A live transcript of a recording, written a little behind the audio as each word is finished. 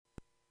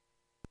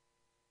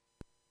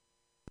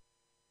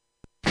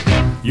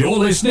You're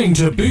listening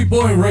to Boot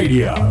Boy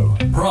Radio.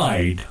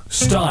 Pride,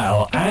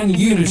 style, and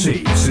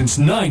unity since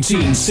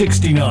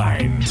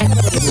 1969.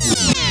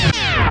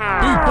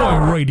 Boot Boy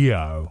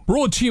Radio.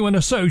 Brought to you in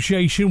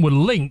association with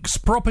Links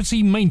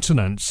Property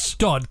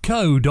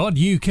Maintenance.co.uk.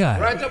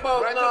 Right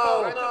about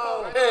now.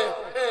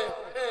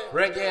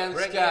 Reggae and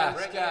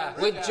Ska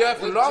with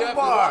Jeff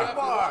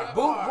Lombard.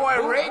 Boot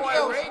Boy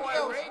Radio.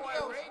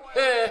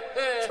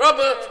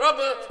 Trouble.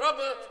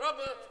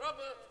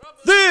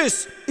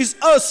 This is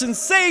a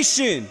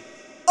sensation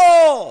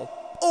all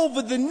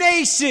over the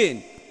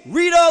nation.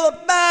 Read all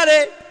about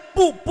it.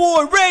 Boot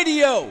Boy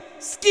Radio.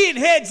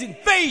 Skinheads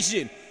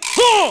Invasion.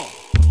 Huh!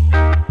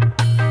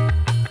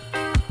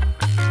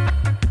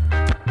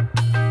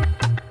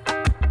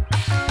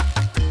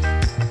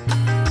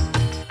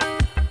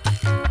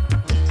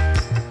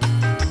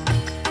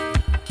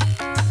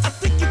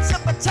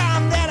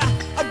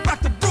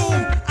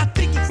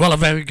 Well, a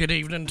very good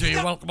evening to you.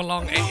 Welcome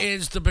along. It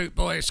is the Boot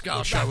Boy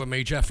Ska Show with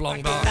me, Jeff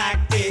Lombard. A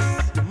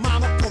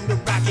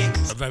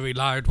very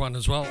loud one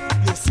as well.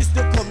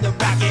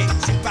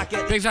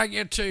 Big thank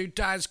you to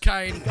Daz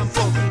Kane.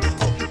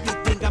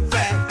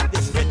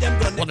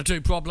 One or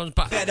two problems,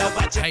 but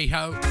hey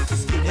ho,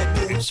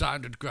 it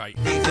sounded great.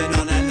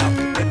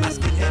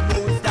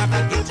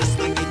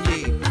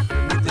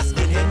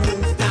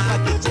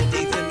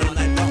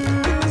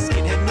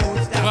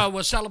 Well,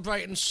 we're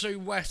celebrating Sue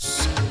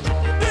West's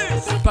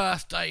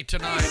birthday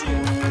tonight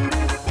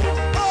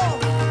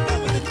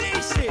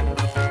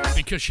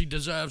because she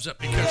deserves it,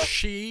 because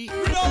she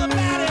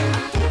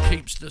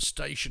keeps the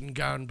station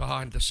going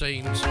behind the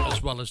scenes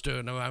as well as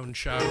doing her own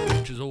show,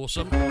 which is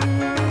awesome.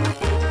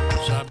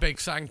 So a big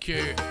thank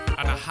you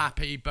and a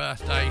happy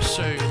birthday,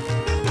 Sue.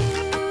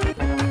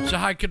 So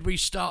how could we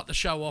start the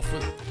show off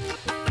with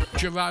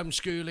Jerome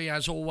Schooley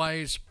as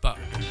always, but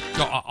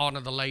got to honour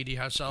the lady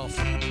herself.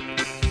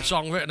 A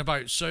song written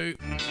about Sue.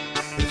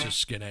 This is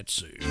Skinhead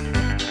Sue.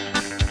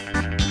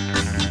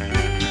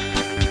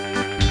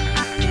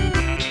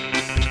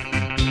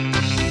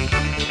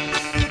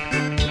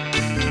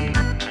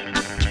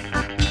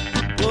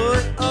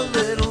 Put a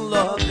little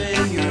love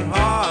in your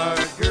heart,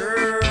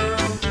 girl.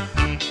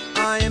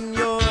 I am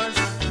yours,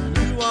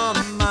 you are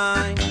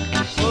mine.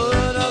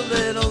 Put a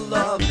little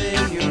love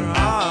in your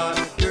heart,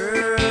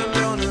 girl.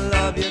 Gonna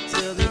love you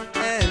till the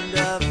end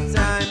of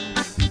time.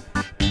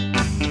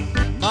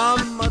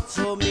 Mama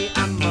told me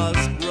I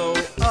must grow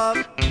up.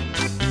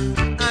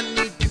 I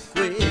need to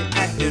quit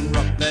acting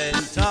rough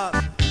and tough.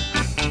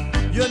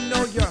 You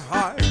know your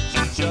heart,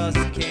 you just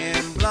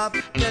can't bluff.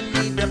 You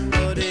need to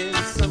put in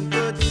some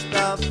good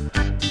stuff.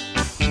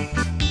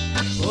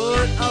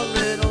 Put a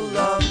little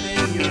love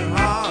in your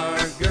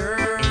heart,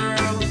 girl.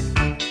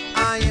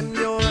 I am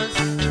yours,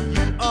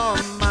 you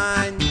are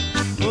mine.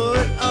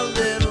 Put a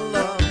little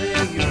love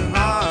in your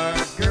heart,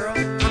 girl.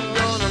 I'm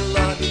gonna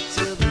love you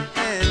till the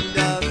end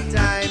of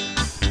time.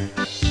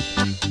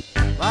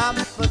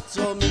 Papa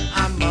told me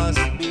I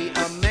must be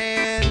a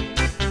man.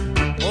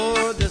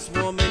 For this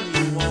woman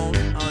you won't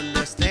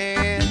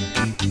understand.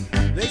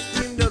 They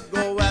seem to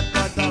go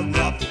after the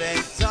rough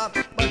and tough,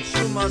 but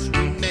you must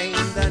remain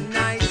the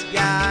nice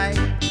guy.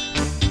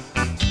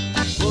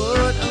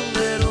 Put a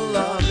little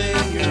love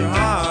in your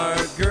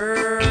heart,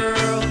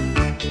 girl.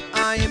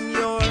 I am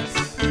yours,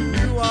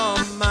 you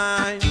are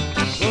mine.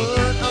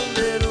 Put a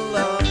little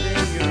love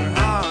in your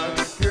heart,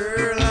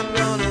 girl. I'm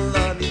gonna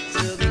love you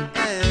till the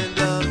end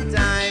of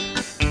time.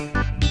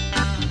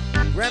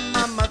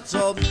 Grandmama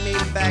told me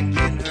back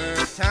in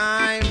her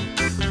time,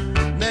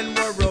 men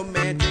were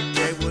romantic,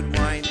 they would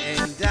wine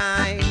and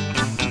dine.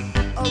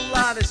 A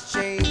lot has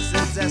changed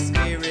since that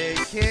spirit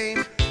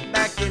came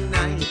back in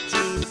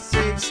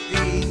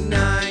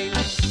 1969.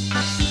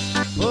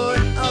 Put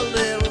a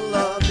little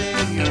love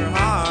in your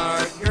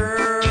heart,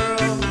 girl.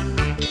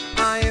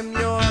 I am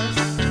yours,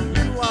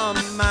 you are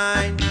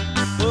mine.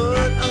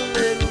 Put a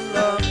little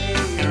love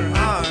in your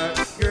heart,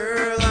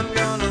 girl. I'm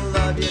gonna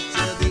love you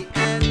till the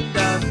end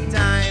of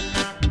time.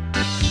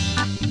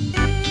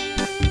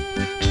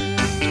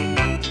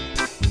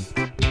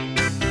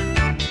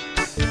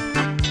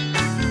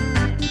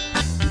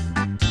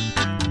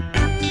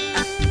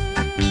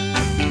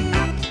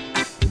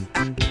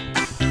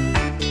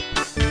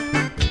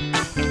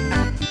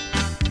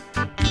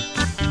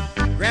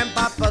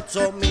 Grandpapa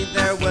told me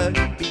there would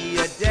be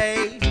a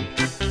day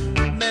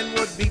men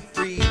would be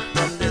free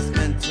from this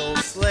mental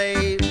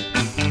slave.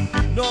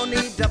 No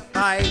need to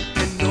fight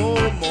and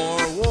no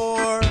more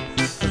war,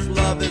 'cause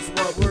love is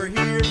what we're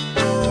here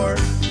for.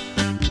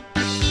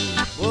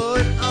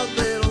 Put a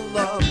little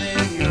love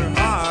in your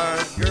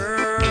heart,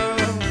 girl.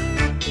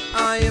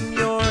 I am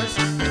yours,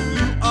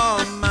 you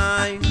are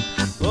mine.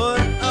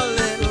 Put a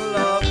little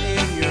love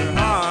in your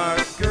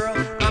heart, girl.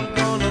 I'm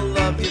gonna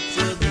love you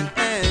till the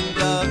end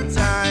of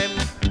time.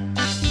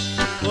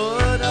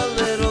 Put a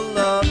little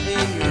love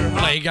in your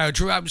heart. There you go,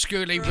 Jerome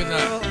Schooley with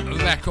a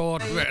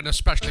record written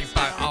especially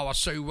by our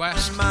Sue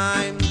West.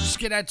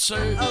 Skinhead Sue.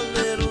 A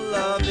little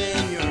love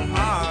in your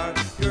heart,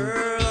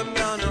 girl. I'm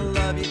gonna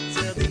love you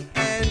till the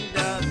end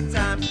of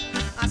time.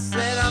 I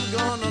said I'm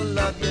gonna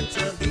love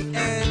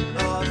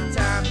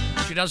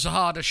does the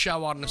hardest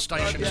show on the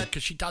station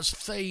because she does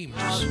themes.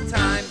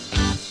 Time.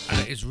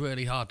 And it is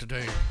really hard to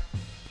do.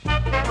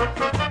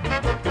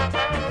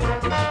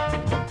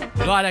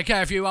 Right,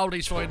 okay, a few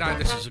oldies for you now.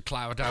 This is the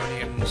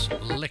Clarendonians.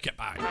 Lick it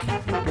back.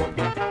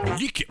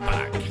 Lick it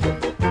back.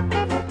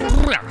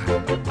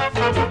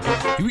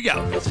 Here we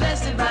go. It's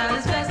festival,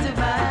 it's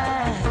festival.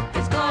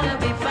 It's gonna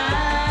be fine.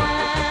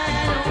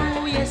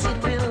 Oh, yes, it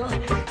will.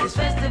 It's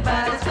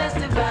festival, it's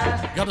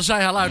festival. Got to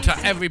say hello to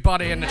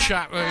everybody in the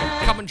chat room.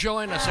 Come and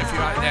join us if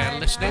you're out there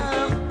listening.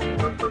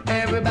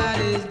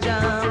 Everybody's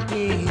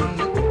jumping,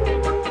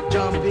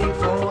 jumping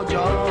for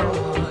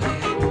joy.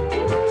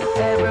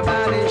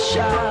 Everybody's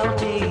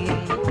shouting,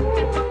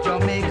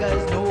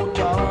 Jamaica's no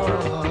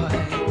toy.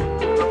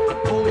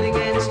 Holding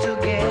hands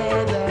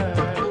together,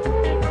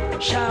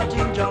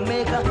 shouting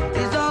Jamaica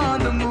is on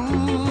the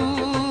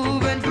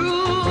move and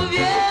groove,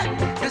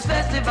 yeah. It's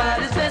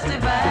festival, it's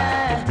festival.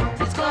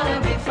 It's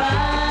gonna be fine.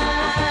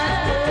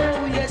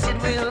 Oh, yes,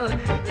 it will.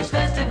 It's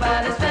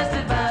festival, it's festival.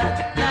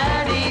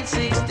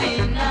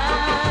 1969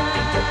 now.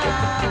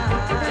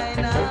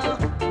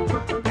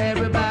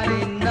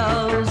 Everybody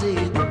knows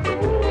it,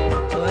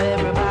 so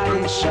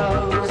everybody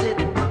shows it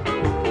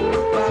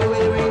by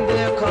wearing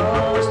their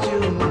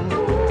costume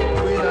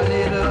with a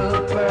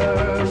little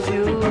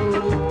perfume,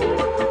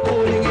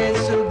 holding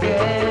hands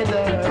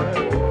together,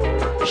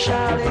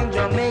 shouting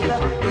Jamaica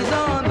is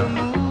on the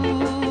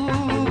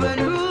move, and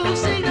who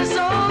sing the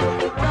song?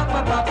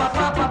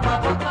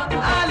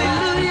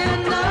 Hallelujah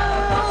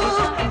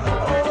now.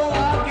 Oh, I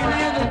can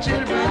hear the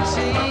children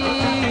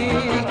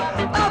sing,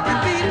 happy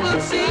people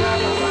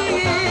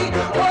sing.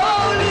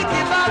 Oh,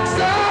 Licky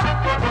Boxer.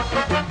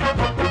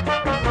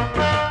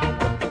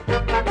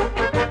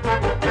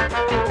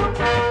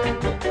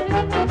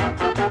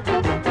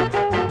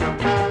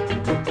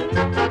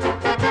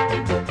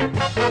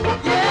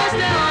 Yes,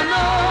 they all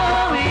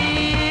know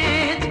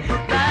it.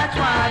 That's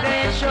why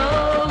they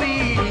show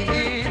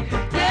it.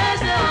 Yes,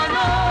 they all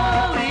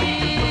know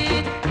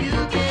it. You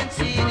can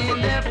see it in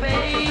their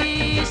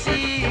faces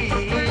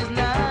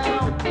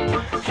now.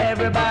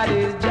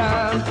 Everybody's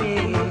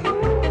jumping,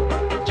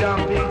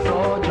 jumping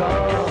for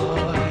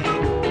joy.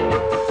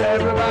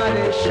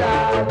 Everybody's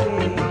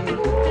shouting,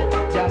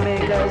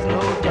 Jamaica's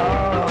no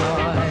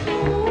toy.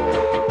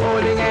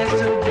 Holding hands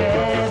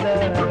together,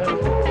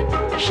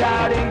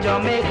 shouting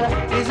Jamaica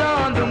is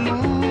on the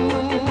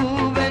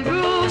move, and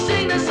groove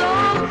sing the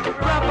song.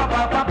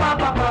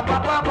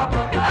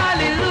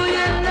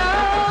 Hallelujah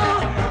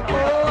now.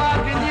 Oh, I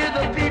can hear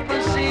the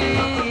people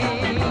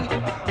sing.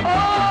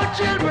 Oh,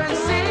 children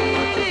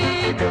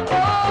sing.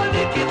 Oh,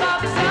 Licky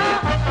Boxer.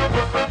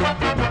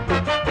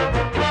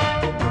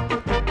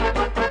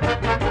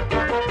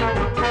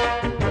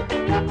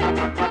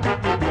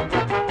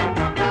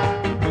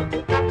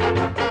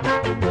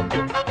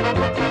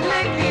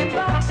 Licky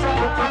Boxer.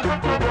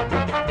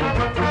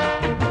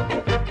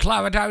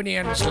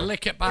 Clarendonians,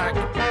 lick it back.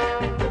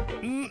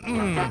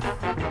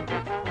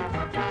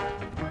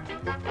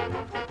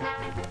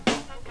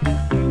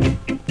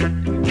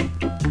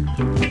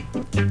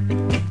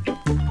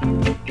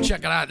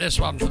 Check it out, this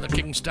one for the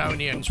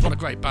Kingstonians. What a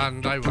great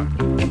band over.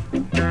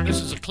 This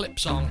is a clip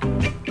song.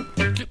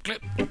 Clip,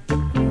 clip.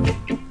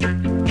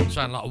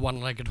 Sound like a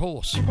one-legged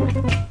horse.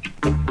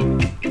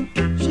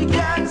 She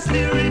can't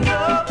steer it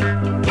up.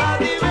 By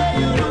the way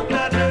you look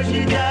at her,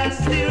 she can't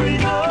steer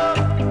it up.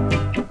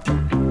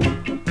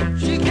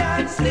 She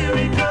can't steer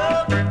it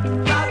up.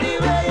 By the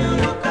way you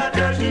look at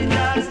her, she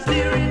can't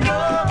steer it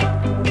up.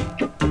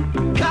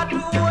 Got to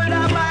hold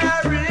her by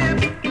her rib,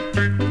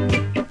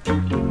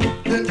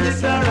 then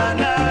kiss her on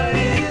her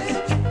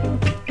wrist.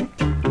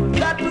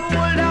 Got to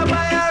hold her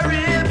by her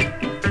rib,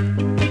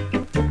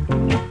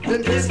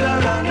 then kiss her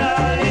on her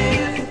wrist.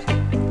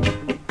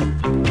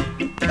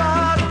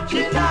 'Cause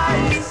she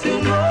nice to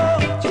know,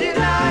 she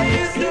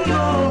nice to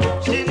know,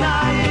 she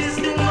nice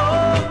to know.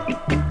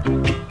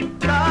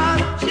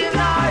 'Cause she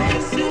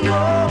nice to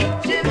know,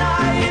 she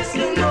nice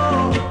to know,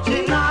 she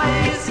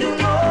nice to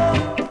know.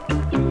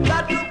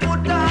 Got to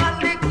put on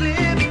the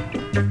clip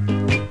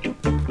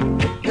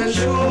and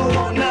show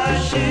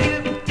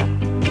ownership.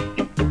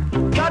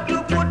 Got to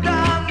put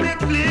on the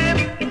clip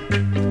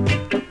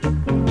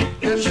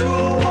and show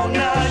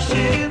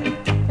ownership.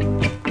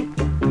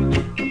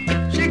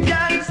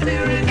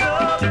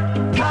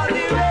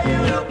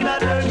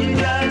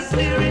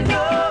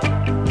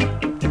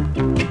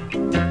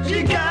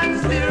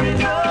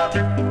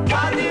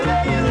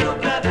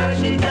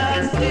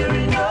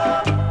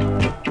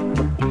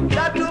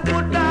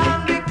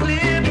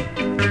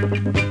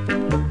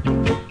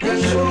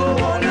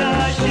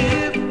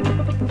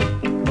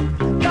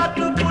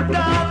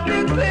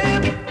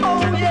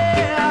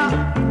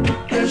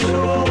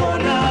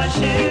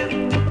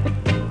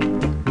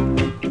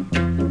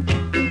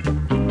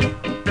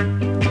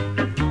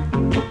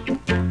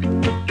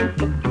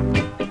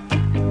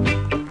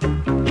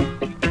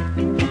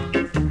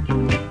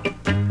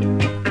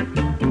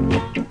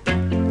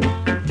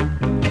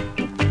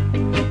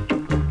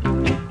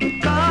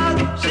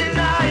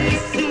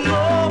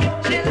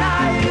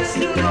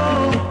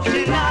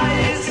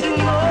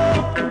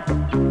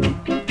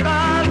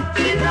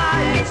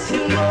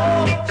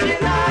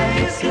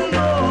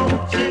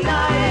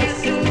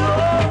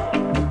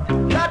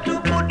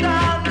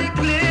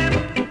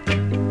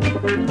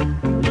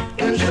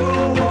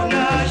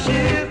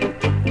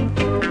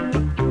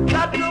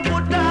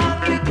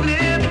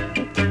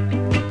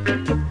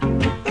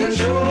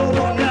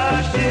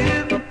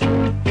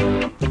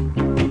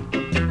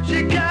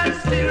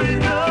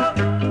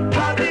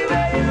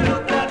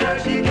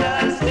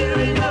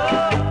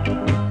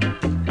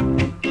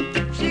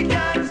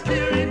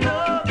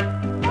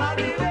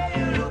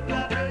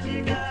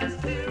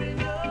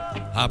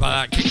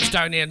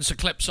 Estonians, a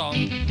clip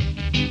song.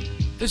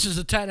 This is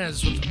the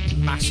Tenors with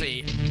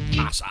Massey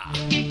Massa.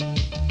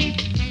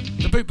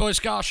 The Boot Boy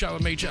Scar Show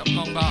and me, Jeff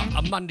Longbar,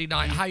 on Monday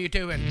night. How you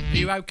doing? Are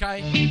you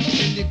okay?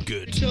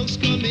 Good. Trucks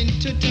come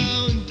into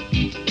town.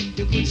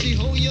 You could see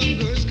how young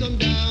girls come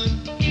down.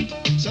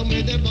 Some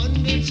with their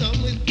bundles,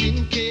 some with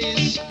pin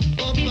case.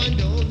 Up and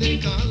down, they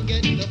can't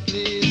get the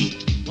place.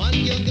 One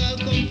young girl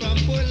come from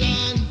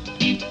Portland,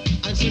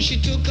 and so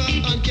she took a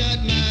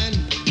uncat man.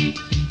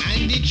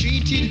 And he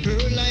treated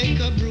her like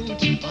a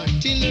brute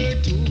until her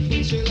 2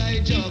 foot were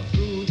like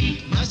jackfruit.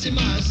 Massy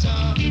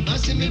massa,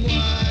 massy me boy.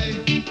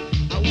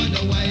 I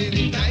wonder why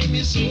the time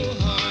is so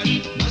hard.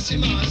 Massy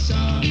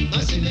massa,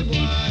 massy me boy.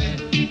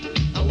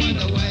 I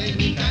wonder why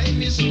the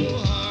time is so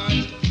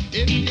hard.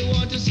 If you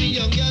want to see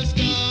young girls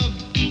starve,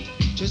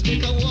 just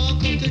take a walk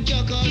up to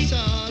Jackass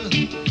Hall.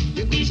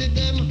 You could see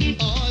them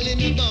all in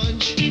a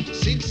bunch,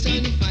 6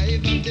 and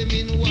 5 of them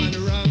in one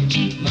ranch.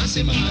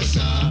 Massy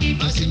massa,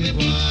 massy me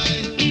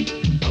boy.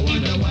 I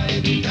wonder why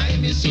the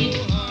time is so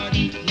hard.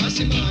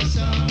 Massy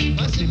massa,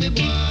 massy me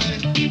boy.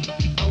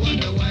 I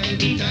wonder why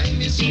the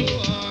time is so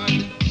hard.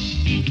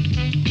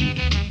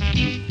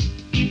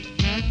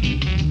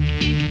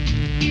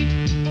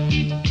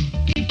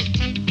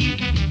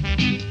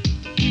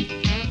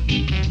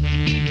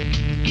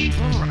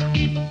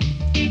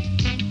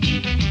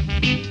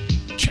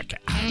 Check it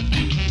out.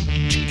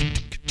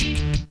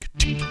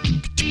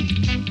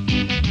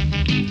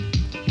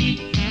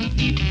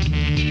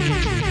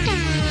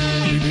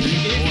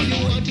 If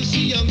you want to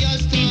see young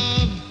girls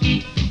starve,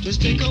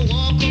 just take a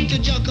walk up to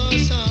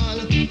Jackass Hall.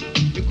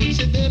 You could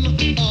see them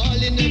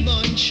all in a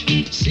bunch,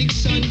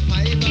 6 and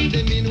 5 of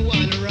them in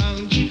one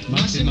round.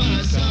 Massy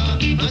massa,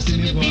 massy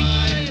me boy.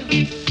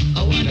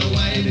 I wonder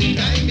why the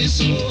time is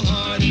so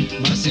hard.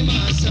 Massy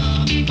massa,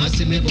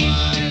 massy me boy.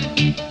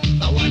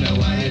 I wonder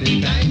why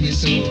the time is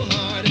so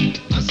hard.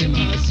 Massy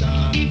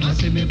massa,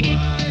 massy me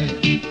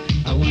boy.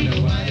 I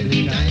wonder why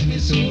the time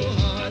is so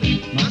hard.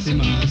 Massy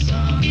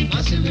massa,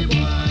 massy me boy.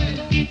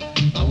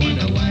 I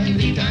wonder why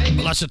the time.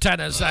 Well, that's the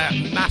Tenors there.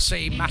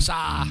 Massey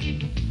Massa.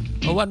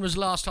 Well, when was the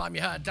last time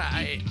you heard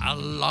that? A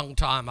long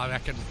time, I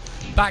reckon.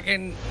 Back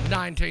in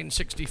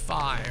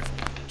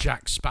 1965,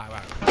 Jack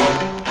Sparrow.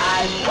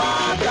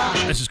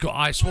 This has got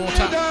Ice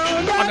Water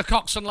on the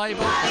Coxon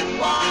label.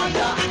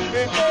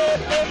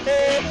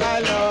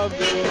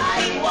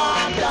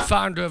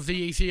 Founder of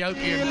the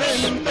Ethiopians.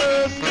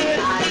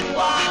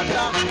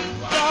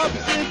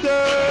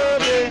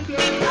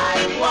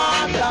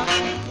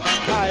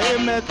 I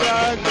met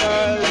a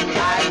girl,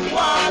 ice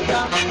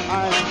water,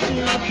 and she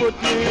put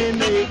me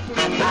in it,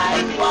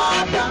 ice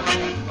water.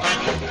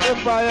 The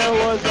fire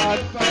was hot,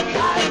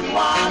 ice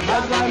water.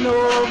 As I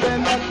know when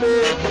the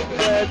place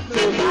get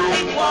to me,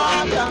 ice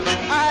water.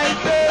 I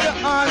said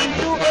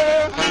unto her,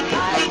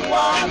 ice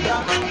water.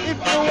 If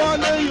you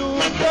wanna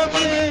use the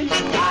thing,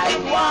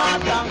 ice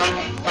water,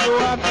 you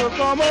have to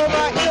come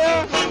over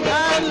here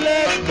and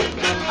let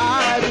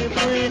I be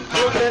free.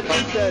 So let me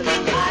tell you,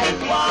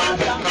 ice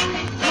water.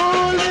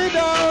 Cool me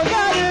down,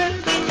 daddy.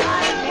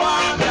 Ice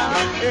water.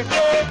 Hey,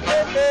 hey,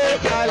 hey, hey,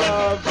 I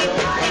love you.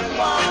 Ice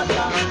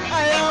water.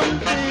 I am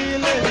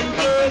feeling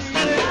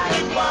thirsty.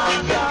 Ice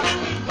water.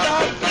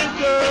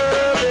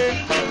 Topsy-turvy.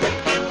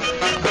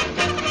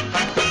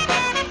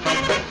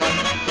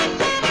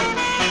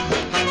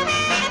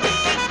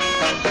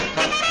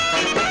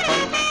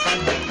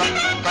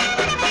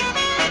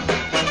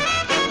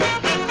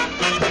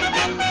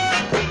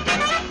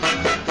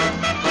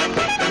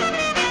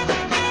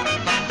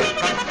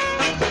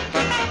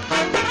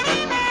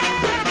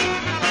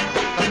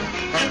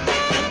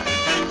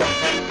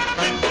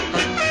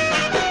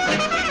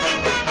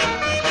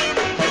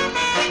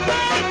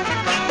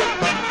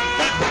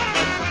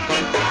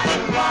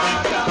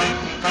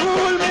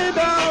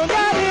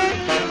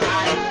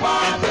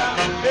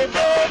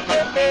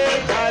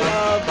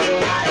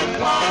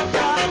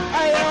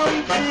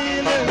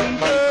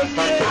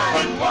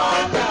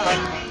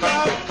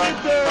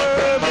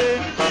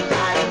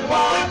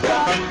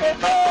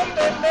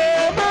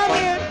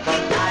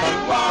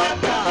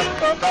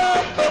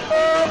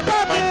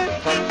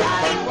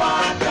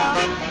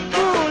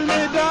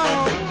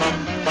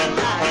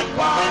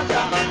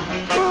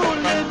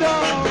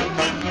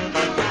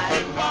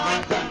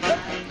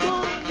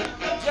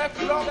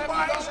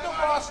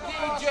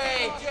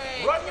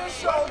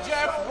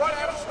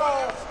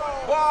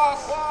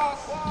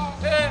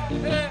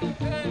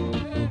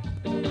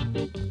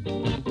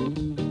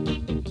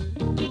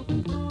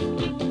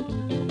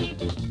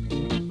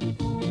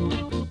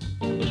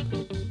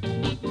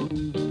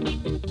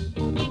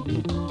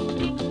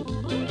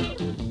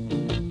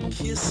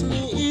 Kiss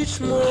me each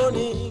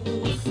morning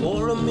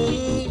for a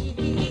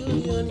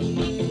million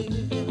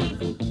years.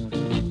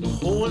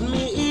 Hold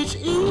me each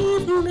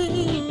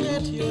evening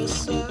at your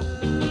side.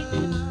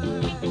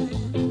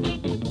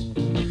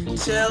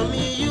 Tell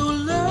me you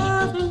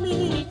love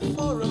me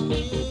for a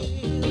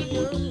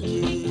million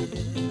years.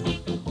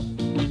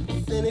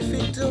 Then if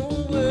it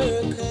don't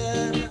work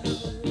out,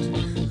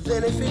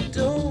 then if it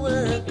don't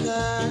work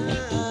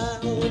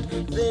out,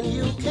 then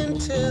you can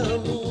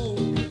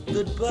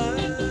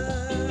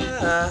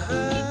I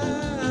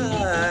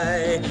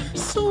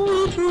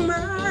sweet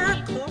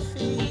my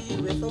coffee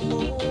with a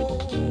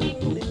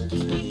morning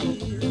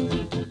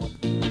kiss.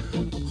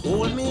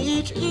 Hold me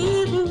each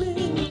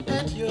evening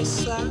at your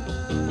side.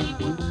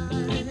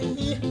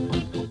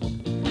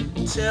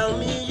 Tell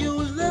me you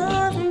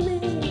love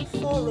me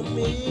for a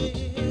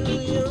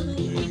million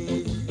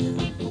years.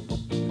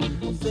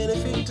 Then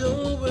if it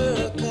don't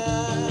work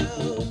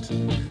out,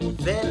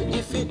 then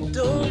if it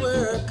don't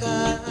work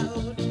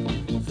out,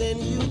 then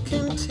you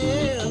can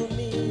tell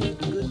me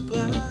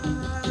goodbye.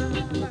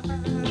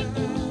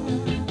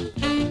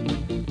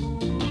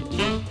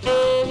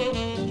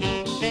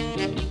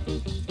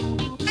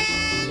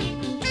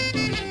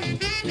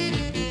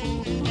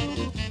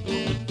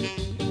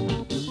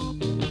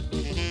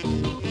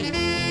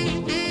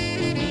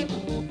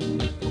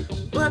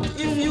 But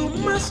if you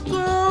must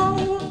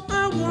go,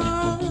 I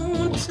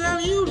won't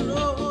tell you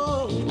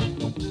no.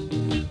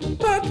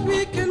 But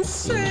we can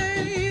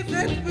say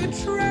that we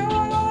try.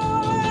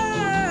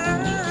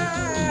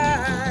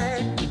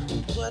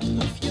 But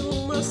if you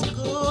must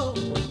go,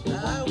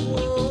 I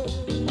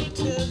won't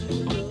tell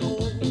you no.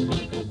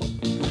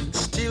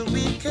 Still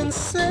we can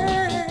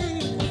say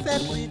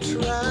that we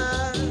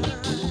try.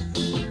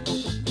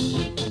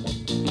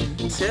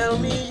 Tell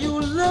me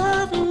you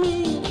love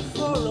me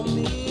for a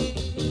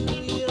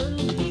million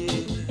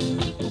years.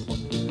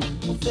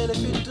 Then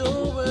if it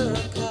don't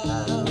work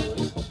out,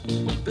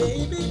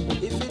 baby,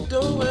 if it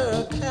don't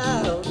work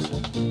out,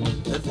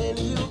 then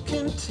you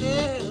can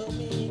tell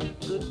me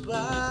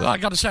goodbye. Well, I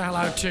got to say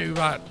hello to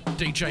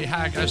DJ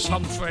Haggis,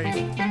 Humphrey,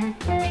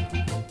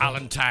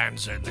 Alan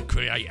Townsend, the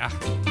creator,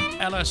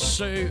 Ella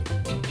Sue,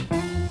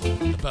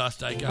 the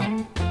birthday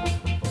girl,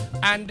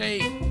 Andy,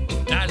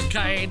 Dad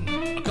Kane,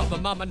 I've got my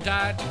mum and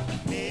dad.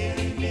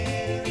 Mary,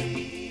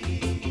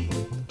 Mary,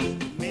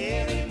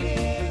 Mary,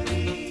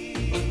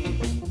 Mary,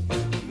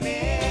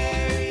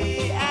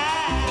 Mary, I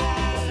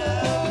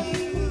love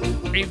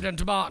you. Evening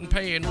to Martin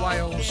P in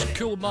Wales,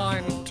 Cool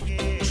Mind,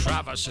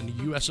 Travis in the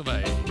US of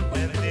A.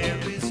 When there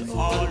is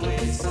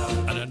always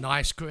something And a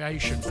nice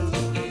creation. remind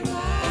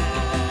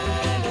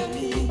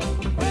me.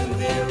 When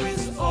there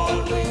is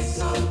always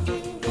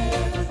something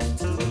there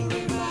to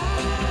remind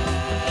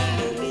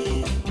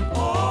me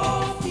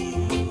of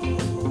you.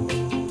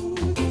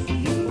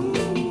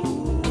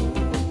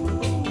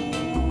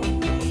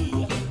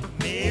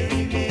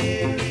 Mary,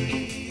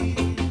 Mary,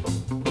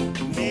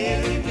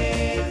 Mary,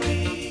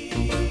 Mary,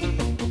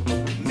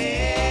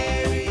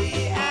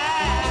 Mary, I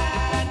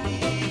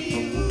need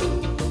you.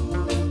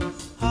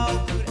 How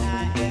could I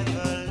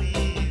ever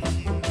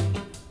leave you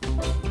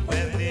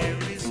when there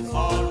is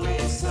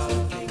always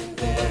something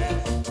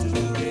there to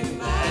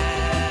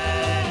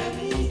remind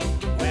me?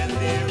 When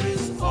there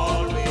is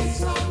always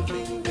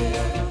something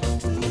there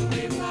to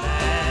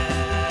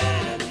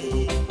remind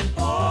me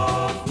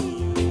of you.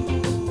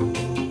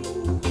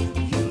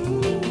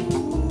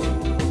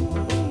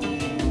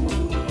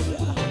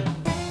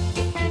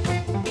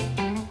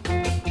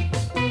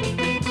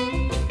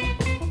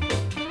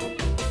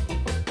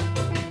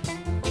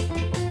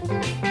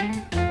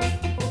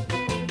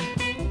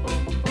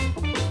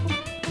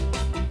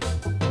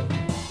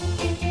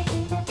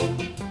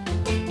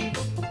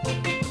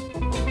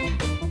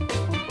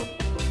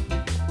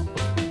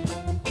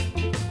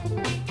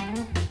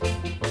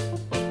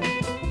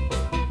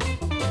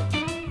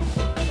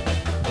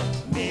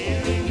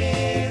 Mary,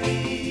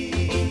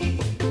 Mary,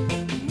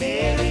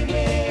 Mary,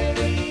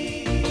 Mary,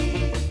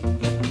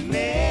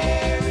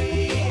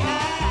 Mary,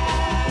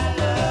 I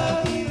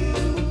love you.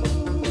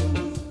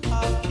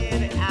 How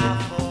can I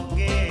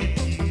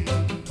forget you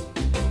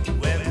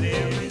when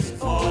there is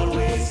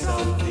always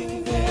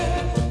something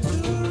there to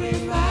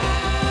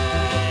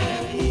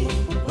remind me?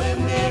 When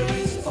there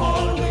is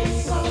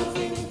always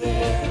something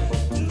there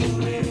to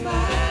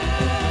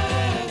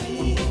remind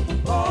me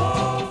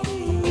of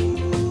you.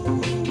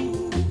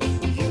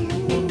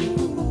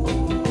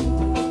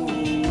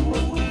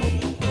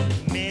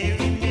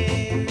 Mary,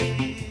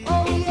 Mary,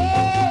 oh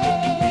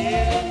yeah,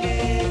 Mary,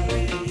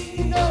 Mary,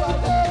 you know I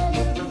love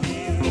you.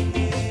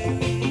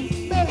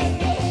 Mary,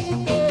 Mary,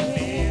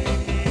 Mary,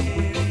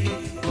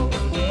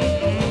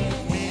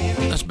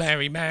 That's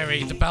Mary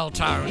Mary, the Bell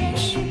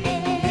Tones.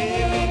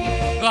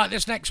 Right,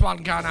 this next one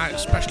going out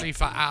especially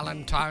for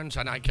Alan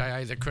Townsend,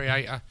 aka the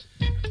creator.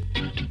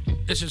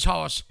 This is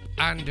Horace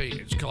Andy.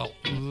 It's called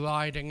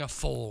Riding a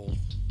Fall.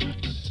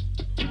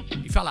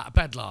 He fell out of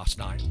bed last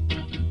night.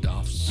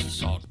 Daft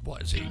sod,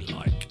 what is he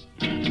like?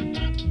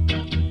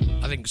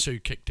 I think Sue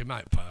kicked him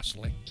out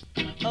personally.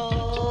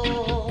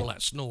 All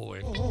that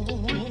snoring.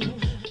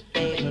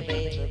 Baby,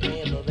 baby,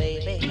 baby,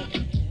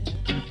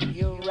 baby,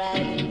 you're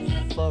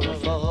riding for a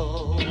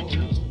fall.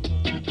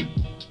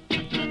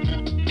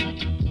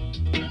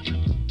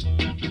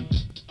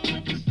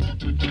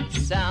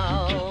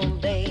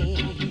 Someday,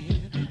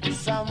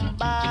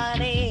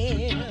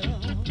 somebody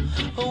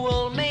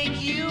will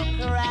make you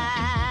cry.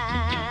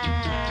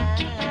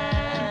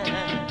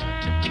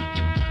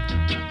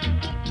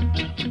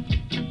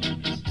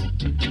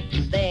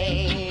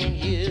 Then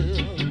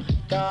you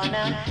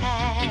gonna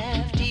have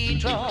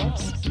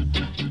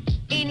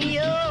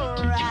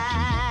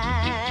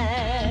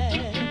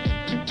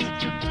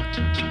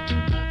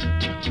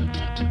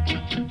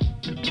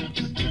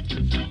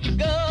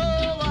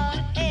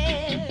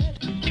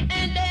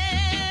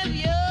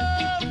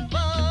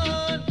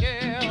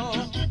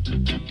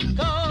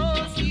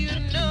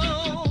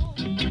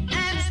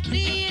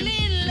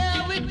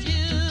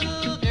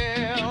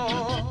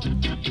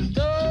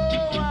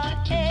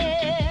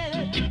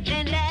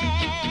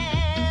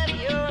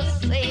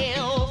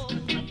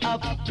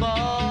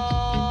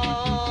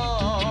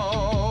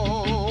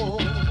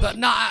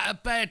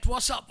Ed,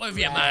 what's up with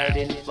you, man?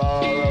 Riding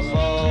for a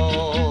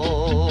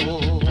fall.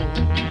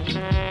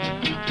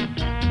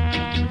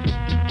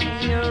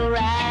 You're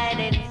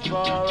riding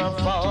for a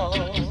fall.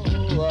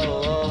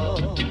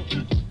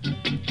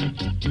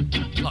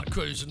 Like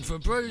cruising for a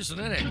bruising,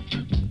 isn't it?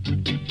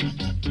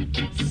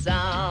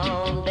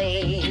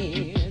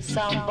 Someday,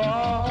 some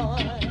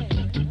boy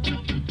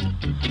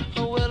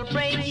will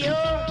break your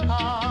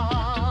heart.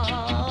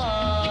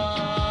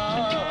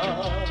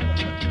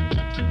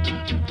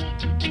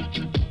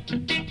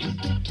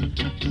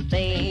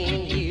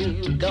 Then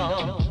you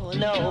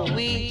gonna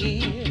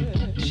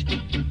wish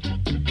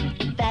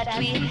that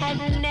we had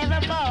never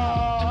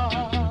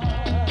bought.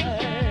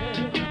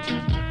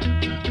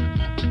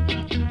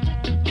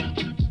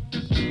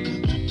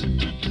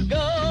 Go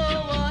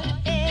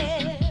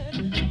ahead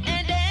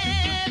and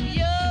have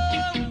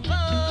your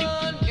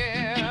fun,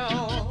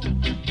 girl,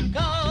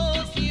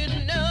 'cause you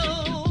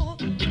know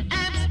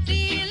I'm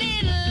still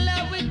in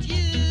love with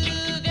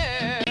you,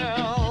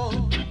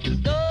 girl.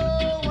 Go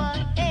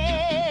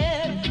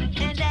ahead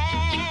and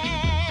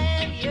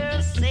have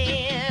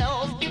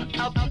yourself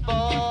a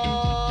ball.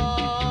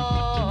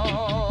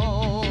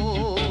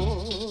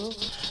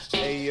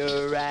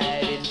 You're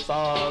riding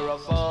for a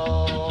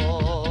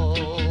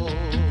fall.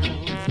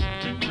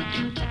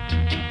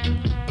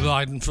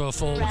 Riding for a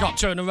fall. We got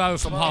two in a row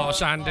from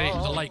Horace Andy,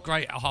 the late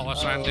great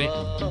Horace Andy.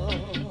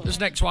 This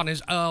next one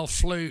is Earl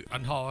Flute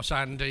and Horace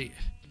Andy.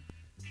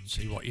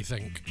 See what you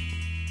think.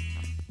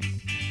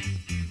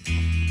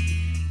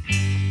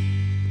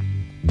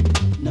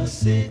 No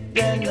sit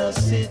there, no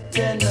sit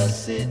there, no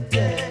sit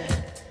there.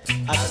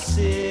 I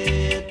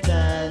sit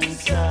and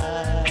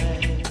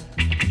sigh.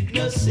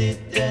 No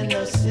sit there,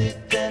 no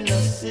sit there, no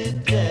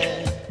sit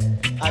there.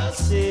 I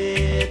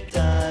sit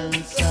and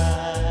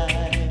sigh.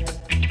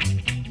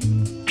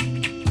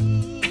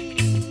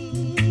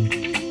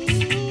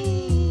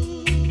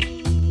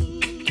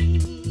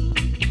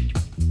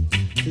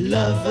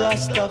 Love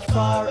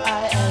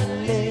Rastafari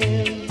and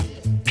live.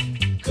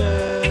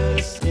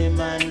 Curse him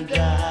and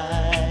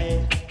die.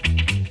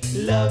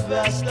 Love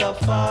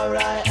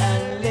Rastafari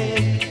and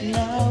live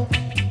now.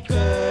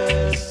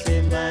 Curse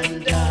him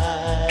and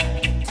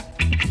die.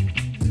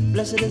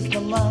 Blessed is the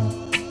man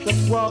that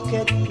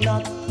walketh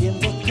not in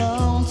the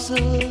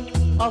counsel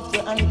of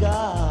the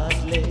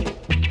ungodly,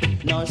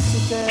 nor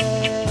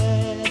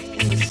sitteth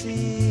in the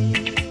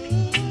seat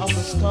of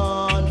the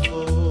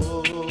scornful.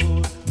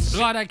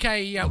 Right,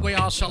 okay, we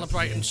are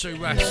celebrating Sue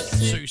West,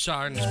 Sue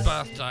Siren's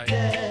birthday.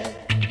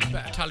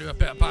 Better tell you a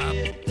bit about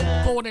her.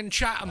 Born in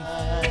Chatham,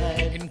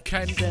 in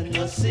Kent, in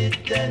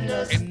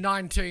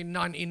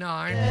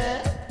 1999.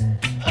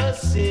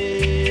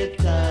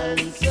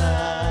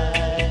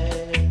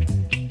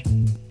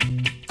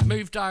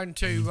 Moved down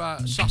to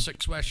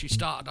Sussex, where she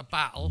started a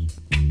battle.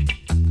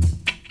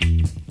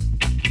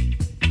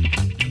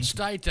 And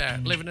stayed there,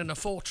 living in a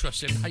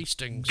fortress in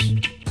Hastings.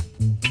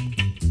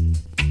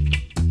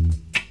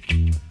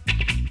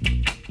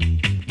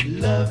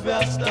 Love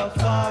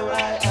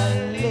Rastafari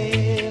and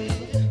live.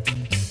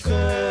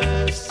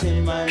 Curse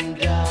him and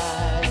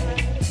die.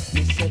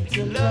 He said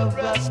to love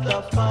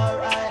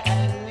Rastafari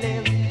and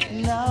live.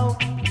 Now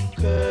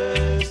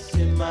curse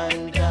him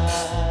and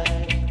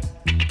die.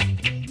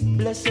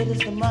 Blessed is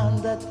the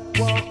man that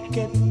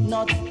walketh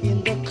not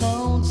in the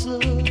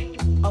counsel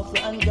of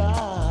the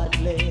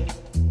ungodly,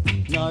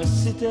 nor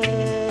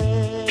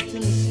sitteth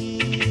in the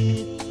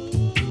seat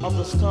of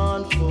the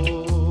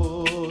scornful.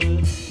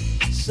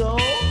 So,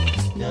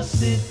 no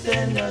sit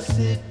there, no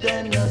sit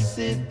there, no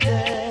sit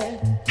there.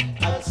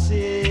 I'll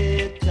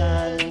sit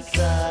and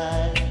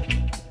sigh.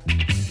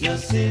 No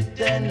sit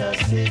there, no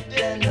sit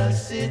there, no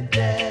sit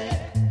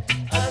there.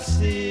 I'll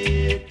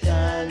sit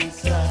and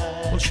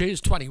sigh. Well, she is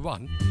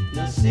 21.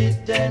 No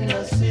sit there,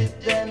 no sit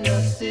there,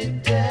 no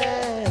sit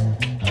there.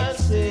 I'll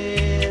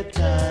sit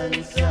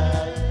and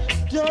sigh.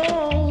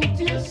 Don't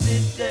you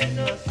sit there,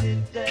 no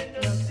sit there,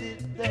 no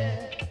sit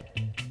there.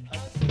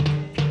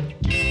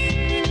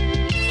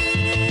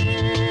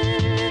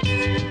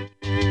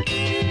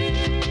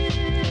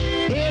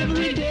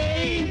 Every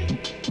day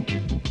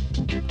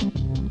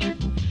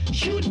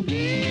should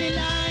be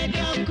like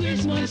a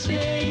Christmas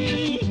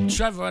day.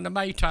 Trevor and the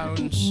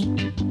Maytones.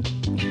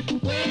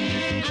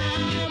 When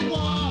I'm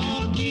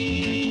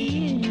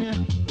walking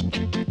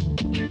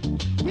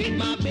with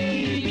my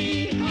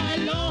baby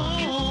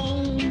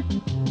alone.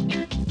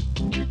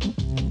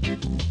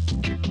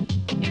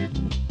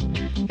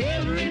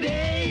 Every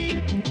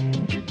day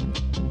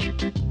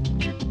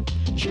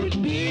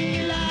should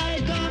be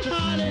like a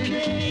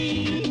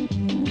holiday.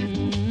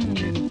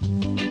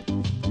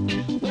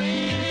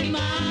 When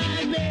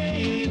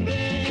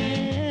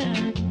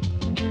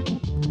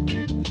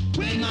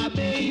my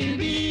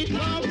baby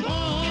comes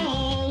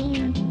home.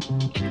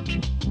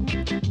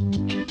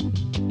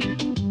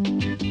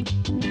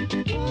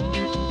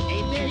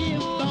 Hey baby,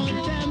 found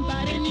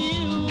somebody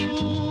new,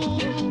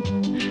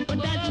 but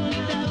that was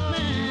the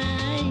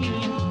fine.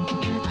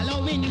 I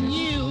love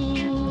you,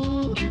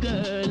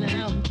 girl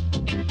now.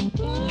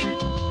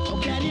 Oh,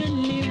 can you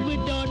live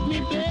without me,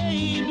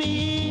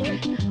 baby?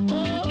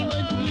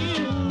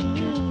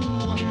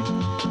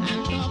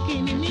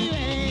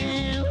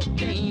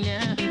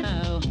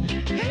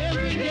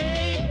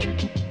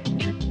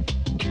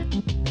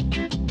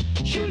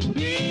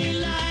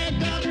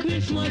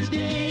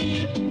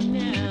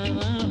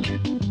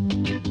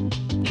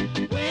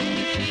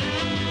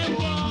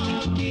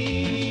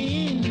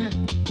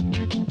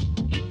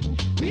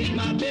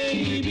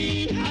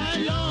 baby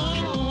alone.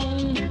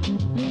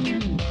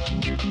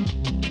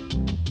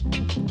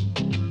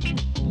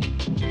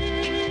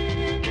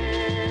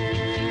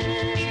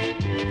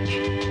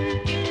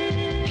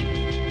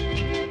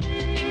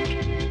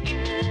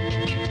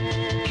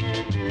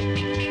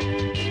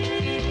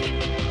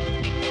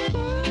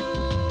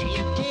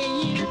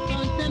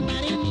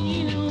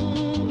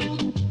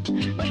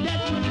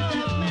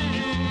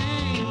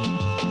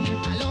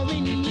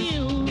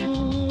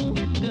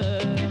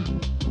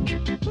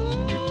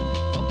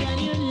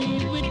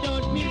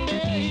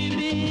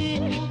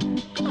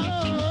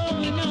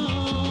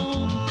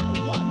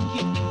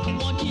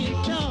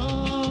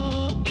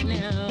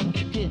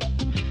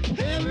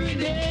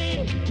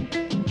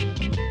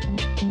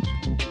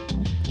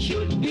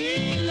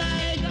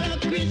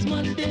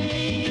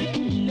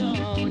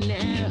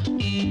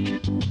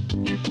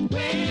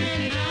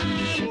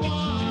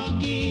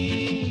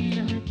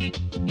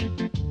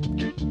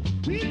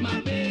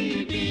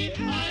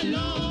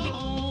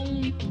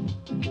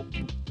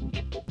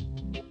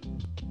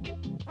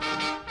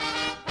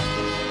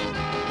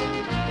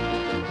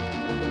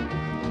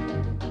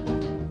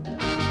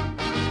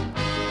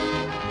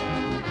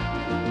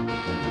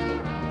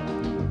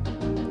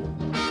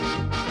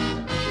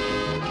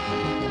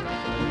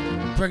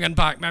 Bringing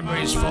back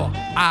memories for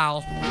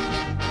Al.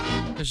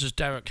 This is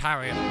Derek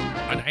Harriott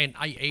and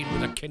N18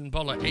 with a kin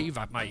bullet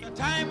Eva, mate. The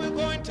time we're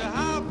going to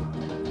have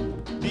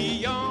the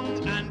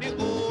young and the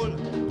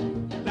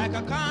old, like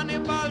a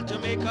carnival,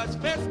 Jamaica's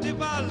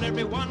festival.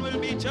 Everyone will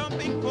be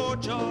jumping for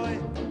joy.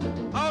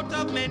 Out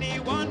of many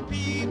one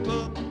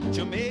people,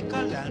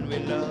 Jamaica land we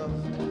love.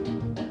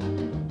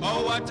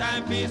 Oh, what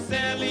time we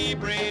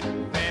celebrate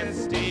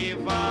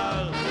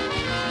festival.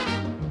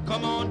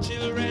 Come on,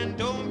 children,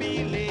 don't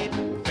be late.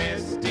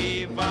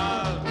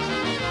 Festival.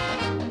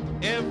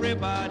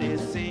 Everybody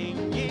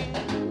singing.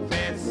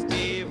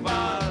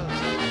 Festival.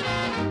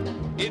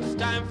 It's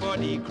time for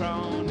the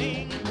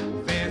crowning.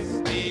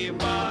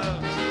 Festival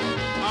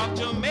of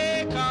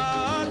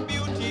Jamaica's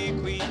beauty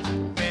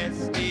queen.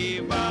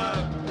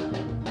 Festival.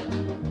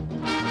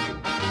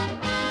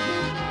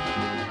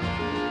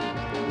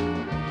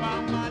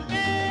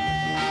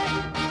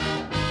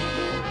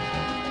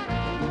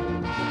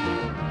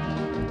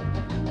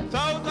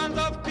 Thousands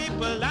of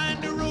people line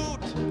the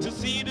route to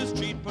see the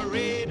street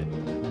parade.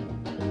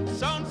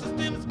 Sound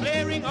systems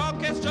blaring,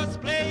 orchestras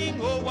playing,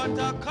 oh what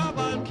a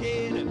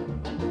cavalcade.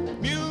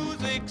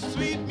 Music,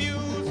 sweet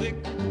music,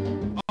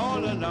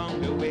 all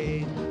along the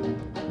way.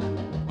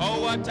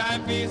 Oh what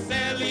time we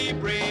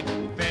celebrate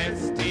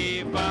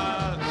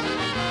festival.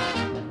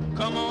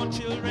 Come on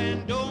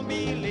children, don't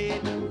be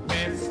late.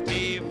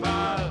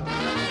 Festival.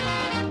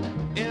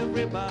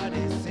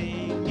 Everybody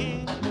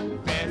singing.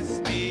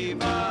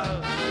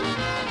 Festival.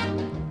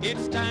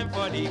 It's time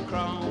for the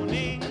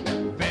crowning.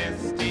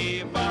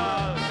 Festival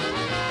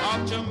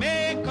of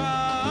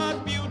Jamaica's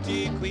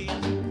beauty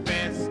queen.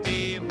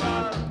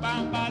 Festival.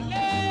 Bambale.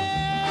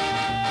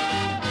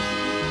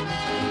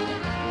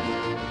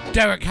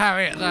 Derek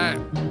Harriott there.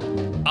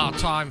 Our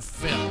time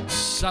filled.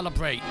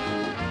 Celebrate.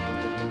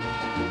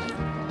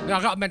 Now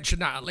I've got to mention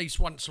that at least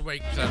once a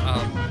week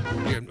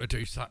that you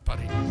introduce that,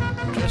 buddy.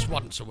 Just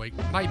once a week.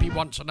 Maybe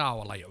once an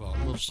hour later on.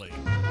 We'll see.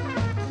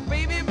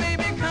 Baby,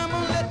 baby, come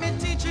on, let me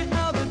teach you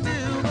how to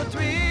do the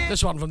twist.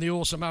 This one from the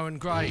awesome Owen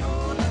Gray.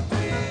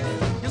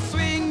 You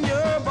swing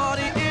your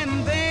body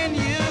and then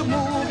you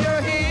move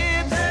your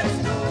hips.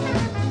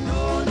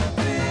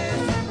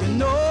 You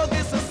know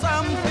this is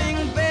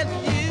something that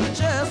you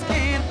just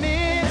can't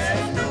miss.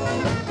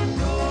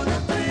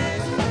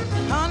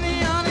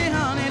 Honey, honey,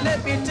 honey,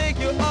 let me take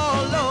you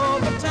all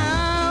over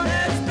town.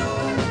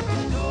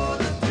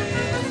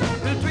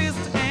 We'll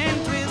twist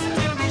and twist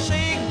till we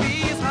shake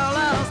these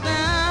hollows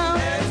down.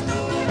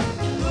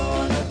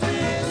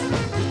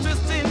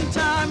 Twist in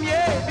time,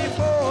 yeah,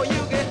 before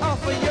you get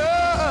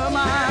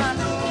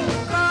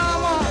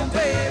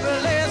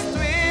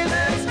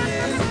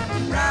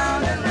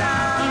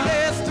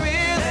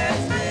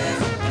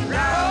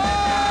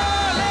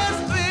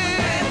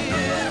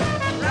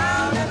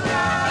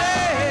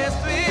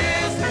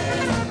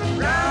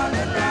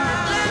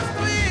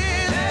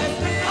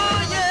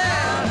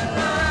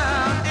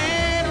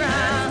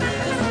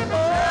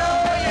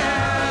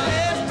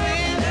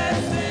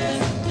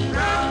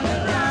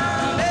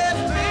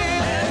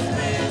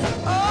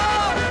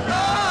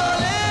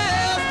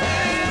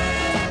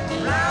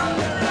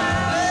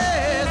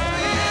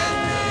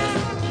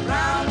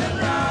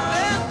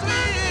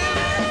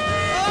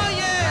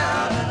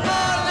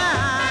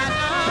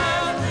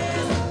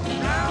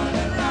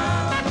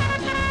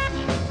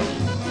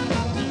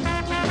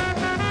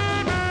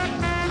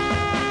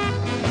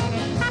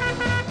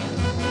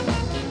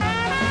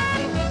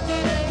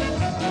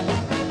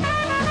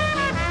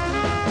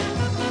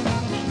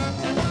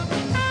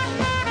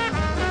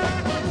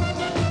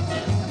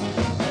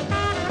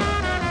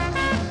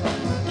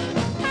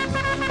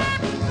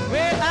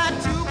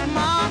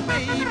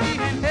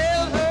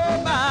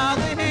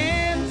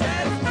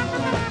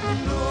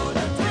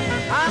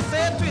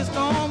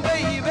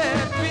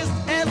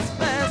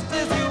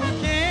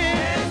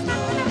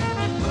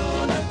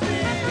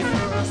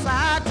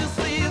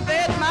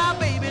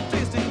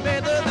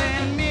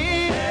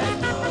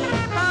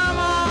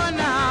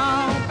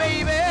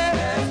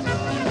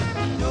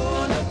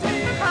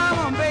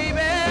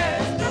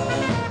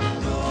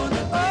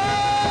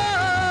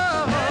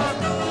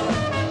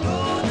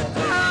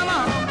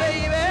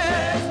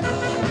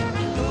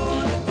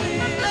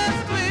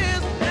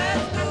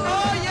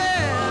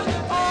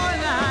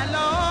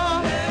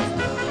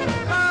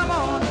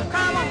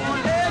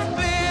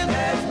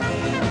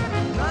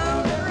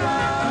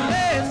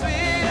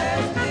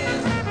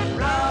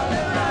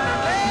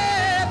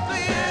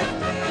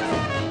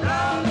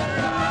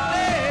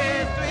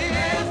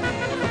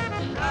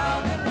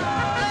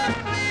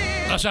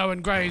That's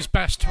Owen Gray's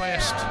Best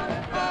Twist.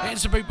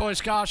 It's the Boot Boy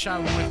Ska Show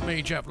with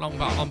me, Jeff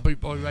Longbar, on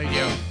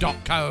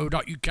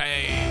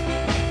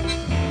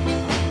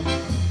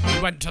bootboyradio.co.uk.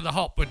 We went to the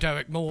hop with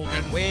Derek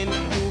Morgan. When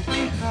you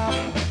be hop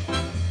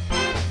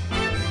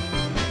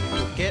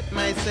to get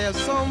myself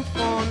some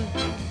fun.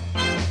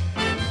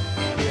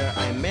 Here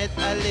I met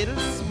a little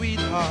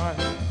sweetheart.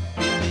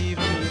 Believe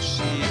me,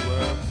 she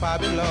were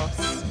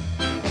fabulous.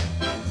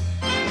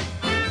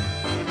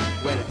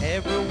 When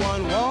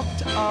everyone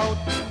walked out,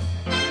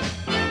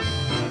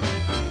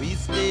 we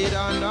stayed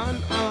on.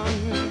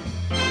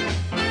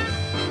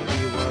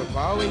 We were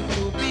vowing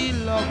to be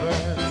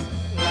lovers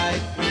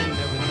like we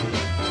never did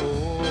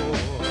before.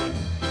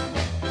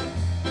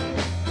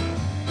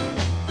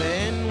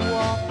 Then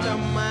walked a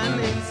man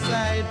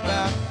inside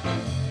back,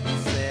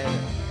 said,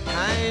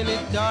 "Tiny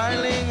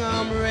darling,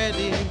 I'm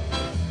ready."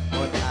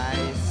 But I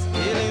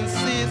still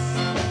insist,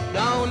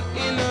 down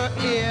in her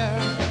ear,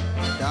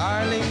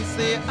 "Darling,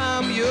 say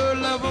I'm your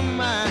lover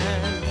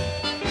man."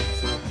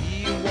 So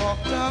he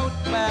walked out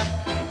back.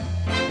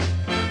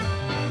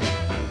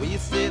 We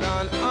stayed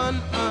on.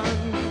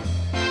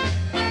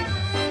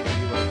 We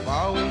were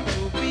bound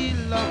to be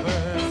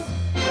lovers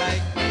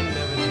like we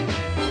never did before.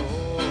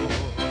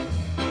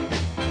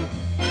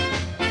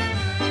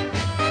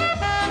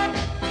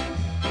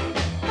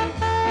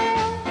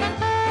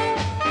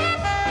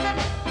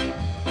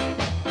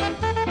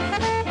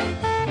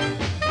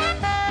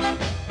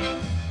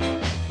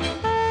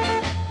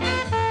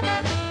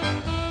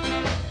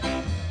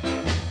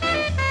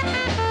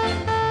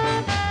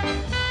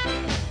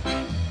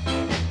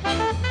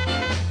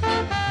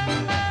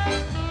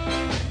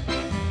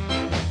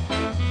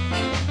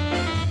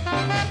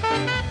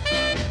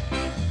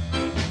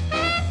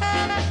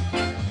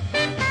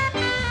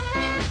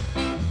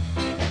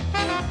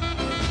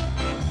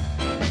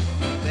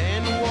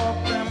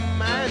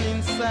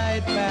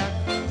 Back,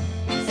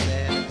 he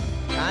said,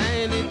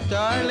 "Tiny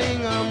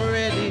darling, I'm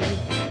ready."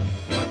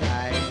 But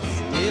I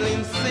still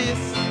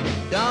insist,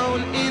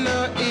 down in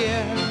her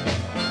ear,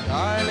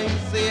 "Darling,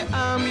 say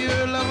I'm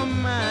your lover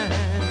man."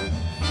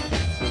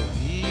 So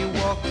he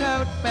walked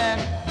out back,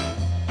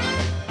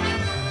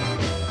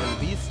 and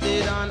we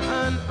stayed on.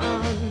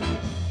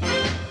 We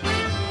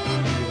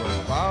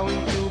were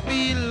bound to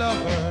be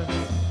lovers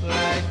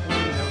like we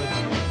never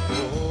did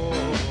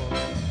before.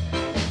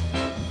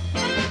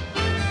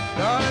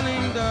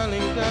 Darling,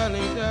 darling,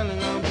 darling,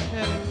 darling, I'm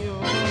telling you.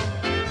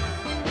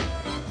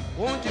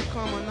 Won't you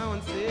come on now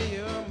and say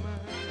you're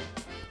mine?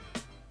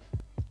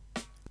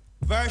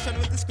 Version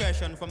with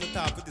discretion from the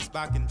top with this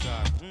backing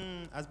track.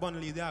 As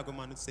Bonnie the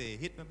Argument would say,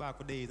 hit me back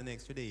for days and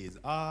extra days.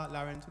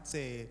 Lawrence would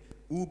say,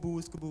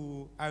 Ubu,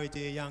 Skaboo, Harry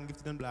J. Young,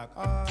 Gifted and Black.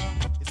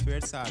 It's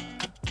weird sad.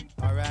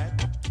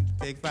 Alright,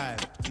 take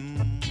 5.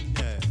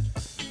 Yeah.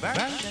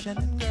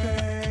 Version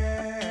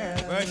girl.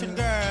 Version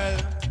girl.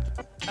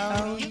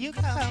 Oh, you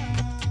come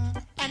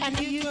and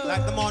you go.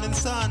 Like the morning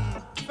sun.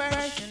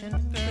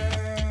 Version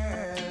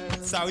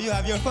girl. So you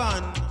have your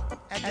fun.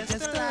 And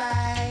just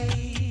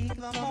like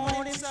the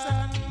morning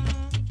sun.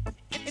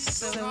 It's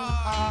so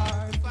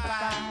hard to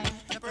find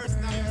a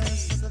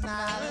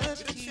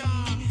personality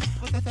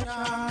with the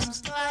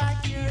charms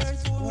like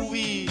yours.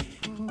 Ooh-wee.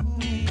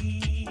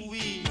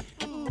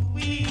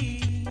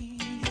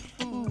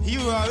 You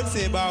would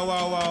say bow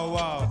wow wow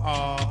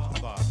wow.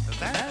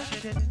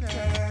 Version girl.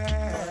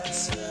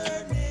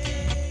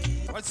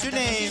 What's your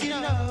name?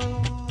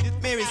 It's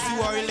Mary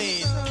Sue or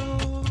Elaine.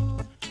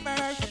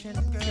 Version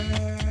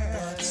girl.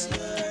 What's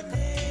your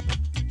name?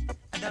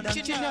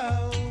 Don't you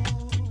know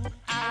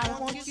I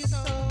want you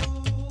so?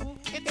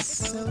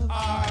 It's so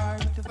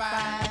hard to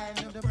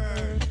find a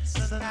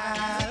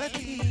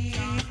personality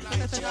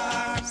with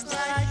charms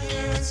like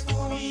yours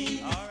for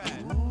me.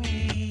 Alright.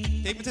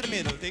 Take me to the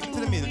middle, take me to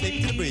the middle, take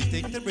me to the bridge,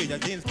 take me to the bridge, as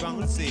James Brown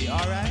would say.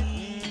 Alright?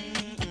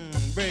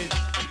 Bridge.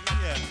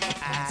 Yeah.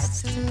 I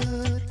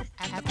stood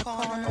at the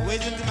corner. I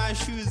waited until my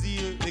shoes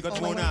they got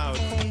worn out.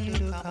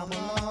 Come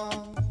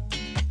along.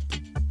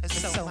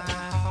 So my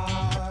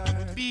heart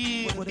would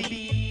be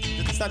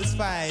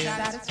satisfied.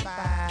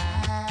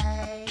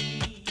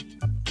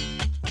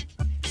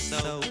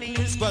 So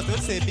please, but don't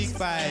say big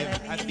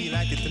 5. I feel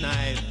like it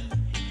tonight.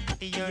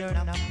 You're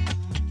number 1.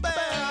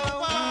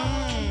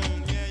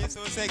 Yeah, you're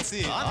so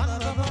sexy. So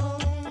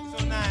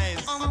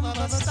nice.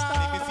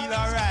 Make me feel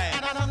alright.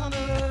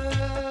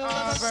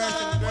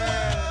 Version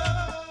girl.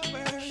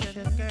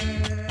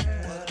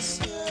 What's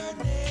your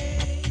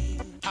name?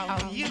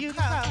 How you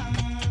come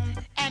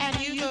and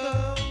you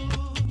go.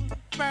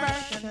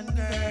 Version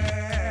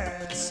girl.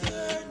 What's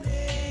your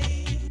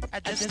name? I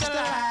just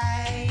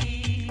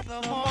like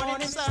the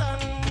morning sun.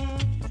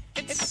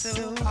 It's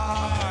so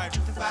hard to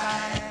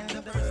find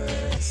a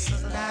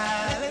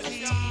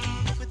personality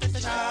with the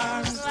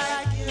charms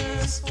like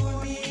yours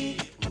for me.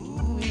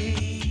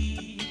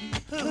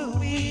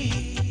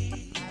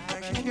 Ooh-wee,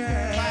 Version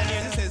girl. Finally,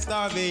 this is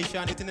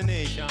starvation, it's in the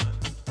nation.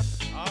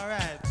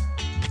 Alright.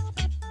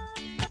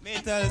 Me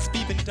tell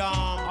Peeping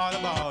Tom all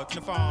about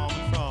the farm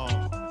from.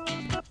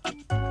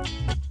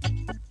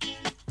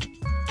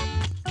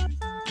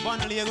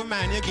 Finally, you go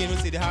man, you again will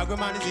see the Hagro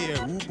man is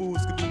here. Woo boo,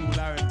 skaboo,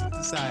 Larry, to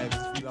the side.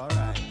 Feel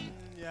alright.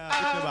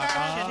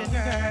 Yeah, put me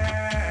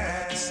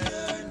back.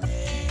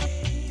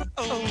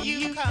 Oh,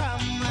 you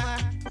come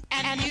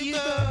and you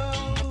go.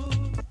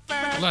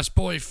 Less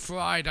Boy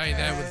Friday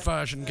there with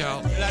Version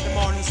Girl. Like the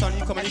morning sun,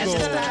 you come and you go.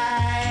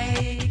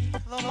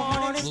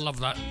 Love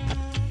that.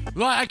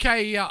 Right,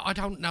 okay, I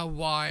don't know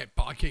why,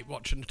 but I keep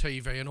watching the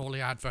TV and all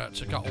the adverts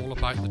have got all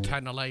about the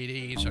tenor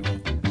ladies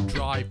and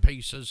dry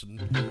pieces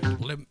and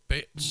limp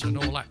bits and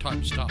all that type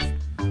of stuff.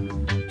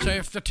 So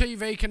if the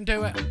TV can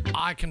do it,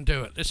 I can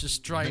do it. This is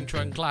Stranger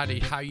and Gladdy,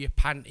 How Your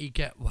Panty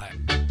Get Wet.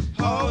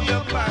 How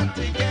your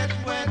panty get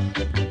wet.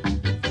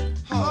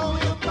 How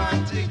your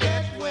panty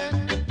get wet.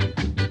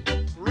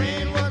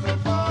 Rain was a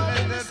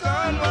falling, the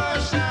sun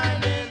was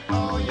shining.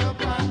 How your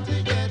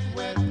panty get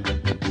wet.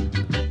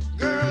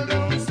 Girl,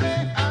 don't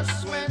say I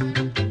sweat.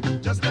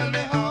 Just tell me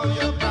how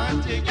your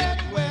panty get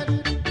wet.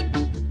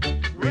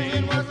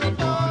 Rain was a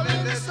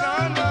falling, the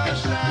sun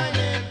was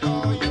shining.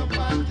 How your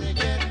panty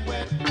get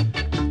wet.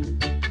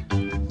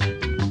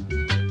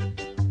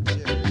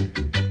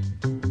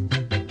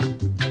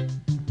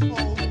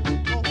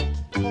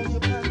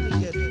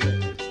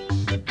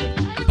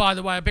 By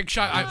the way, a big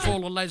shout out for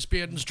all the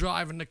lesbians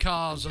driving the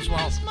cars as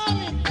well.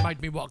 Made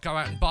me want to go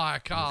out and buy a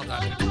car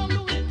then.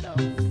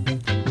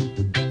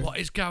 What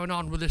is going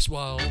on with this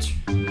world?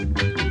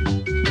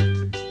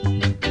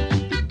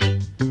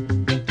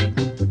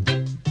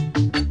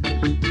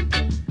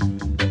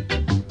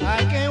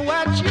 I can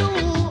watch you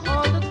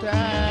all the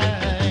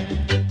time.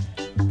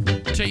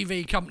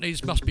 TV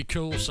companies must be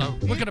cool, so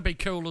we're going to be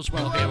cool as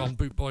well here on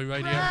Boot Boy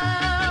Radio.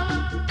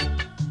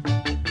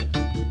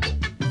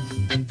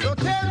 So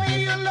tell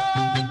me you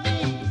love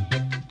me,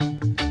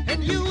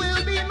 and you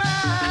will be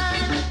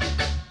mine.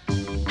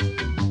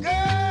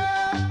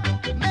 Girl,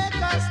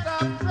 make us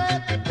stop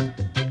fretting.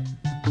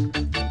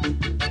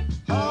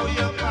 How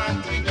your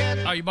panty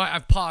get Oh, you might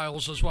have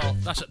piles as well.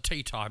 That's at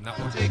tea time, that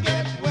one. to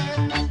get wet.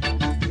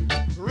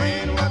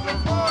 Rain was a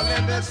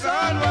falling, the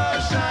sun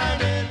was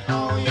shining.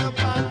 How your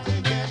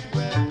panty get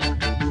wet.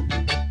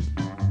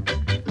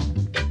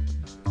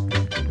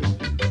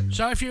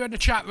 So if you're in the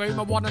chat room,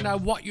 I want to know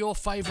what your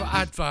favourite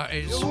advert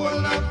is. You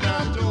will not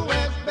come to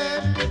wet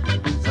bed.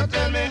 So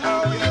tell me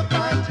how your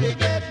panty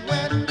get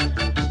wet.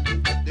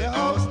 The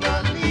house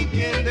not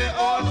leaking, the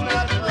house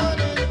not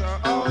running. So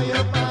how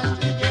your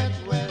panty get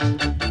wet.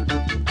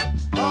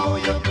 How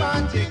your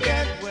panty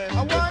get wet.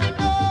 I want to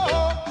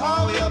know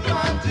how your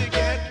panty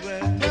get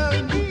wet.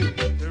 Tell me.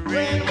 The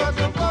rain was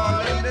a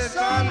falling, the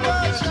sun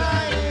was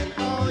shining.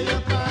 How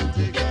your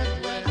panty get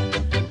wet.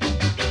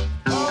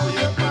 How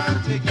your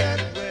panty get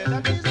wet.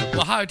 That is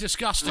Well, how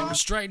disgusting,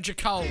 Stranger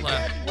Cole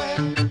there.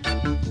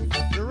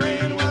 the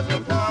rain was a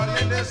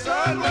falling, the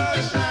sun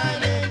was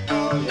shining.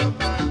 Oh, your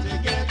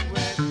panty get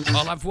wet,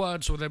 I'll have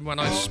words with him when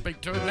I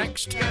speak to him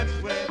next. get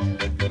wet.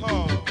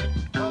 Oh,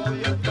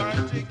 your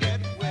panty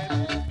get wet.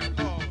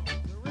 Oh,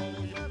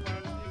 your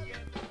panty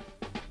get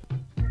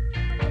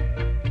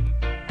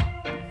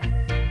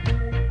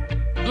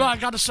Well, I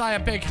got to say a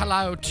big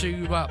hello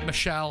to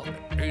Michelle,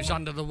 who's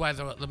under the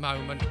weather at the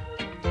moment.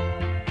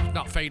 She's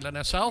not feeling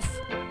herself.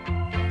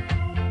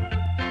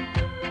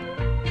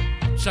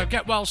 So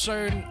get well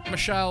soon,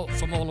 Michelle,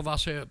 from all of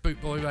us here at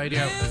Boot Boy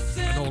Radio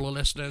and all the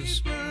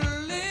listeners.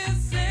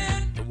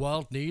 The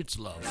world needs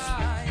love.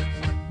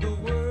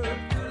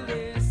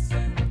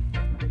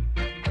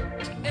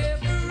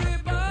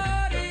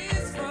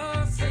 Everybody's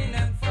fussing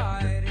and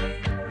fighting,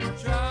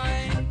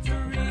 trying to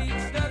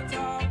reach the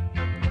top.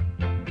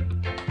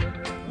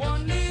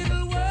 One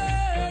little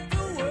word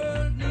the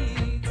world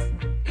needs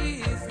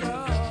is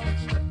love,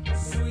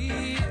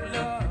 sweet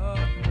love.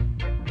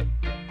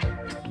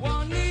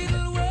 One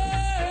little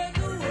word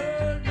the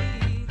world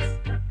needs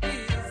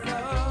is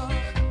love,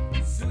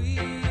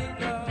 sweet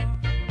love.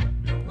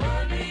 The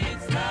world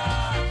needs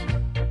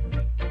love.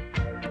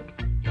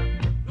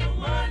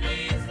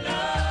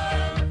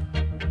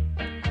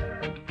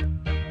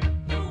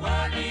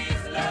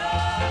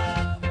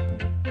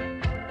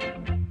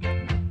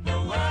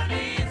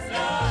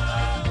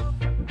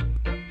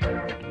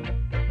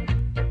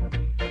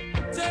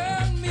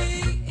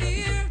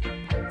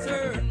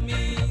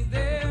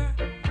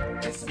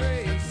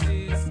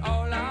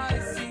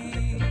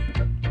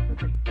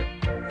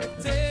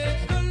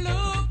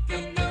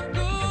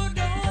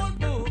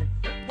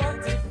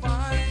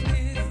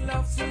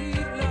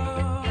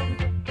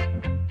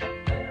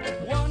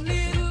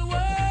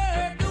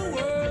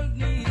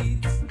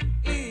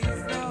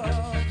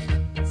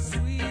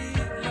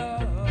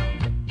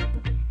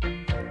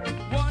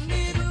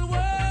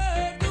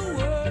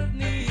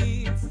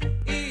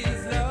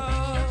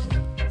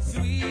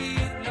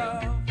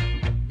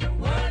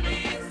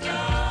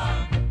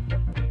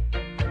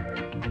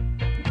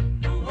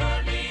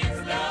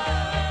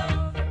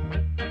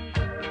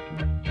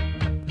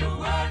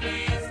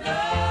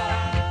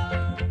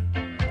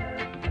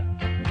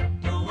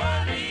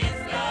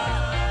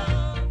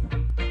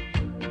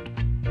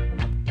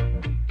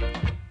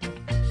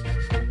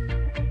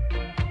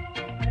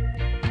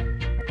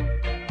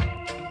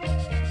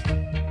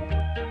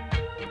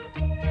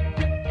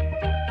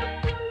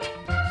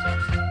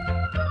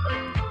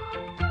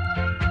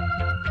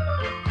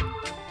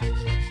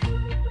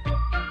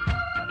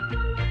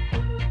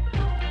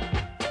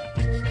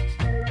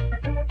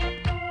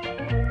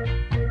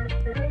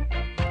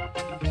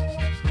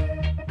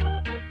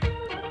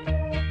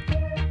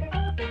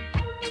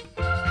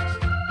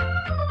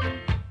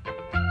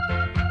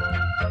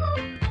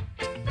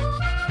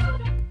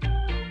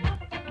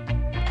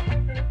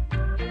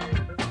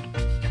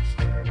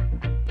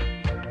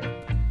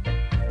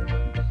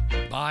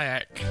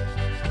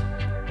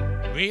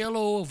 Real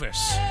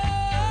Orvis.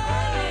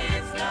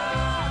 I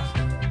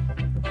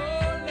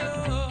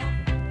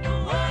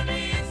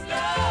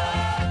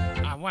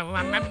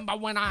remember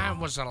when I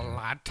was a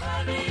lad.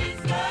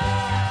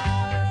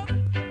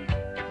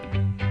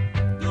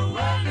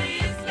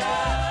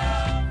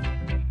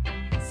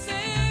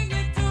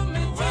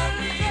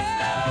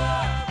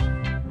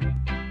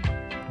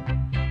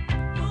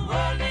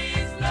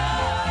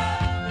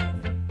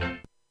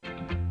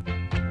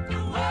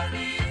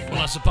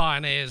 Well, as the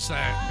pioneers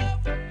there.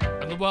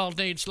 And the world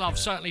needs love,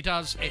 certainly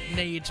does. It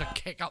needs a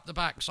kick up the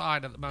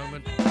backside at the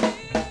moment.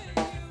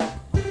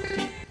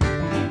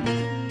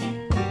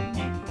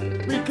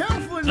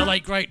 The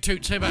late great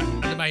Toots Hibbert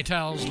and the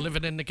Maytals,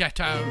 Living in the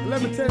Ghetto.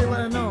 Let me tell you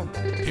what I know.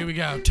 Here we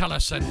go. Tell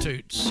us then,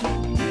 Toots.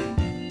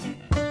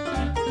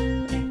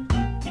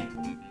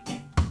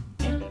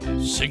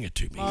 Sing it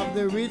to me. Of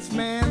the rich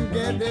man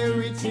get their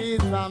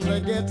riches from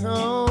the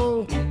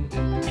ghetto.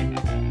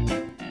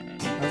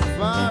 As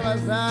far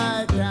as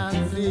I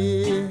can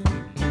see,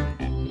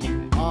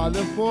 all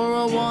the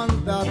poorer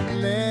ones that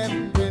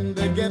left in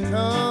the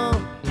ghetto,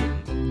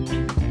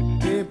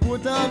 they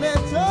put all their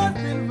trust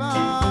in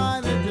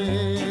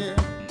vanity.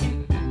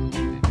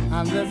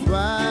 And that's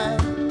why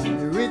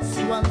the rich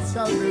ones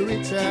shall be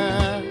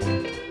richer,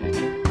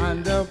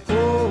 and the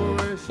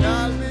poor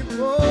shall be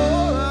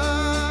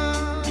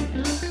poorer.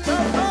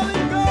 That's how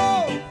it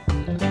goes.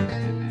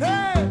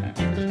 Hey,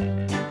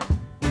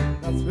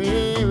 that's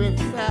where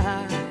it's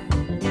at.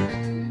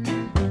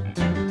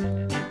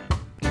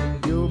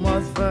 You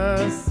must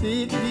first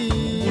seek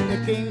ye the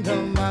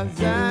kingdom of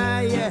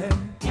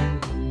Zion,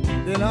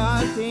 then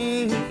all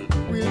things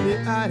will be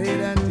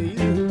added unto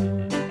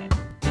you.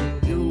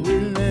 You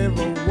will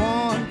never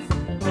want,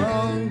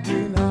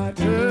 hungry nor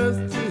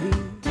thirsty.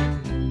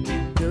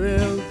 You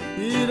will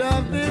feed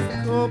off this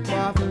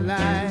cup of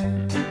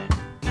life.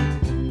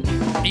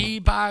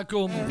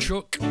 E-bagum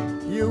chuck.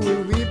 You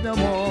will weep no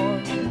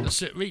more.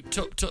 That's it, reap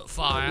tuk tuk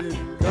fire.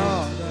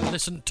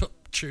 Listen tuk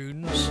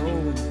tunes.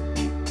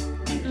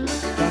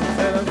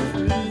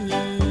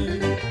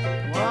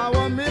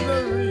 Our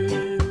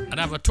misery. And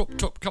have a tup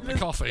tup cup of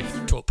coffee.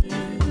 Tup.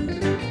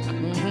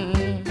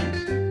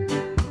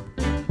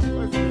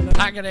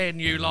 Pack it in,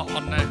 you lot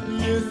on there.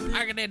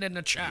 Pack it in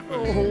the chat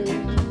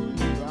room.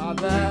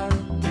 Brother,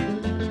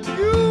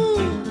 you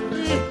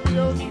think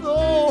your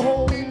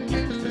soul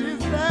is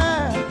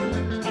there.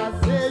 I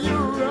say you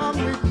wrong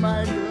with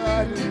my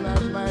God, and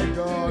not my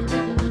God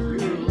wrong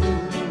with you.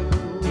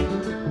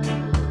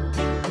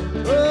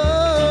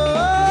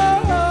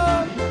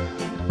 Oh,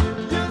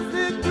 you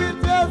stick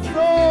with your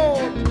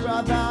soul,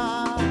 brother.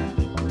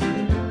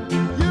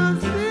 You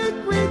stick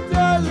with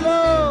your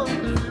love,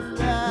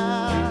 sister.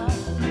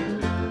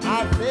 I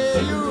say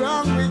you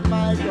wrong with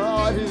my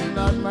God, is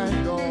not my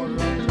God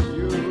wrong with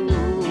you.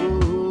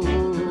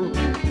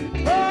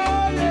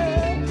 Oh,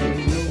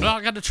 yeah. Well,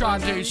 I'm going to try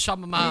and do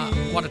some of my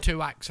one or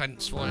two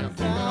accents for you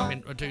when I'm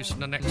introducing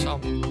the next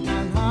song.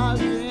 And all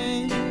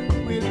things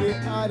will be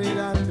added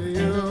unto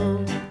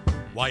you.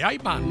 Why, hey,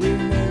 man. We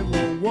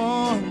never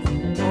want,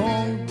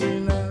 hungry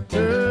nor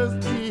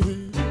thirsty.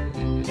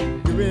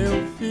 You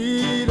will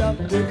feed up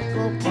the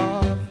cup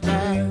of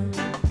life.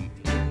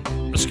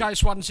 The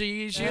Skies one's the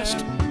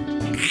easiest.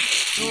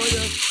 Oh,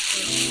 yes.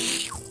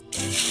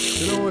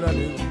 You know that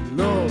is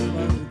love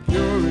and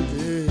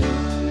purity.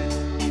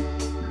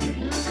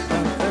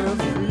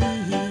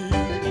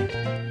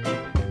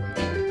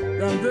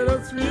 And set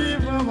us free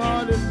from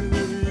all the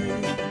misery.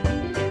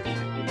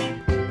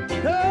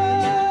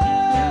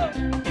 Oh,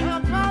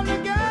 I'm from the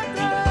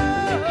ghetto.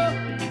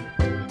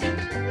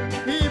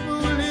 People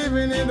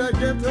living in the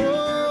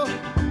ghetto.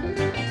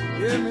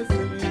 Hear me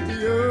singing to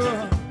you.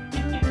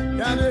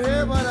 Can you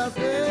hear what I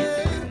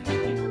say?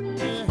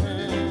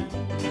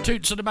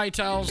 Toots and the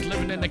Maytals,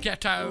 Living in the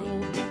Ghetto.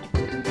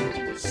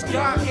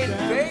 Ska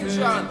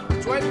Invasion,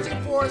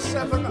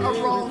 24/7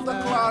 around the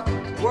clock,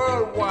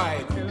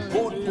 worldwide.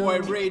 Boot Boy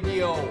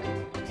Radio.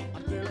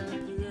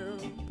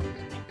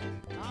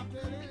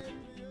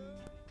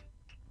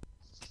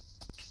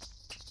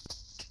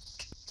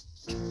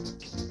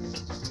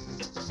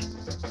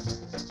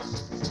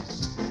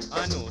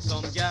 I know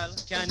some gal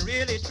can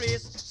really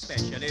trace,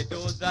 especially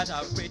those that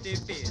have pretty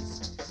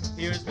face.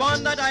 Here's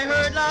one that I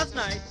heard last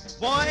night.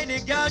 Boy, the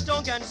gal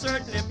tongue can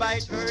certainly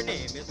bite. Her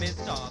name is Miss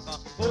Talker.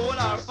 Hold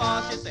her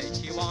fast, she said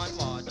she want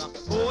water.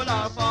 Hold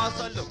her fast,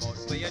 so look out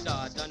for your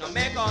daughter. Now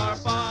make her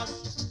fast.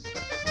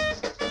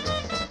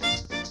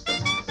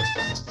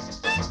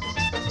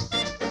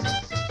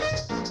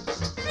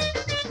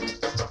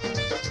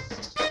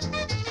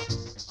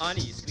 On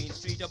East Queen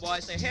Street, a boy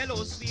say,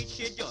 hello, sweet.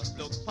 She just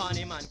look pon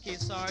him and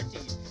kiss her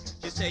teeth.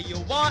 She say, you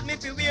want me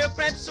to wear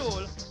prep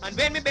soul? And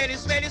when me belly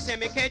swell, you say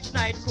me catch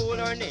night cool.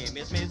 Her name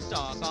is Miss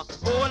Talker.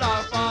 Hold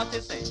her fast,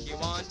 she say she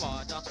want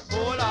water.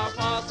 Hold her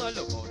fast, so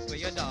look out for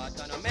your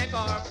daughter. Now make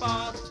her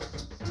fast.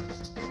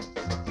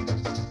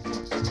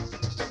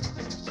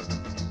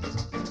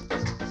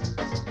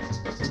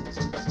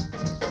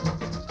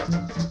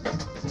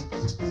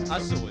 A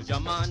soldier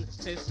man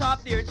says,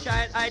 stop dear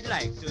child, I'd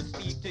like to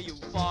speak to you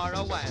for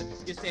a while.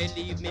 You say,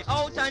 leave me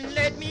out and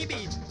let me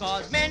be,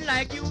 cause men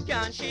like you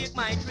can't shake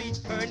my tree.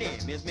 Her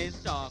name is Miss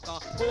Stalker.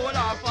 Hold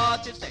her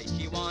fast, she say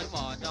she want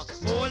water.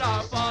 Hold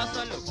her fast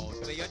and look out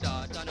for your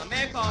daughter. Now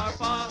make her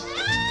fast.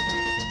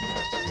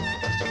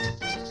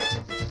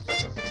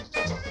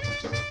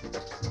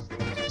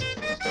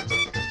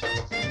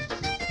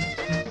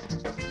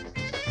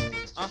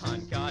 A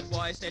handcart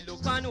boy said,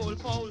 look an old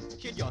fowl.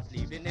 She just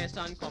leave the nest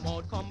and come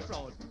out, come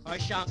proud. Her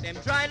shank them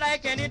dry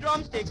like any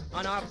drumstick,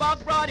 and her back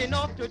broad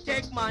enough to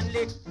take man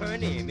lick. Her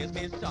name is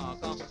Miss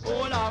Talker.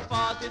 Hold her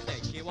fast, she say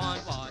she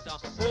want water.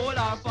 Hold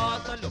her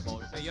fast and look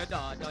out for your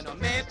daughter. Now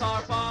make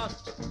her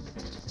fast.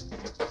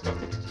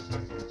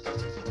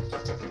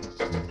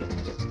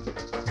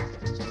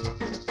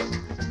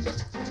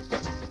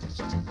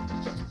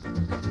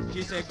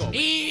 She said, go.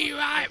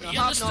 Right,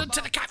 you're listening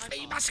to the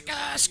Cafe Massacre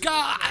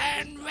Ska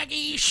and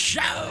Reggae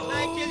Show.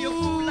 I kill you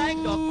fool like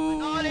duck,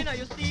 and all in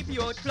your sleep you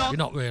cluck. You're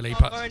not really,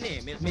 but her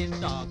name is Miss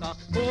Talker.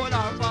 Hold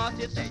her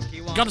fast, she said she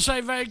wants. gotta say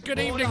a very good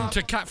evening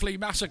to Cat Flea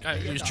Massacre,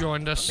 who's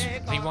joined us.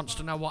 He wants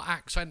to know what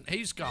accent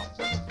he's got.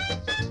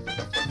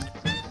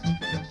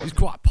 He's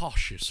quite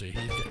posh, you see.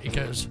 He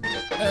goes,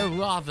 oh,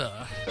 rather.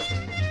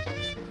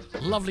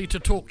 Lovely to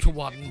talk to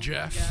one,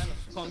 Jeff.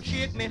 Come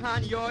shake me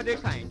hand, you're the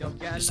kind of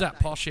girl. Is that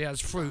posh? He has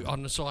fruit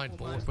on the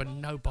sideboard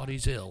when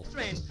nobody's ill.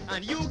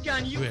 And you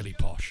can use really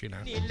posh, you know.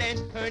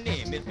 Her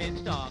name is Miss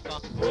Talker.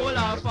 Hold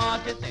her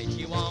fast, she said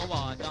she want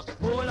water.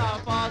 Hold her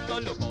fast, so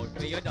look out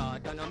for your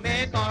daughter. Now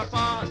make her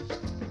fast.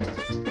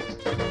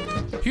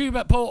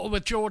 Hubert Porter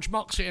with George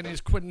Moxie and his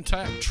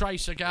quintet,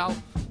 Tracer Gal.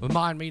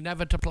 Remind me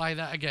never to play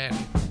that again.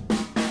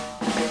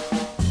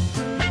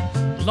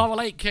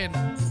 Laurel Aitken,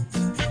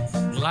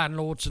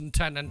 Landlords and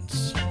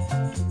Tenants.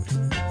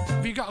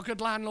 Have you got a good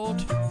landlord?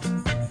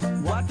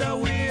 What a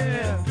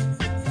weird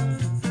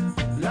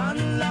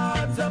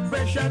landlords are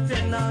pressure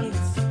tenants.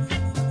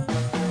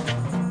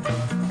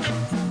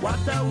 What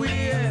a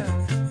weird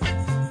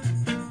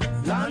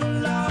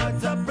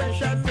landlords are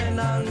pressure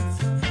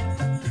tenants.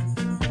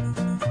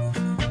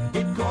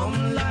 It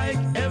come like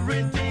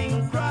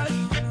everything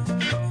crashed.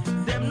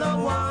 Them no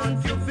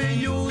want you to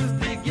use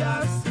the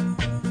gas.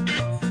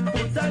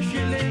 Put a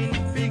shilling,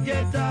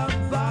 forget a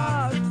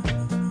bath.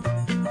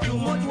 Too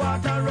much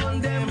water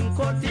run them,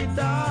 cut it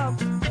off.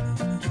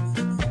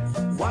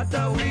 What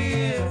a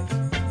weird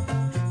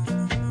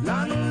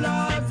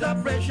landlords are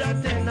pressure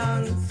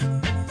tenants.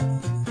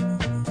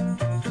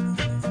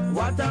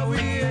 What a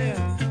weird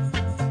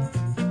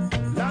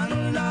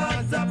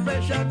landlords are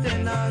pressure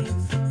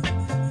tenants.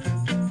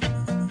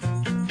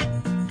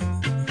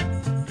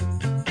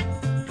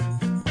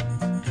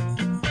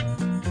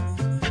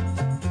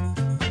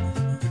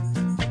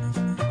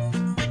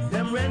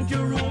 Them rent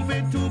your room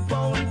for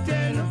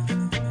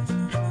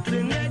 £2.10.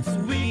 The next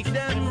week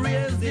them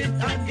raise it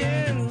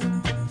again.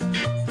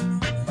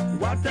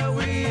 What a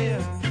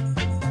weird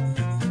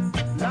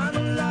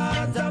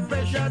landlords are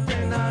pressure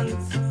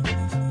tenants.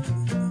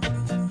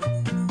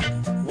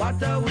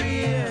 What a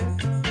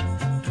weird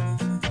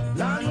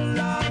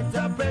landlords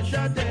are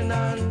pressure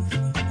tenants.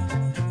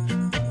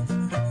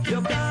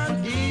 You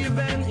can't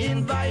even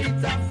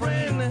invite a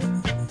friend.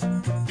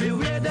 The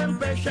way them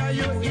pressure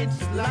you,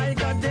 it's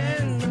like a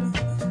den.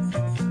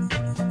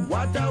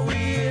 What a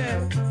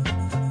weird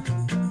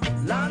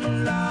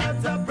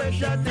landlords are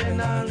pressure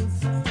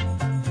tenants.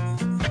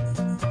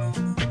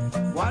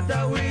 What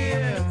a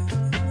weird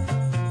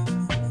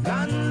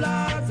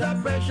landlords are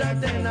pressure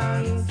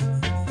tenants.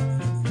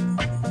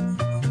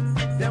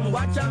 Them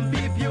watch and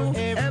peep you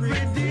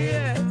every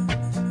day,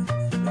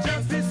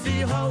 just to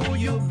see how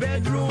you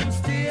bedroom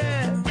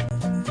stay.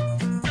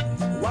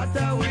 What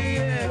a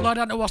weird. Well, I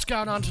don't know what's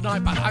going on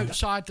tonight, but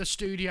outside the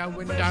studio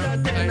window,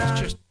 there's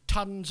just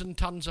tons and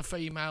tons of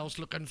females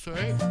looking through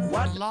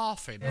and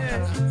laughing. I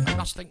don't know. They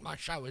must think my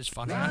show is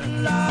funny.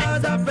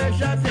 Landlords are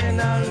pressure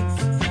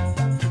tenants.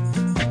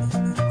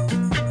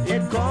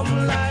 It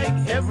come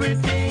like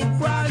everything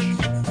crash.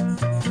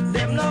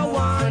 Them no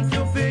want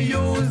you to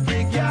use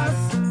the gas.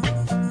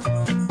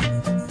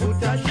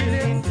 Put a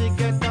shilling to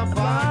get a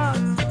bath.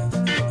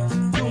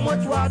 Too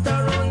much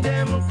water on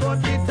them,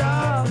 cut it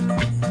off.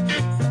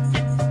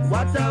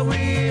 What a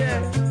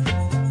weird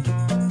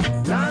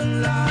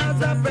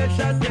landlords are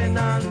pressure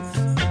tenants.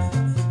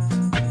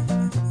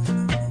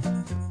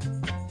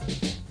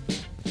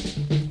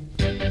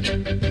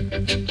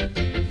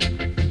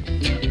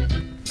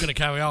 Gonna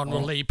carry on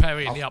with Lee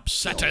Perry and the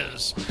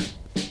Upsetters.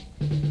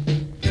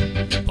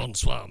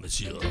 Bonsoir,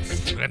 monsieur.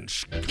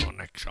 French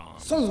Connection.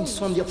 Songs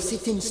from the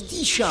Upsetting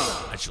Station.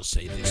 I shall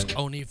say this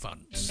only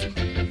once.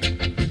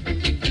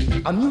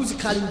 A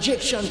musical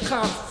injection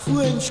called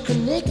French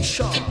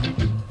Connection.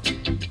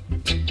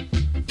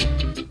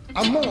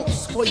 A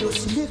must for your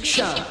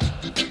selection.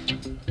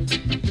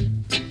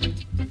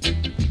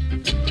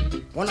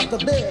 One of the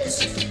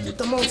best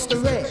amongst the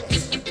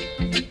rest.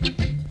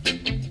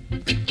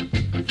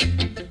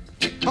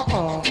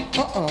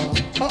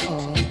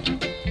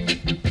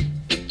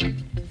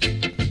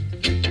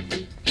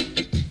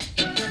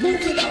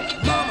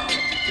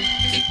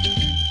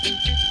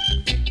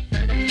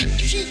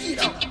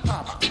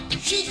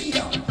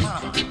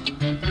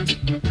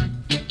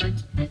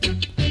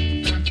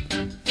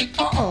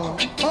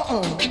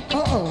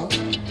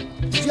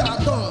 If you're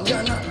dumb,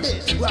 you're not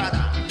this,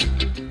 brother.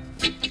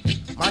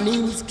 My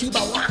name is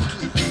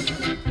Kibawaki,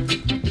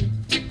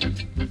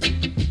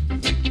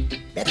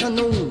 better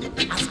known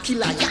as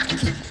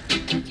Kilayaki.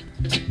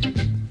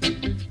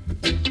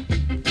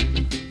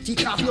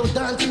 Take off your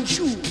dancing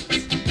shoes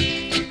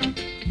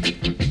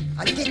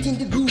and get in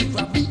the groove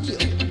of video.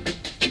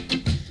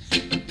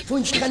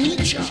 Funch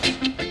Kanicha.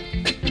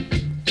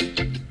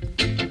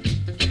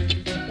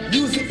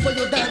 Music for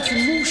your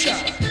dancing musha.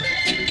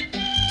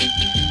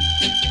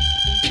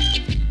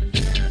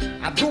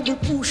 A double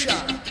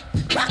pusher.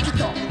 Rock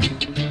it up.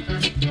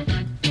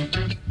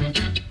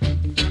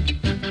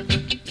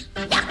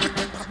 Rock it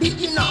up,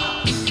 begin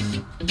now.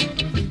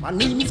 My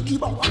name is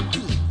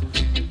Kibawaki.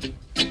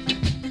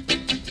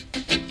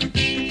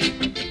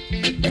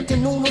 Better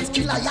known as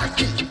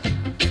Kilayaki.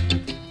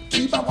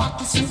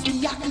 Kibawaki,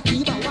 Sukiyaki,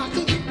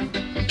 Kibawaki.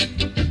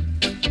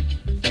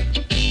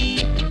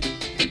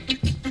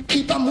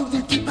 Keep on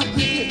moving, keep on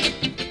moving.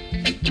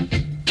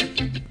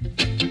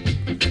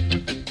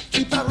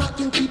 Keep on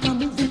rocking, keep on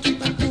moving,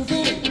 keep on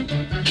moving.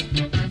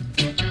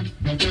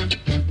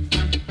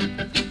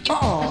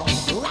 Oh,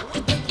 rock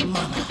it up,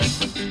 mama.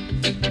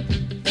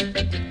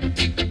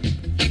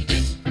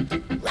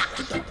 Rock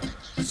it up,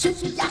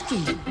 Sukiyaki.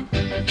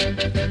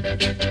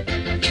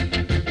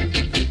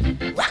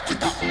 Rock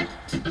it up,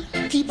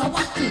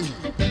 Kibawaki.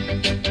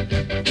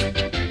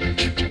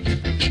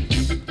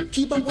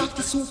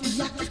 Kibawaki,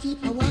 Sukiyaki,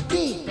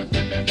 Kibawaki.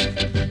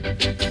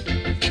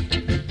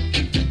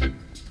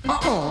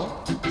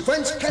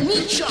 French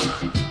Kanisha.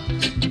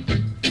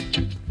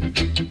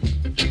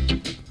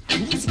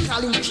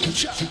 Musical in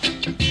teacher.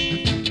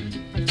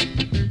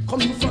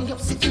 Coming from your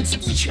sitting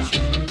teacher.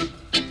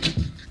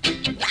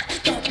 Rock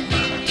it up,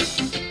 man.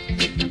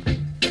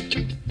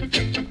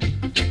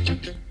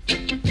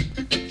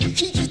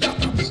 Kick it up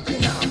a bit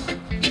now.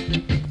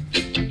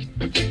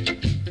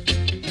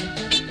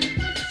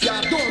 If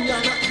you're dumb,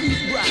 you're not big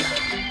brother.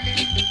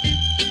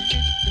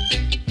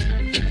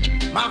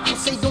 Marco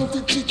say don't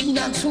eat chicken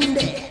and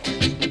Sunday.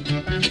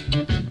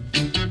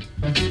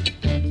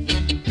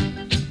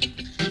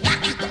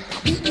 Rock it up a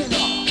bit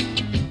now.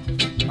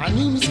 My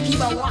name is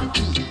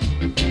Kibawaki,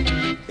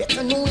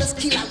 better known as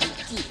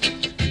Kilayaki.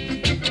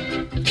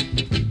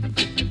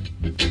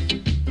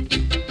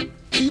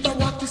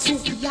 Kibawaki,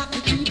 Sukiyaki,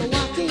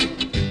 Kibawaki.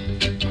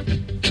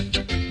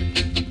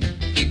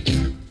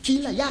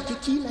 Kilayaki,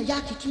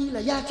 Kilayaki,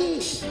 Kilayaki.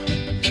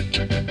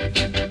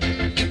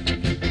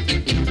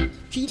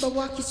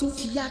 Kibawaki,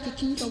 Sukiyaki,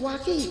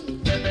 Kibawaki.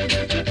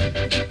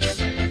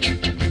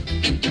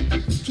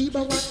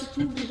 Kibawaki,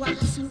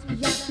 Kubiwaki,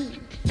 Sukiyaki.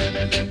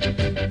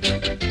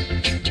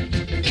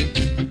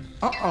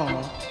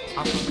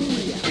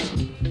 Akulia.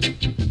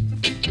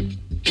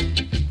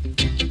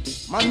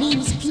 My name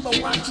is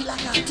Kibawaki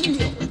like I tell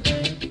you.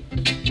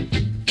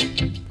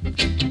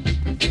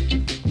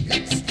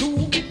 Let's do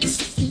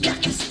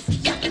Sukiyaki,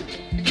 Sukiyaki.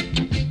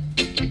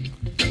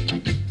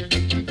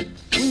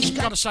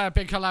 Gotta say a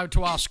big hello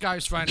to our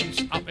Scouse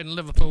friends up in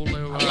Liverpool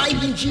who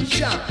Live in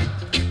G-Shop.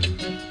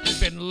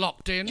 been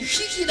locked in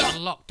and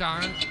locked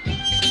down.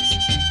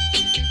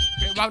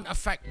 It won't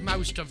affect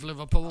most of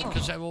Liverpool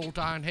because they're all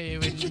down here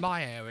in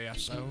my area,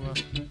 so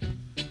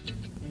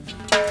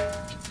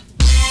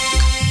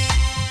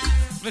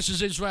this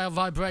is Israel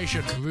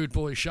Vibration, Rude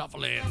Boy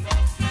Shuffling.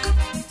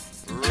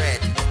 Red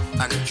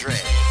and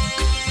dread.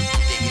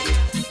 Dig it.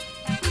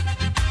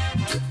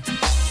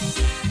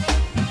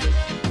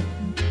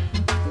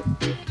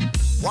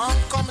 One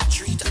come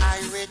treat I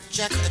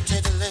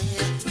rejected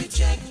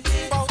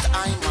both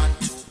I'm on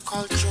to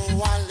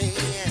culturally.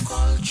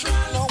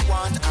 No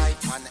one I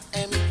on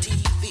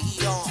MTV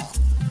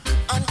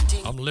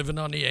I'm living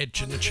on the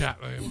edge in the chat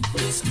room.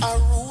 It's a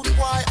rude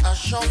boy a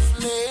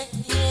shuffling.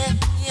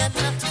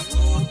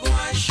 Rude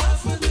boy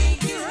shuffling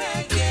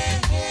reggae.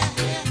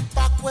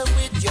 Back way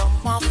with your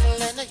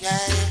muffling, yeah.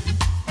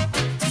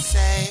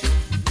 Say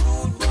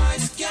rude boy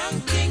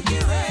skanking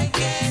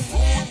reggae.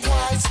 Rude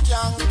boy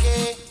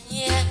skanking,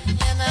 yeah.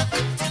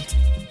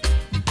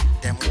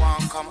 Them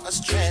won't come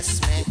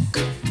stress me.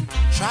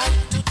 Try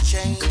to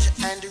change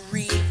and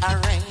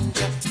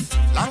rearrange.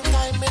 Long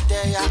time me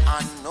there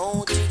and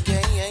know the game.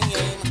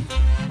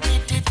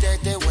 It did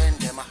dead when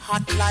them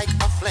hot like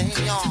a flame. It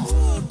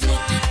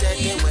did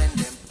dead when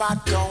them bad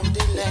down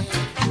the lane.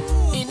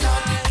 In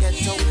all the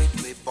ghetto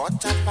with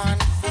butter pan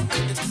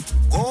food.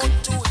 Go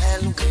to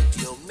hell with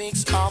your mix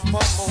up a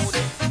mood.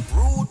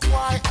 Rude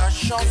boy a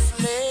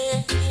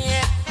shuffling.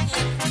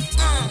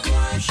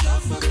 Boy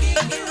shuffling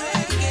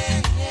reggae.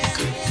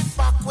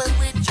 Back way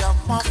with your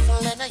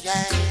muffling,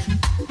 yeah.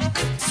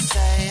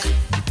 Say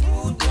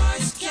rude boy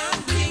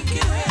skanking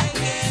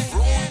reggae.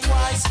 Rude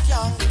boy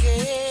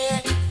skanking.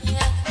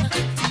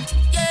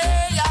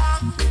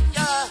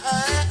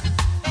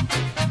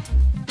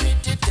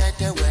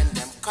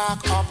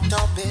 Cock up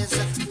tubbies,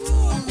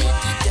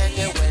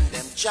 meet when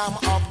them jam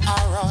up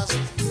arrows.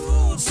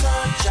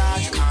 Sir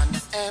George and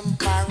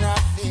Emperor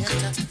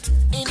Fit.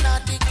 In a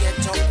the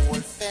ghetto,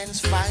 old fence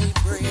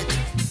vibrate.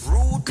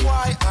 Rude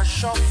boy a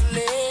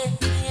shuffling,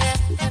 yeah.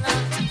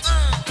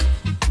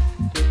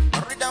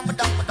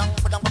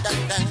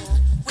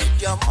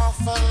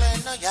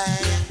 shuffling, yeah.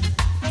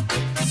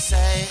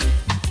 Say,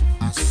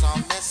 I saw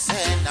me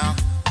say now.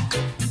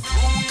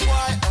 Rude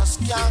boy, a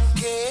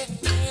skanky,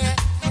 yeah.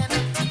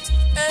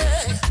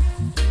 Hey.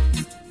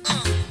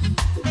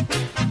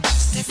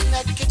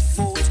 Stiff-necked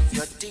foot,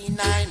 you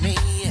deny me.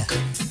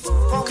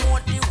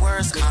 Promote the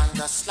worst and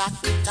the slack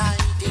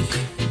tidy.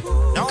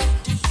 Now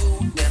the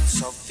youth them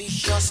so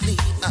viciously.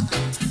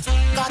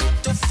 Got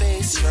to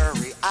face your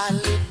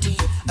reality.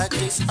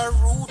 This a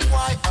rude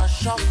boy a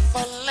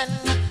shuffling.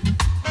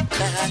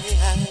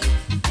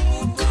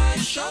 Rude boy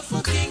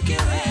shuffle kinky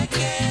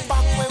reggae.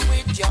 Back way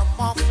with your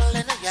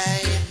muffling, yeah.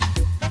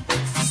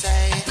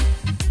 Say,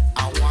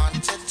 I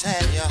want to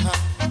tell you,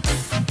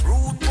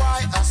 rude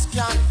boy a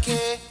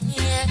skanky,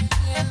 yeah,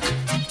 yeah.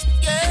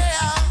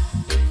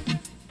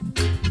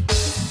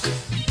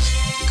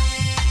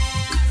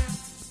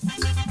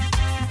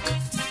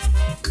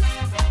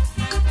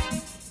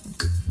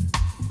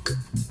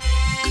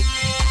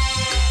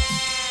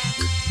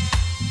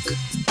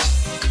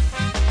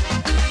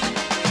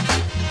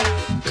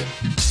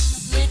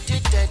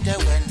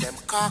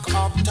 Cock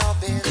up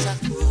tubbies,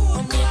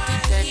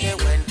 meet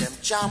when them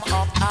jam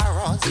up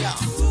arrows, yeah.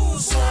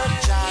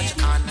 Surcharge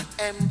and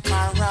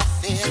emperor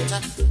fit.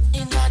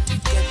 In a the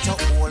ghetto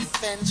old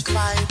fence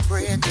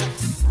vibrate.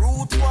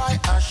 Rude boy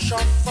a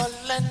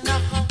shuffling,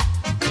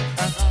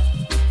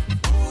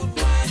 rude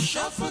boy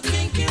shuffle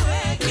kinky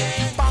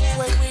reggae. Back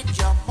way with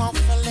your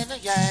muffling,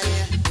 yeah.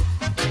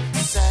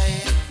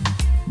 Say,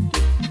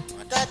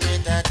 da.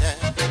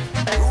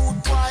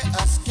 Rude boy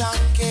a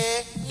skanky,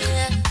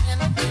 yeah.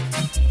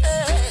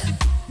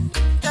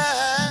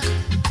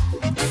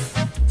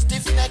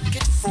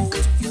 Stiff-necked fool,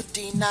 you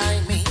deny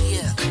me.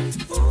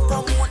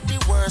 Promote the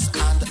worst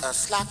and a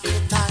slack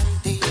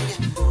tidy.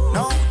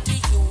 Now the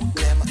youth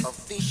them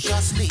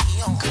viciously.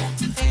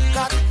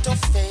 Got to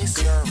face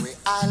your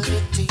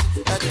reality.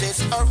 This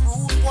a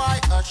rude boy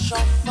a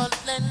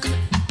shuffling.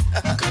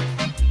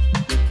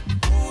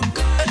 Rude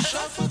boy a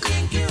shuffle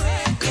kinky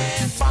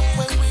reggae. Back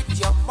way with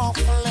your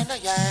muffling,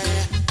 yeah.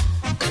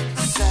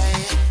 Say,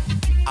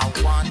 I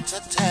want to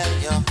tell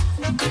you,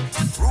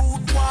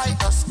 rude boy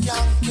a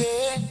skanky,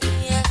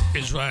 yeah.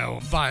 Israel,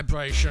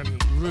 Vibration,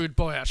 Rude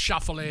Boy a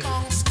Shuffling.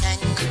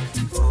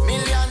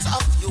 Millions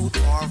of youth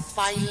more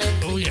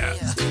violent. Oh yeah.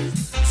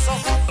 So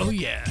oh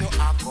yeah.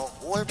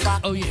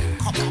 Oh yeah.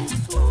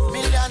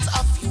 Millions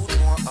of youth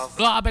more of.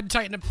 Well, I've been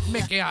taking the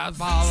mickey out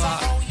of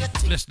our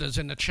listeners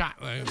in the chat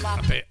room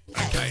a bit.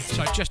 Okay,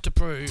 so just to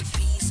prove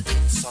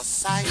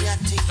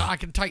that I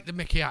can take the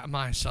mickey out of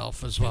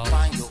myself as well.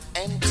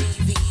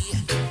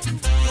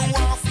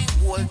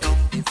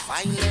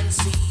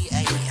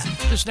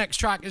 This next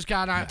track is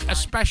going out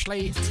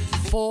especially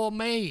for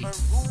me,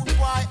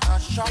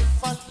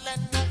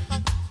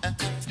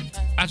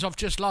 as I've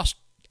just lost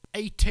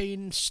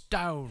 18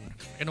 stone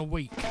in a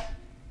week.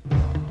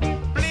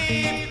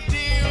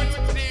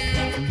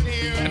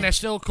 And they're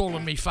still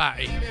calling me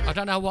fatty. I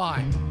don't know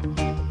why.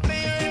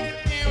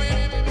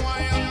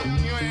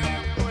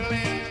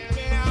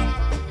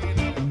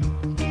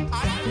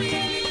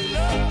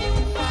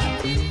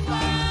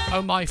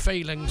 Oh, my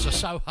feelings are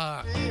so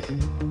hurt.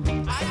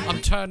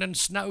 I'm turning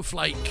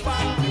snowflake. I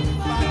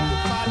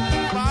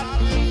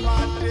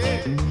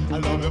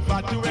love the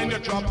fatty when you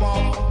drop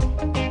off.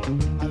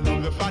 I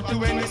love the fatty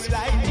when you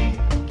slide.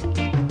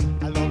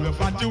 I love the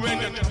fatty when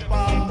you drop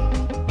off.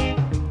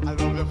 I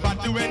love the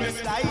fatty when you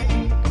slide.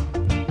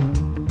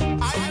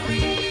 I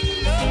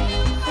really love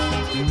you,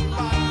 fatty,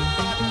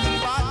 fatty,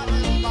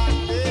 fatty,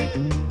 fatty.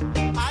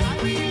 I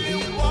really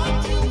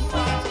want you,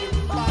 fatty,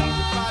 fatty,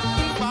 fatty,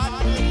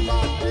 fatty,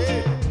 fatty.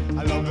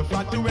 I love the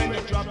fatty when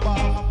you drop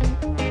off.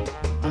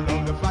 I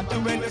love the fatty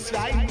when you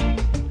slide.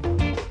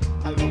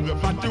 I love the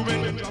fatty when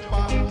you drop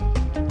off.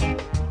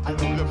 I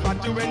love the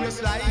fatty when you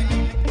slide.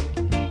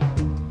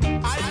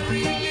 I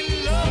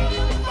really love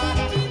you,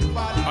 fatty,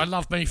 fatty. I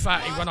love me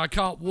fatty when I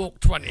can't walk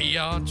 20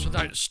 yards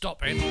without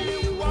stopping. I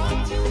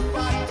want you,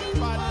 fatty,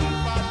 fatty,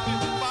 fatty,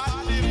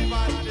 fatty,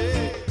 fatty.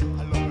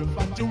 I love the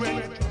fatty when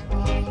you drop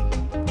off.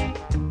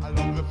 I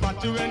love the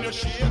fatty when you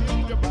shake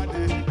up your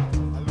body.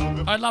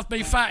 I love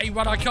me fatty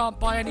when I can't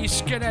buy any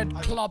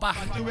skinhead clobber.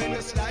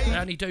 They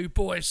only do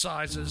boy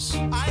sizes.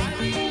 I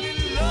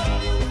really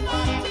love you,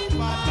 fatty,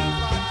 fatty,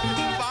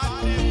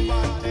 fatty, fatty,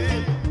 fatty.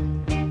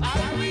 I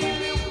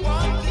really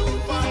want you,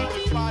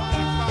 fatty,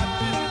 fatty,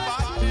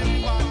 fatty,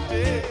 fatty,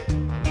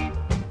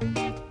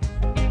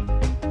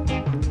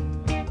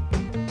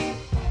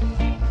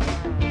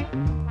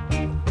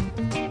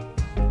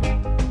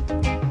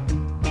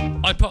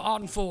 I put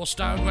on 4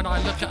 stone when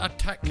I look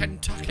at a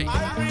Kentucky.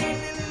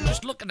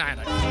 Just looking at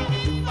it. I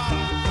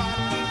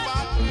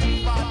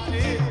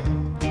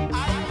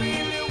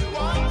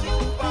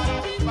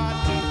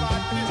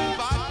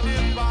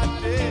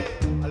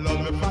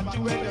love the fatty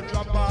when you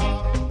drop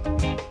off.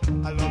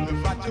 I love the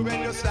fatty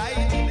when you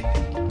slide.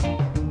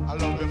 I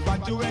love the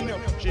fatty when you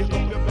shake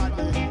up your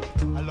body.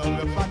 I love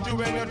the fatty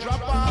when you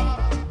drop off.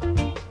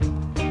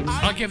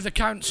 I give the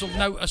council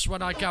notice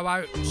when I go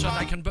out so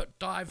they can put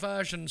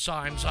diversion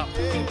signs up.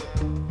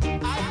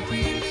 I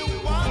really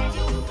want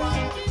you,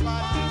 fatty.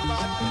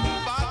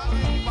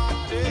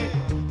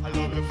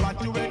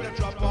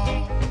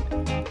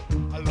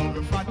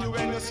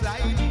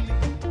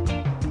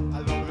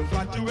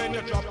 when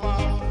you drop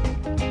off.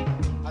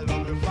 I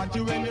love you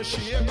fatty when you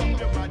shake up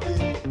your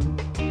body.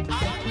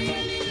 I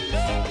really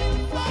love you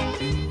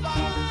fatty,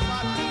 fatty,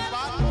 fatty,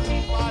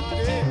 fatty,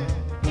 fatty.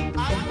 I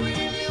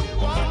really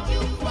want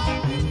you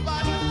fatty,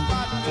 fatty,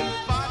 fatty,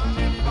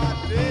 fatty,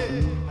 fatty.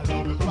 I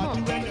love you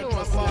fatty when you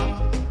drop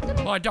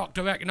off. My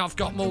doctor reckon I've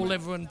got more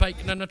liver and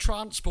bacon than a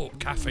transport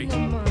cafe.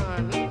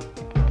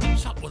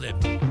 What's up with him?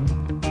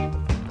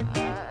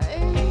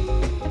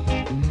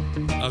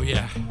 Oh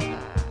yeah.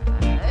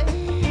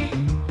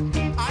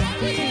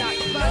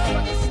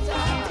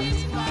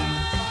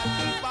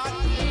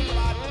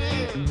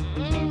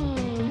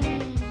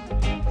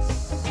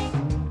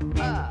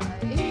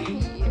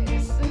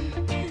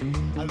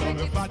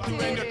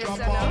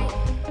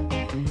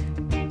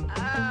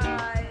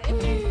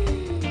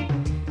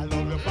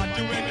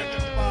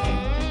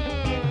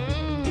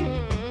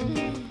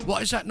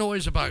 What is that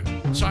noise about?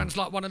 Sounds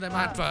like one of them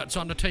adverts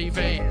on the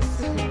TV.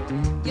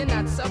 You're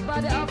not so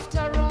bad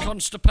after all.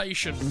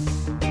 Constipation.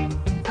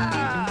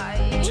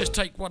 Just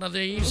take one of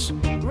these.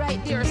 Right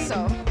there,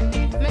 so.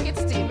 Make it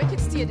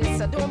stay this,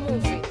 so don't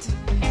move it.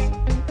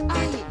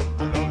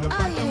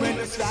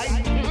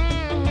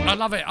 I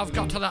love it. I've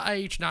got to that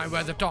age now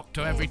where the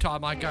doctor, every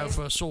time I go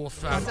for a sore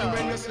throat,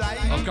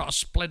 I've got a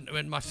splinter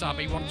in my thumb.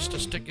 He wants to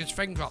stick his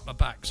finger up my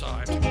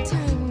backside.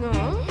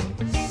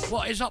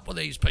 What is up with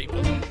these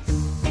people?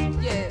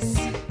 Yes.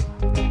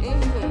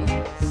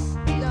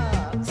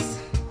 Loves.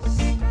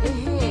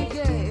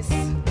 Yes.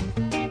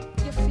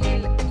 You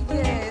feel,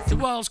 yes. The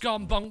world's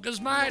gone bonkers,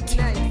 mate.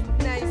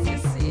 Nice, you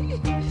see.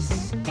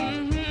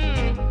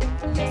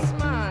 Yes,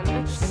 man.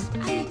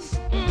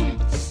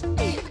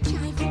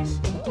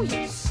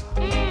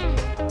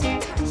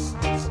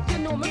 You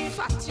know me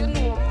fat, you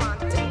know, man.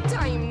 Take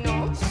time now.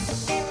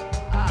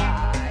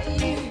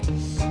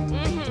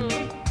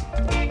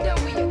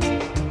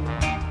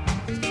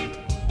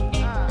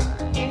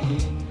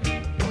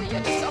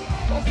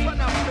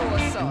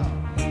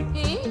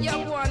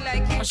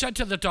 I said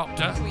to the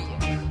doctor,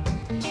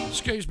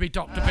 excuse me,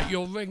 doctor, but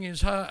your ring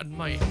is hurting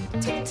me.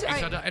 He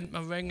said, I ain't my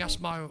ring, that's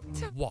my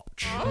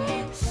watch.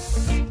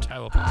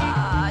 Terrible.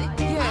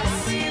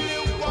 Yes.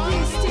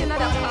 Please stay in that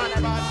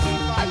corner.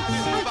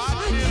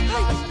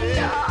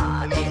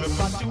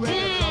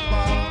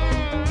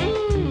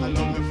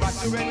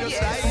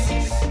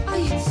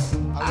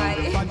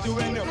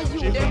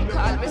 You them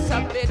call me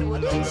some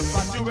bedwood.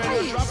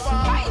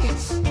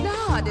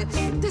 Lord,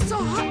 this so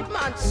hot,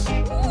 man.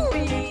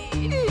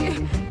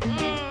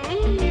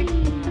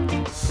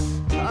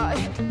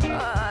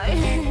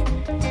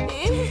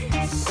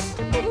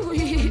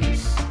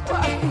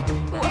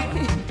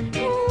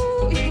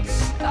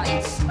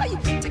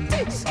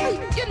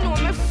 You know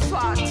me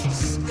fat.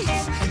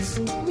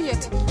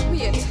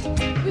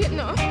 Wait,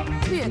 no.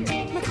 Wait,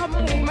 me come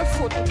move my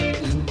foot.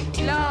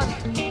 Lord,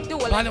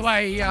 by the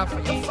way, we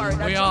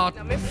are...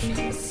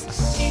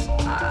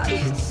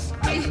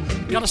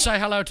 Gotta say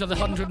hello to the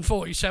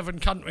 147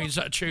 countries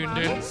that are tuned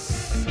in.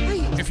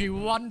 If you're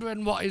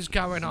wondering what is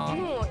going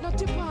on,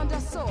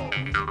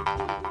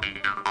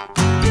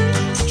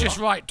 just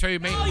write to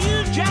me.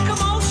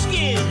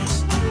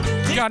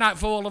 Going out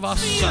for all of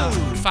us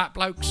fat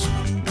blokes,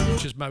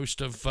 which is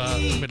most of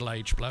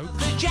middle-aged blokes.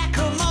 The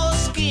Giacomo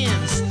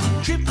skins,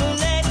 triple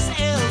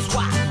XLs,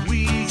 what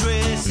we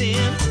dress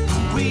in.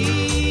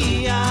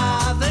 We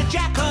are the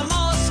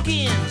Giacomo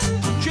skins,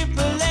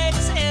 triple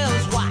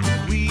XLs, what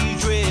we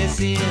dress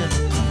in.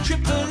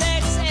 Triple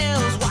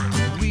XLs, what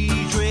we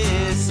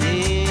dress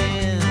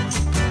in.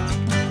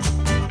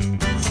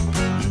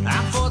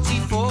 I'm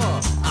 44,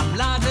 I'm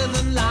larger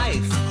than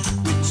life,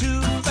 with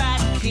 2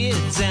 fat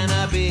kids and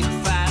a big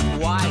fat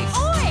wife.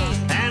 Oi!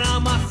 And all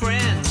my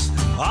friends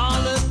all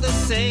look the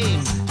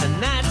same,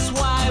 and that's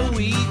why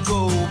we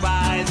go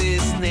by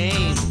this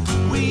name.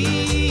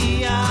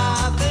 We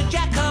are the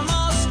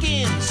Giacomo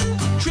skins,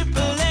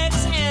 triple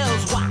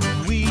XLs,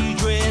 what we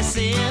dress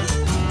in.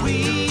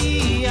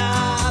 We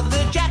are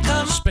the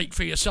Giacomo. Speak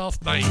for yourself,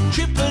 mate.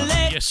 Triple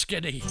X. You're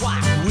skinny.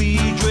 What we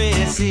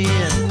dress in.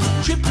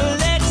 Triple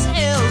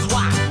XLs,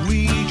 what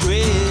we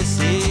dress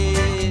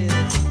in.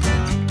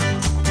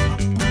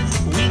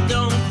 We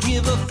don't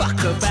give a fuck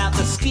about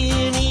the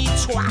skinny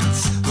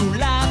twats who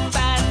laugh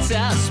at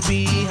us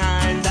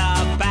behind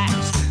our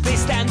backs. They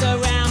stand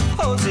around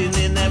posing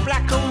in their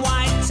black and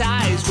white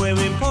ties,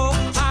 wearing pork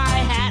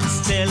pie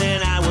hats,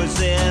 telling ours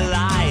their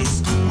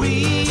lies.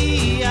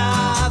 We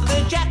are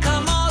the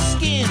Giacomo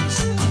skins,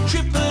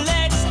 triple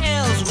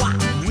XLs, what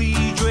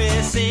we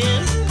dress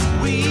in.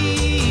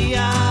 We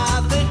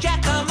are the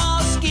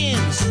Giacomo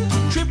skins,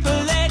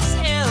 triple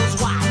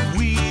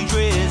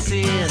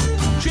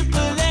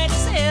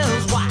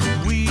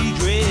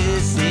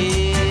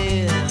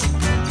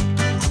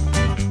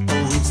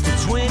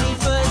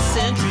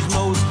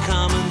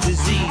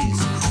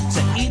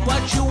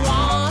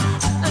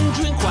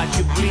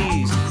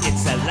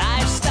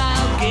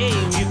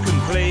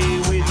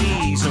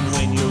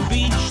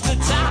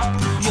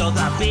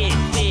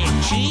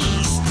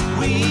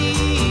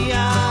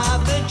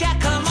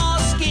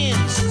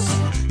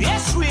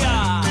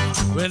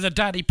the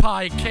Daddy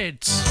Pie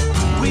Kids.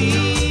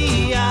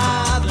 We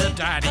are the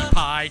Daddy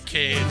Pie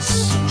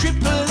Kids.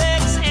 Triple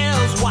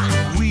XL's what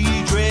we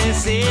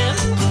dress in.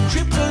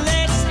 Triple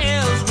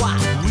XL's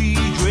what we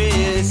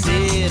dress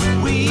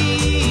in.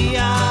 We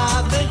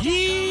are the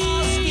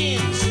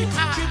skins.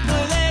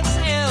 Triple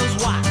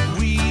XL's what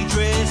we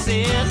dress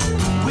in.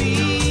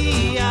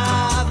 We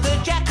are the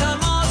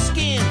Jackamore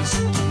skins.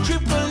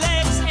 Triple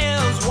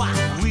XL's what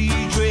we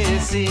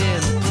dress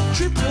in.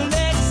 Triple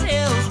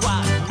XL's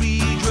what we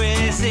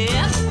dress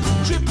in.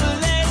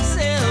 Triple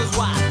XL's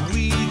what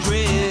we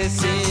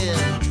dress in.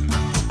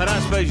 I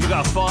don't suppose you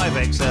got a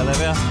 5XL,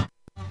 have you?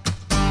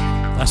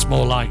 That's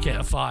more like it.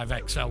 A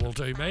 5XL will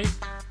do me.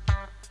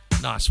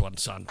 Nice one,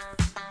 son.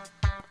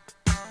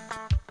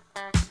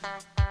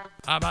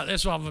 How about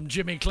this one from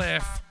Jimmy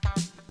Cliff?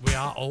 We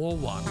are all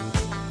one.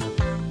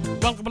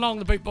 Welcome along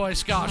the Boot Boy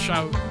Ska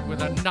Show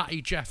with a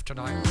nutty Jeff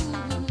tonight.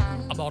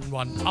 I'm on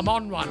one. I'm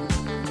on one.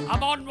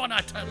 I'm on one,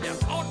 I tell you.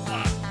 On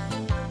one.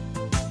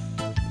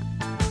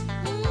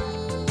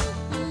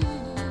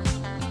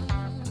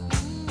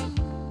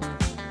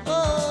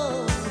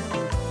 Oh,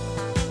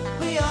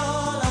 we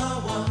all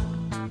are one.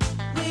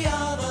 We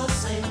are the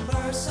same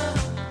person.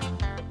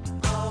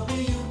 Are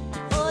we you?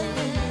 Oh,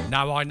 yeah.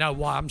 Now I know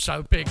why I'm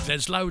so big.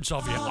 There's loads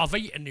of you. I've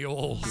eaten you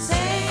all.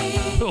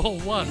 All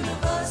one.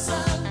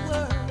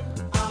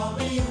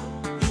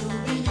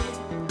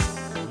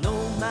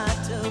 No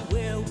matter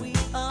where we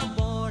are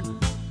born,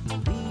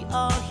 we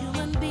are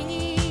human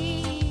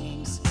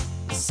beings.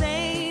 The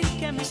same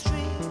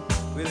chemistry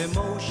with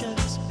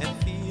emotions and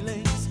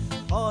feelings,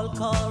 all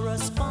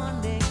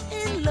corresponding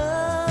in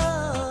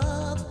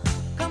love.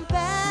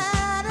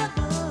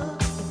 Compatible.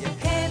 You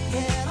can't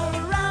get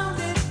around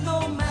it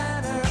no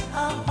matter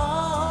how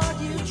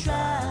hard you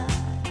try.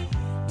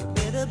 You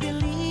better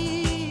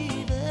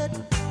believe it.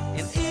 And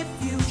if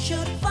you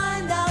should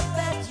find out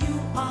that you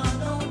are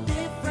no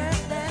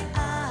different than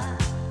I,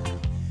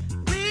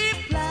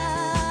 reply.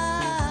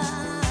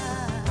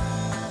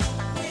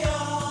 We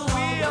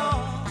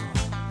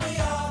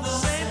are the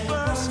same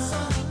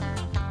person.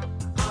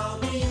 Are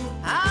we you?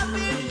 I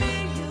be me,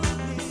 you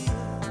be you.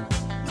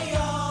 We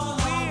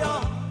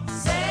are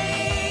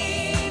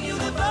same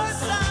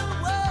universal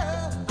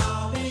world.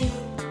 Are we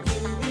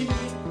you be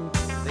me?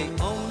 The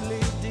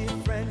only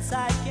difference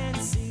I can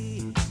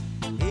see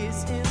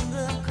is in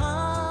the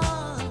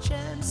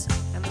conscience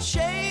and the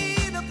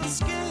shade of the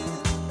skin.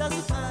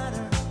 Doesn't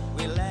matter.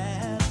 We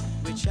laugh,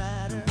 we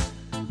chatter,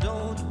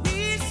 don't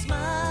we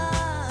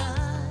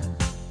smile?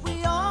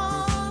 We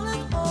all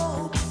have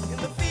hope in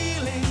the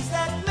feelings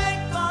that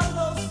make all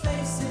those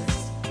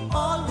faces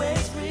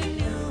always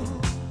renew.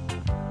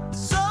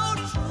 So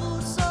true.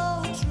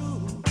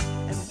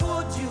 And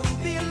would you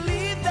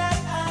believe that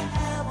I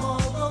have all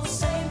those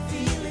same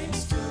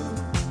feelings too?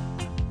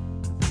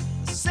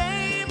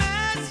 Same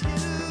as you.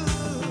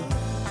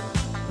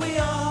 We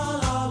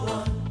all are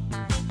one.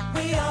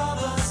 We are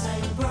the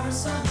same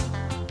person.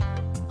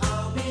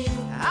 I'll be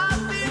you.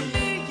 I'll be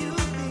me, you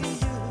be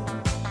you.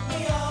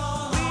 We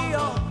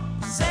all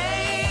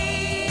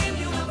same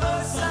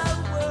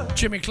universal world.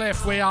 Jimmy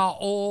Cliff, we are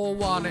all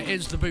one. It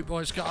is the Boot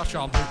Boy Ska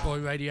Show on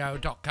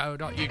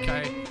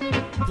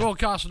bootboyradio.co.uk.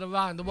 Broadcasting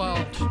around the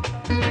world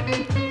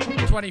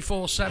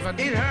 24/7.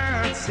 It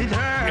hurts. It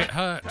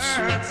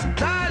hurts.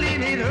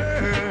 Darling, it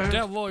hurts.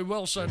 Delroy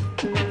Wilson.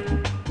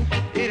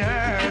 It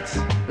hurts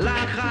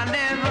like I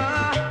never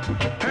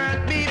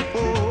hurt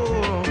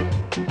before.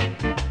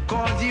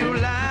 'Cause you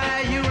lied.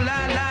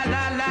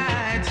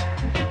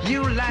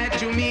 You lied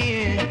to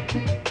me.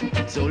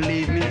 So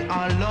leave me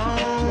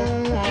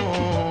alone.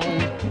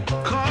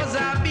 'Cause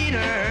I've been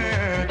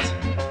hurt.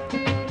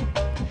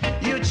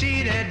 You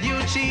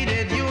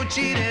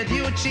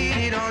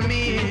cheated on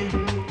me.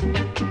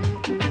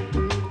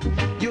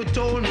 You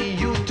told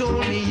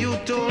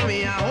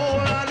me a whole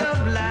lot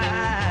of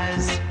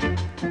lies.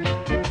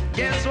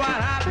 Guess what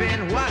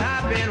happened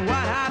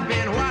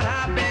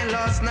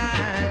last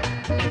night?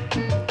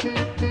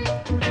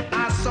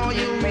 I saw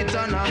you with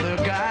another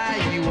guy.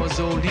 He was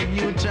holding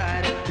you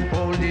tight.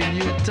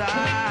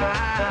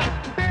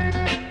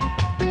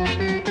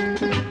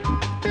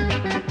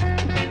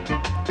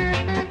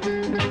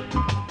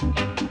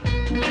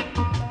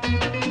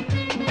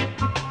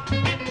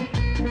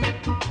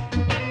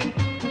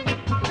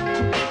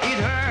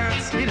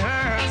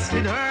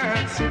 It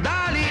hurts,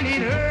 darling,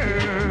 it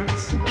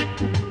hurts.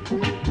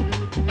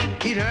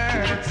 It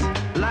hurts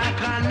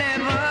like I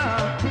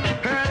never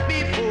hurt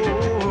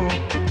before.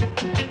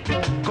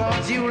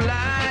 'Cause you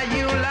lie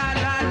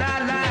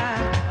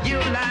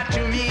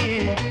to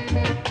me.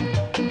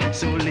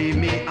 So leave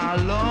me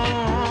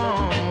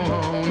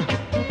alone.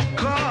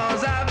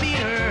 'Cause I've been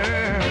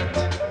hurt.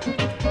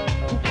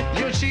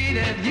 You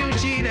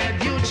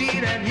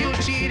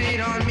cheated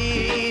on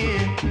me.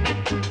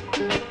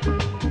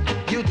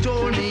 You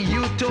told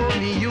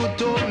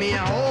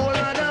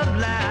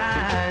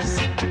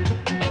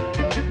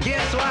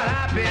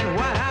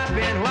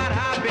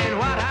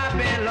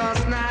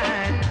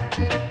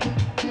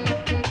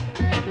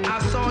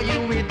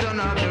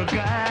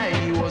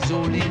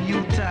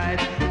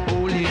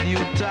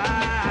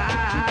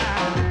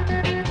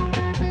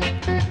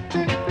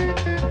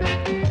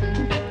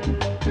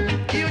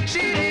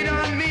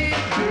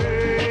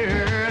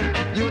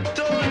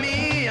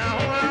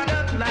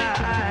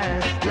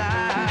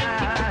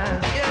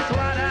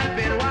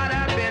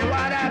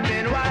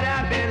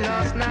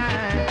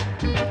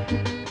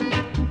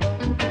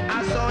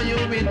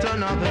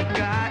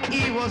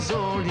was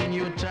holding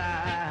you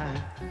tight.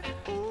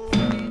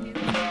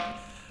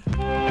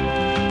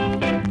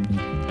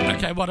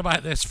 Okay, what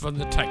about this from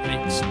the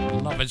Techniques?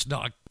 Love is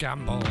not a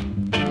gamble.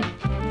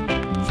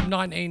 From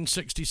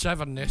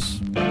 1967, this.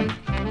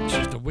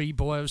 Just a wee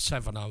boy of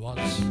 7 I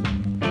was.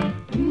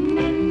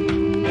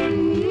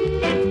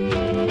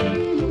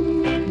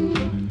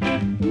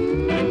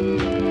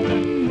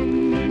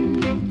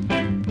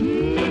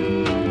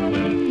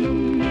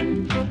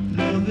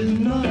 Love is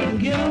not a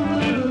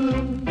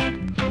gamble,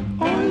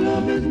 or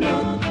love is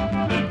not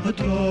a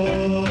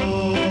toy,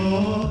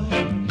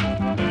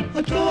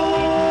 a toy.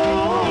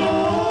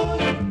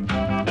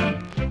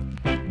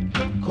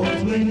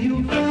 'Cause when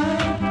you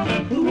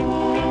find the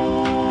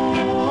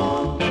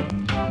one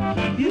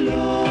you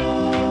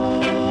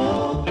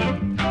love,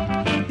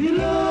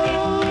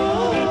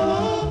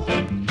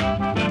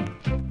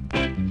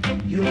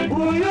 you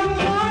pour your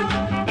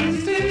heart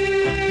is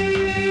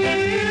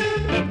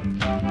filled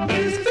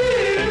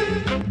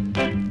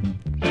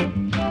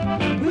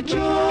with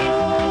joy,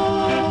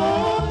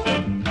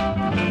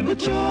 with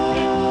joy.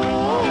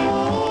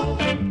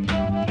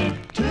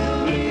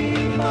 Tell me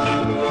if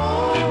I'm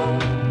wrong,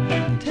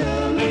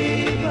 tell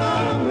me if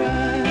I'm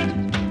right.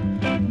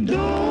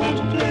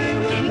 Don't play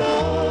with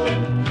love,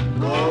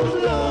 'cause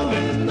love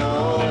is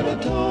not a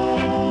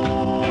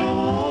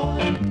toy,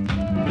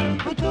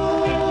 a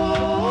toy.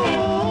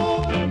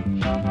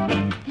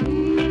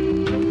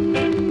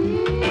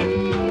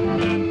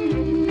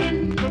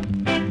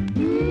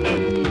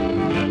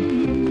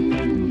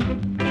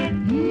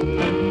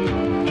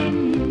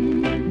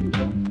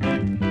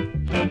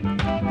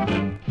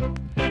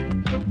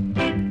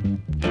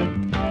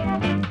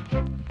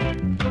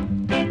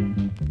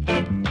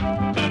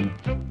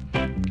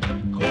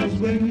 Cause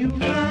when you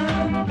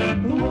find the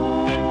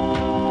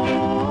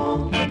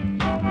one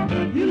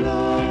you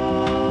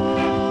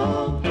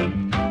love,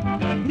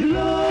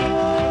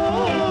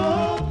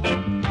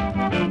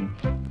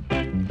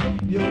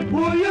 you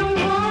pour your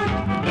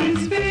heart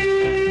is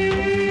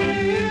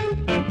filled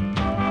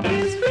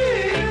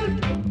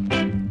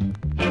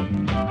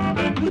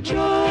with joy,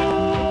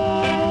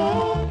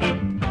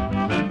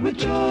 with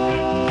joy.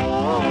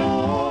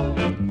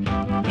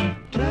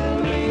 Tell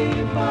me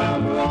if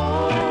I'm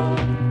wrong,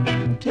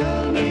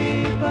 tell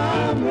me if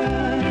I'm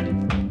right.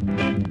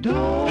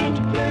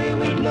 Don't play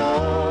with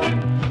love,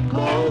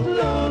 'cause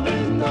love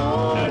is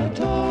not a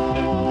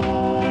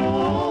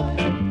toy,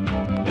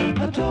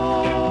 a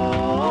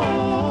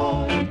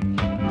toy,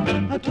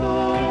 a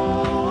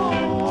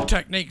toy.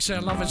 Techniques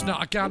there, love is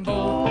not a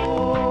gamble.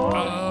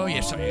 Oh,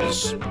 yes it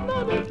is.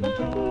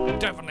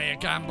 Definitely a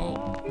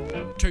gamble.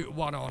 2 to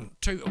 1 on,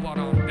 2 to 1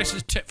 on. This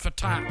is tit for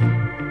tat. Don't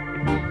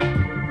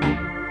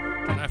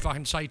know if I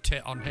can say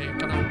tit on here,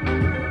 can I?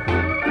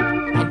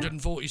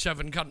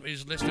 147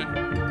 countries listening.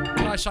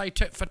 Can I say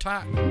tit for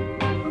tat?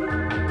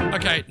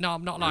 Okay, no,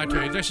 I'm not allowed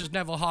to. This is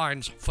Neville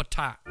Hines for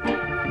tat.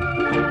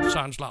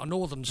 Sounds like a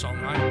northern song,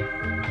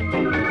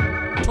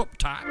 right? Tup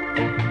tat.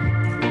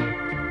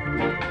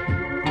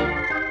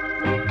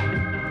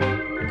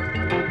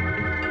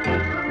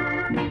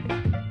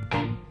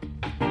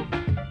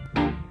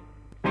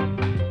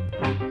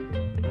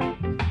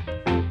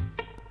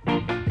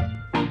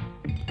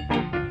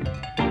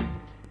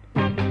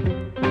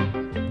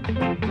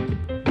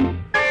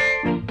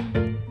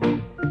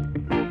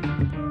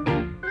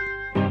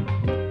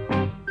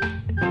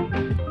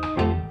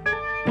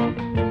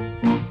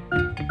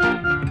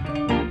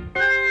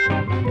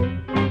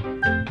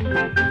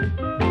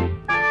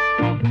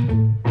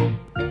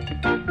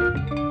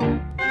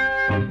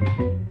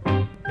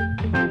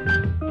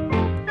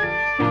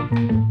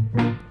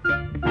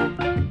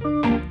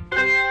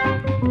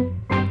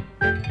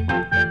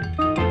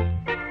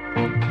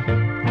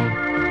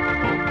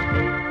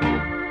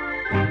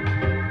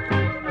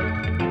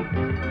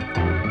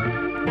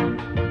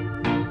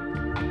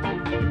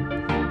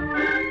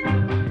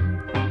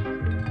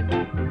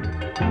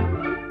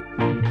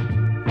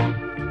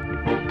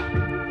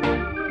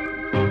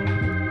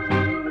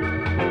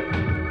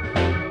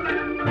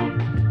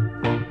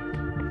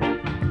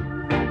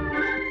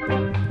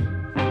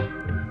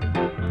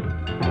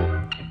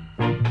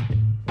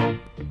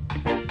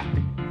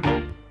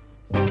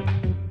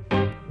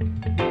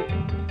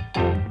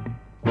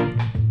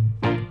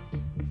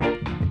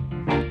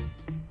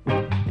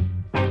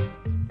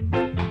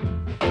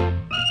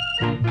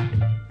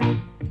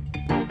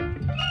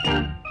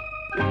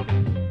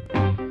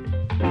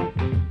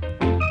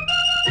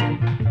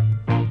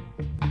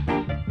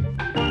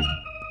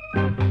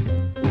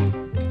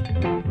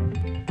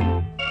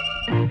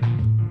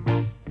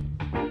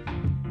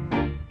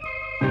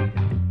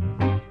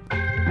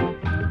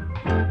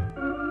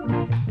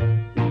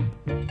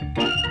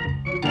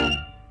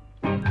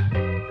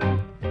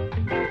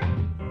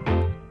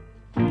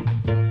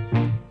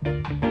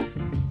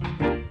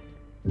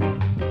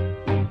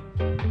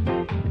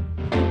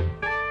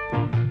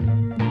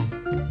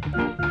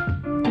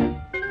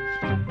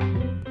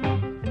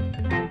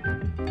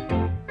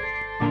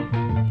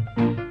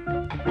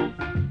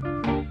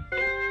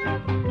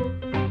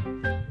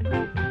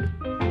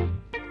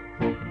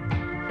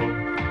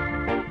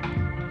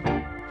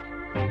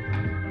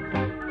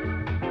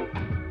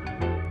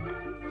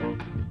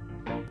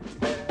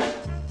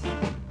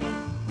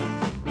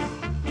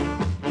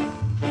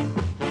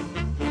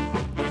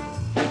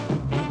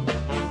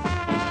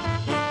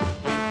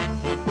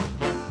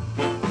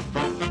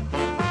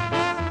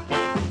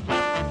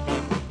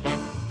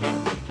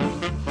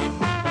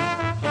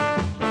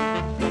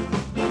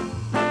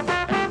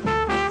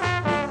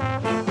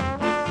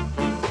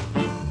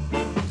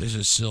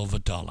 a silver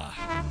dollar.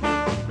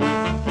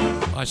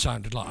 I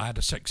sounded like I had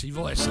a sexy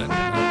voice then,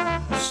 didn't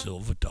I?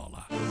 Silver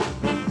dollar.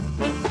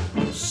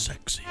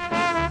 Sexy.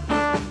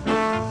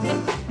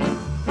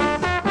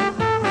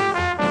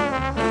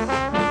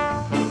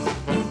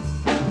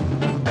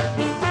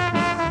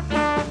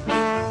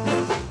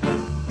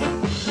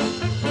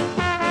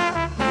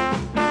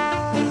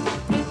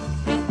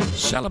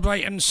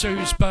 Celebrating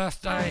Sue's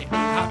birthday.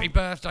 Happy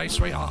birthday,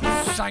 sweetheart.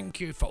 Thank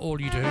you for all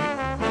you do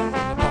from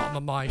the bottom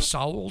of my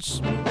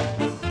souls.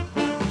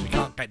 You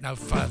can't get no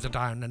further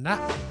down than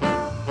that.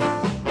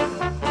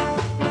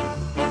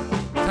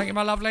 Thank you,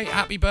 my lovely.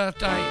 Happy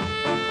birthday.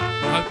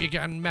 Hope you're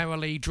getting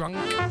merrily drunk.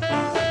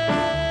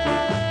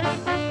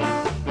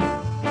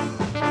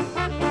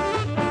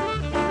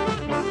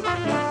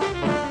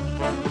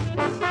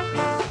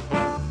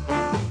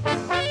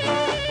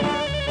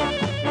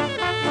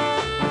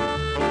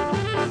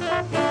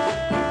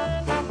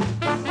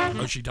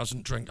 Oh, she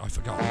doesn't drink, I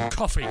forgot.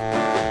 Coffee.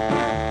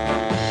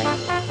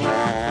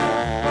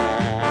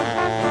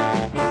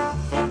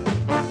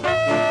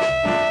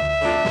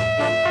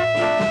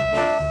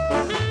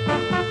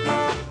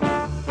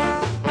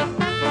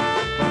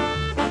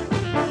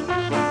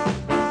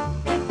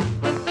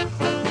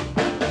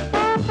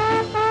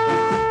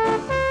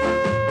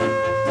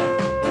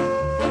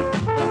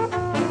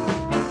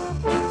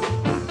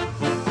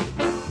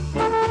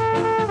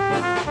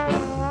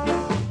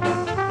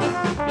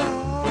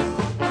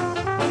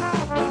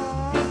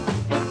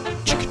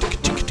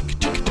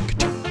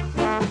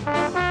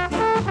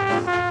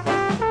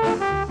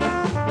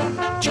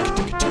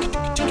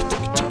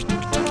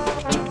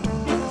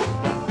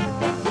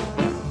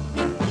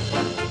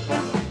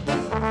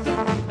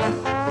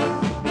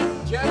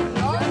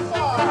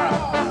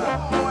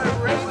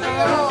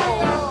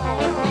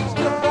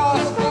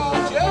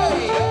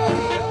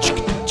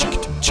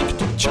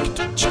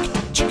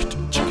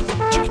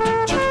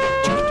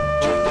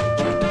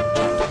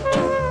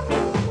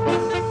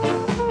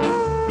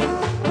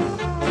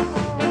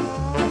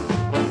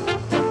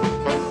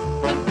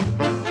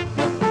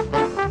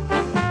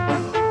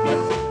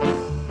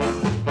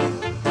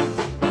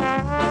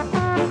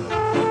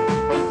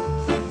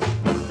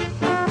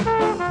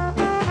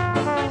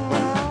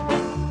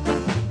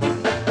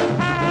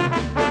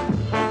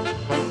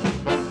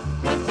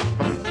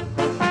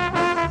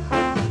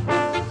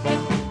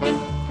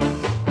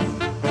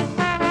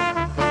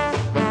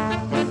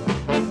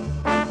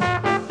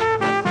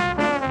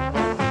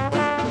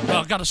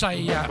 Gotta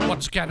say,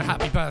 once again,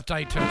 happy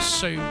birthday to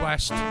Sue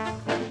West.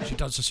 She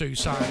does the Sue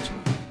sound.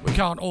 We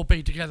can't all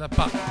be together,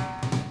 but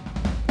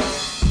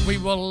we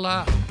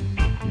will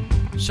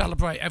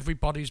celebrate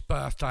everybody's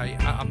birthday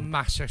at a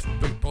massive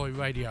Boot Boy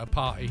Radio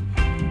party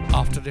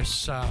after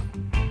this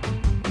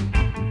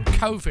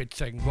COVID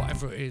thing,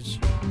 whatever it is.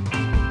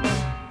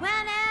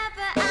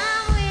 Whenever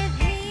I'm with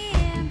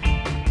him,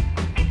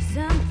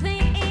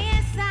 something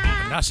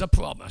inside. And that's a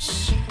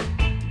promise.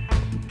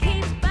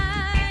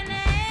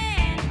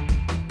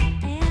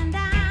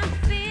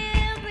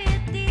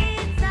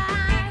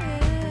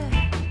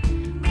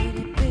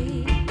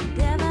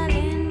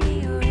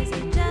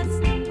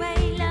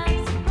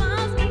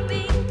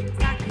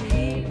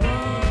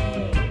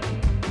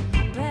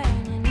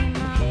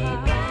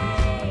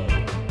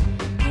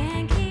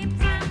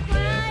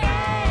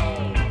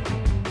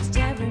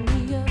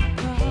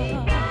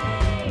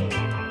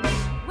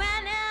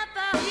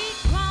 Whenever he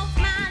calls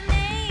my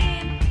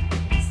name,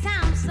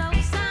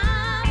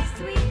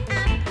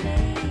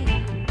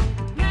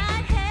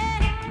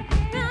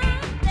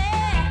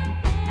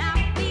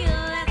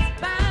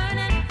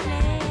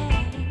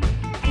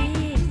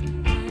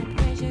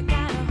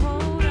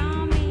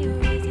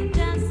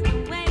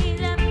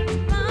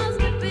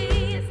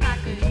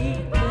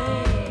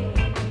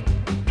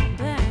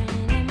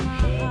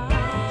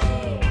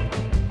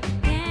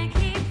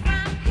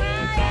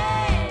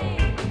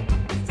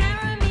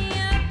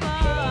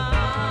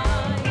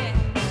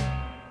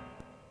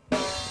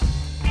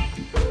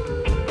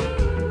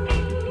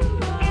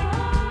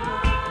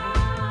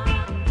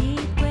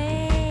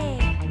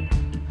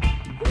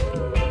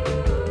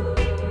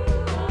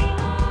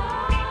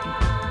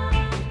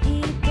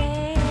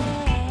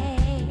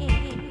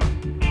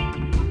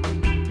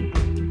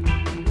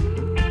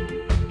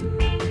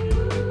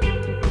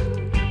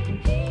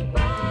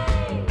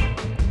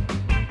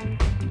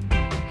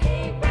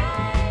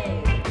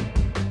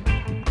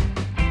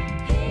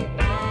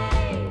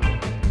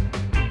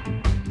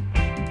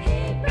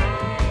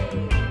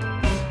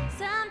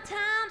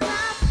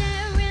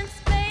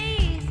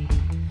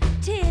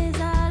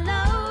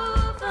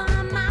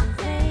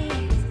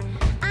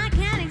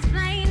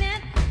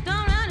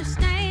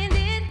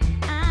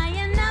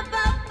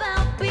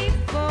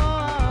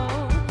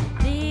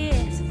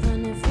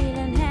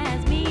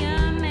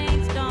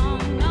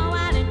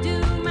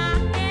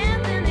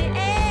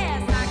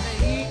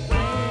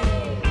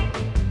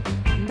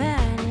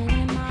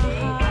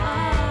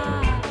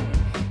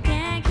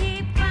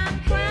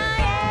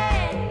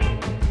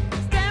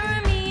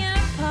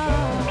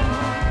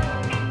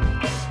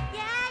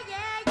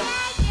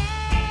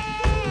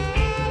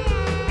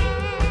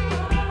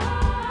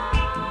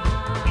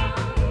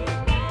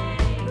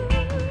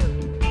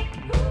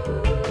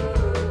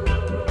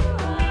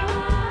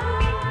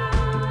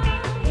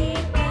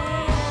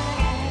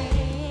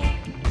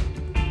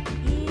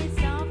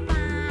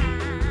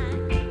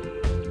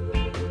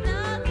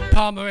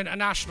 Palmer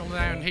International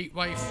there in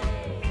Heatwave.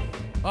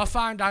 I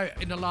found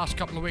out in the last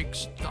couple of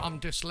weeks that I'm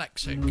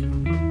dyslexic.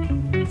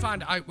 I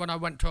found it out when I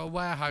went to a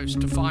warehouse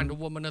to find a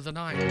woman of the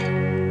night.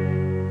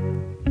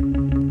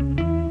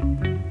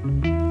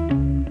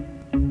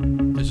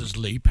 This is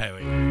Lee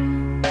Perry.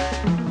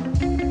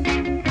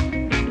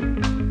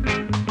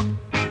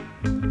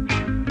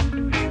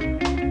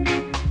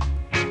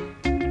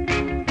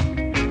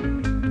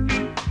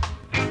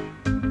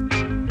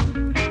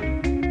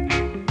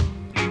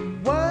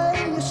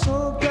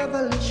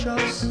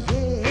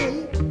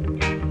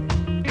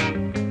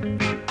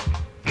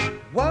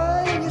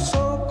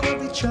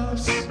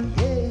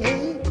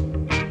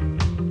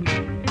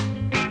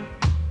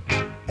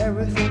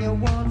 Everything you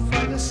want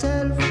for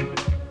yourself.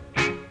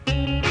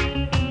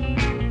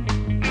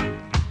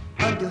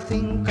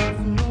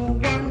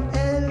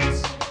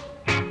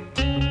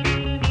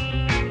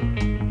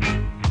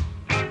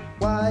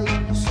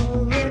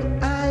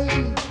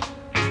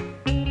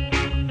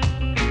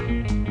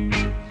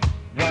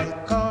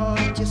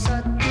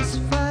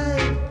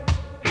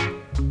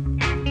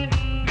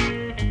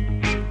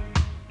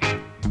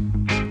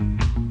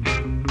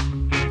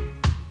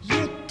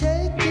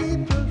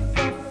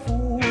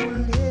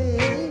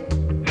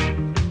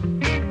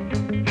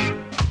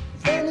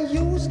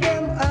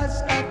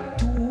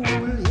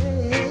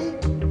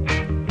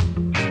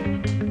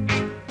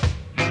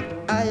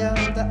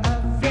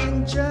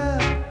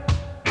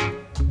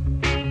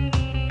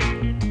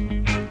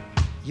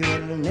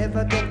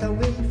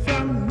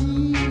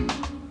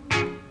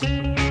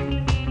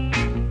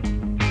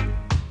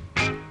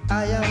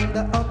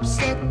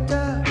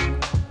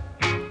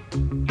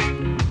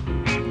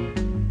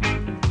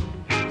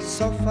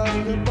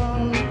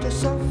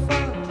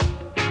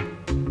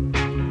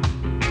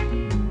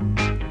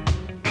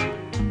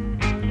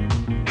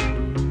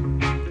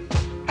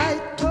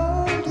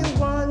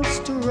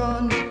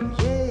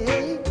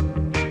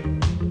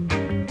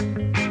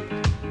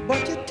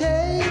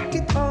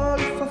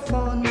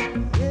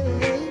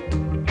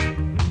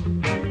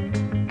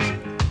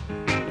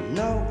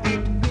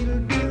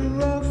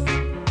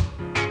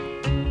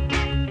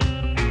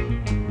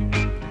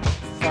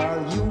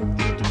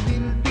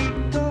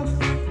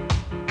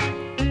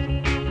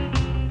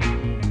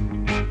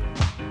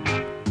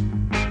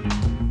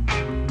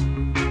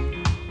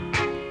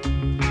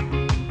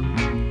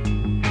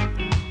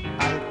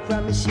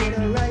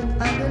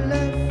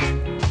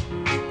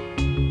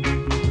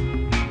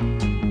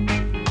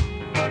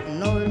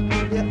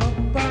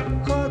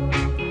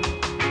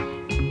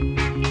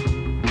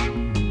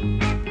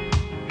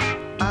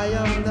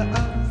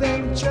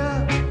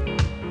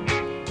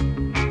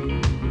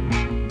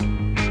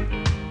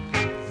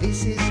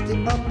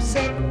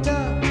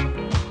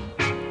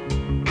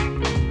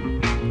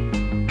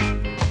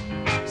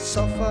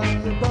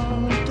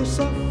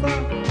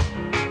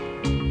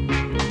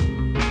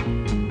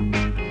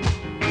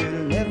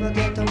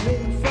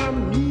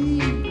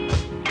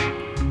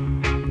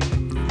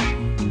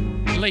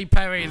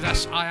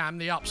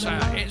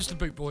 Upset. It's the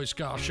Boot Boy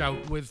Scar Show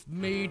with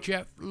me,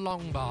 Jeff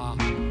Longbar.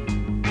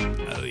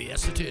 Oh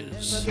yes it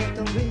is.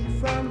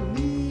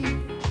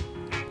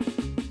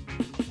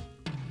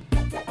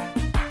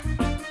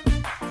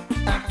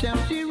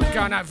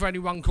 Going out for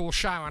anyone called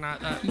Sharon out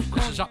there.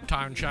 This is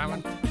Uptown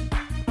Sharon.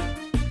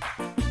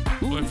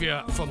 Or if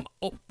you're from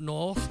up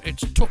north,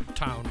 it's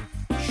Tucktown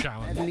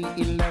Sharon. Madly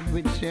in love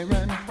with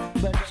Sharon,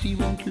 but she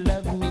won't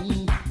love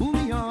me. Ooh,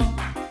 yeah.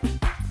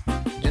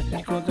 Just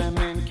because a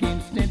man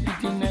can't step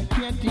it in a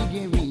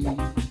category,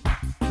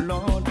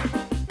 Lord.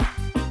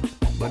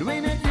 But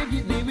when I take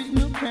it, there is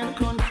no kind of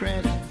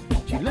contrast.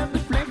 She loves the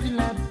flexi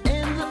lab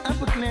and the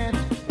upper class.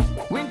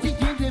 When she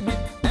can't have it,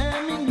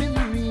 I'm in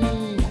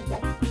misery.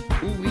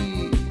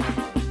 Ooh,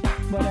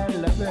 but I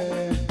love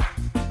her.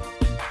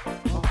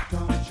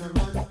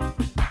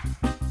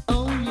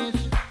 Oh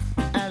yes,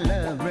 I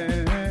love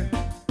her.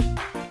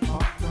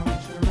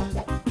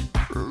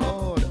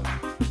 Lord,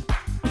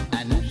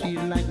 I know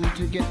she'd like me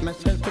to get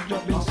myself a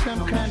job in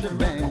some kind of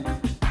bank.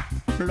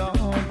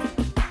 Lord,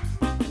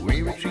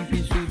 wear a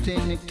three-piece suit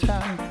and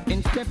necktie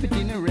and step it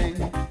in a ring.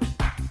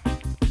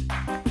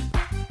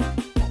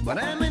 But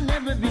I may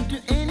never been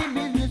to any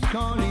business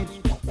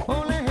college.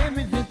 All I have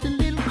is just a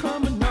little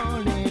common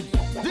knowledge.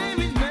 There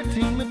is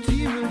nothing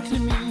material to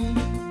me.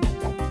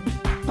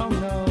 Oh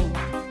no,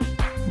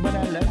 but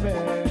I love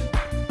her.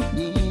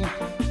 Yeah.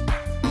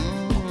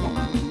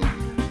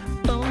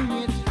 Oh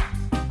yes,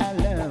 I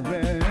love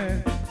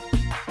her.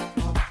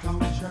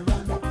 Uptown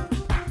Sharon.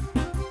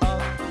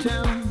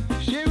 Uptown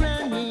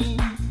Sharon.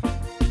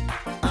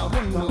 I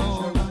want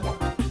more.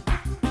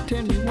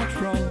 Tell me what's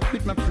wrong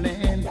with my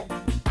plan.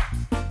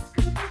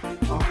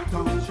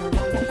 Uptown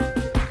Sharon.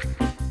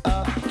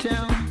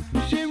 Uptown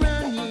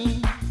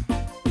Sharon.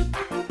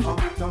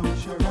 Uptown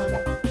Sharon.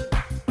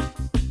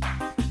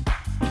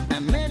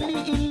 I'm madly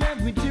in love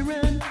with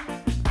Sharon,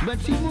 but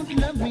she won't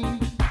love me.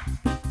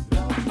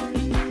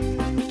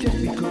 Just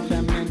because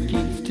a man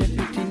can't step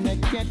it in a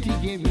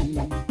category,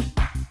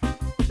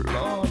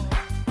 Lord.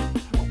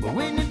 But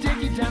when I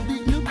take it out,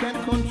 there's no kind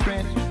of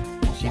contrast.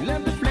 She loves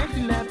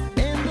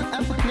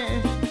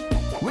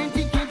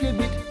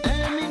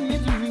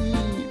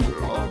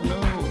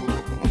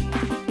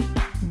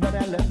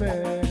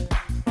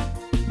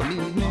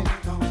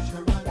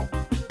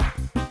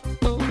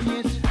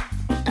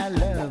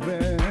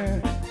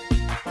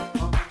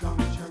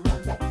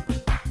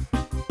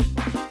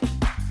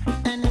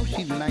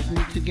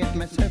to get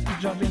myself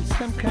a job in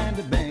some kind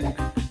of bank.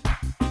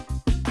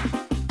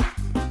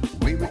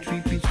 We were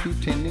three-piece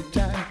suit and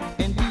necktie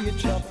and be a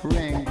top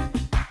rank.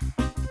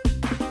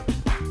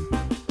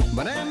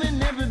 But I have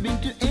never been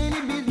to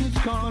any business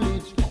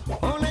college.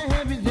 All I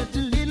have is just a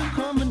little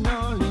common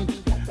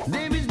knowledge.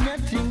 There is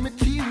nothing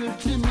material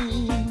to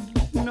me,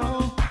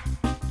 no.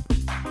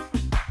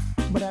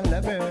 But I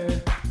love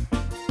her,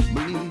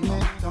 believe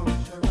me.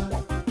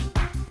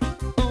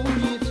 Oh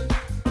yes,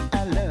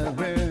 I love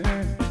her.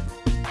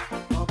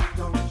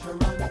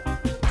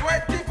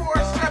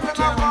 24/7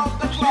 around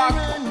the clock.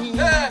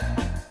 Hey,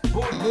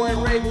 Boot Boy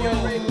Radio,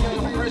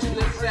 the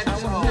Christmas section.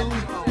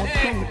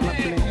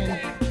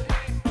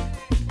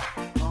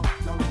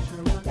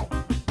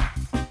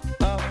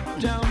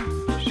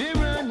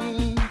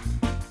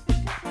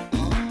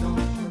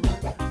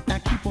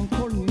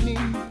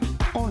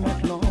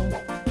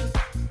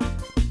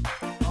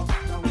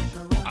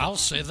 I'll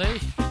see thee.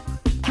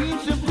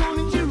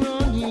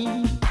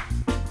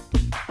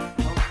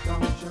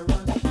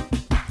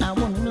 I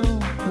wanna know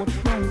what's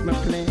wrong with my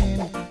plan.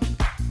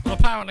 Well,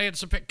 apparently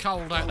it's a bit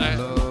cold out there.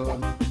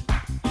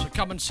 So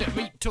come and sit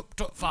me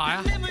tuk-tuk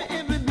fire.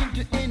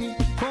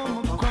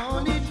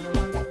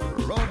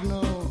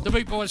 The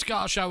Boot Boy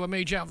Ska Show with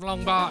me, Jeff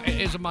Longbar. It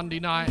is a Monday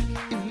night.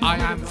 I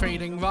am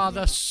feeling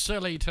rather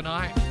silly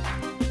tonight.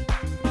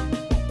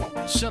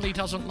 Silly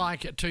doesn't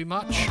like it too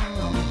much.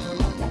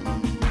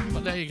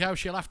 But there you go,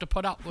 she'll have to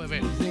put up with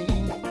it.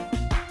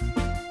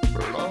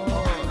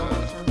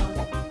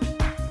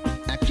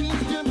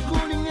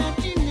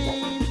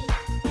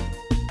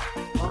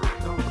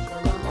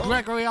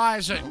 Gregory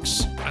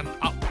Isaacs and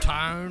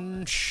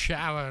Uptown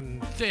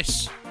Sharon.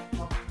 This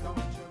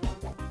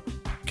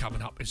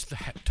coming up is the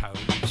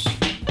Heptones.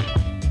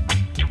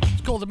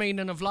 It's called The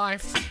Meaning of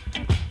Life.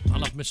 I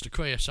love Mr.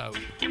 Creosote.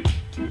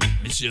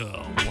 It's your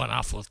one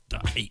half of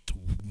the 8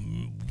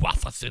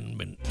 wafer thin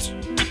mint.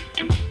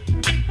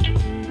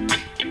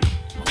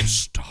 I'm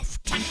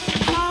stuffed.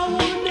 I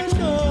wanna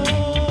know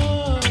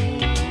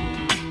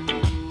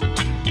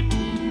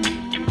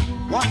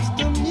what's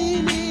the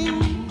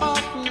meaning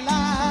of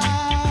life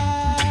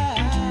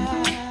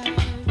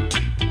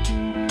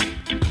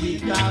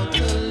without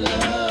the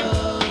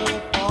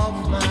love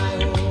of my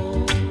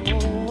own,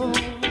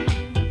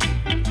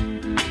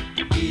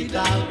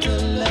 without the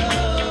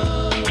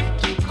love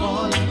to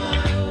call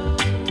my own.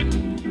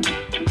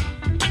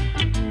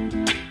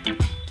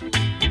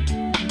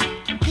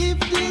 If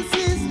this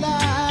is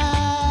life,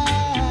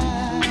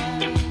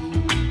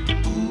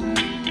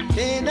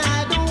 then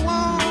I don't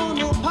want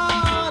no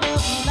part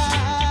of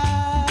life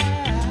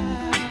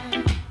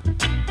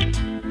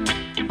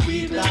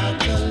without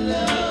the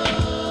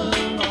love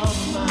of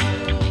my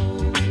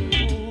own,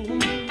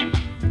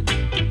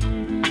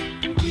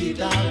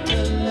 without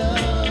the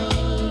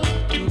love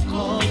to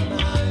call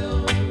my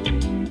own.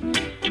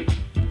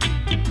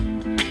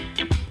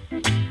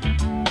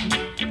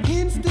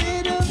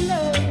 Instead of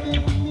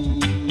loving me,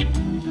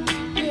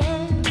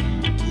 yeah,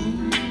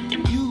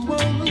 you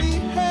only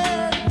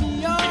hurt me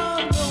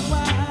all the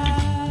while.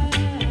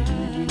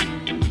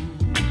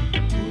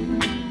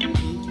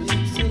 If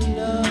it's a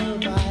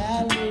love I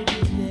already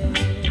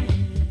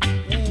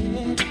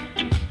get,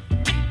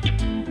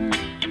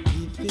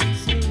 if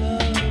it's a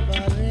love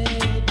I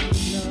already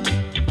love,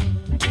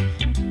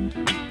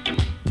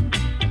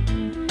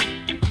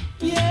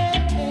 yeah.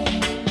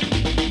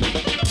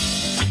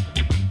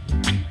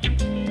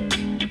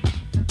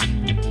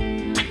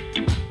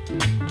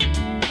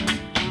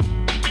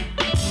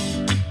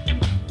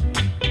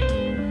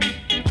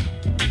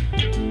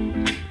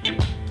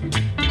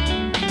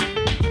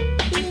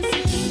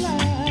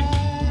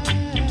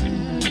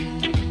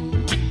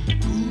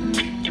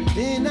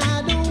 Then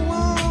I don't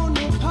want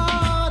no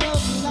part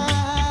of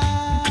life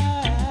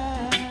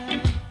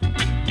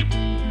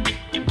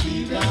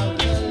without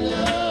the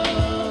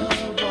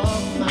love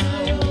of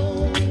my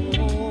own,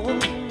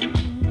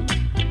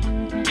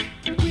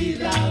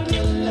 without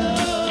the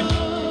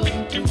love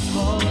to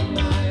call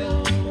my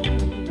own.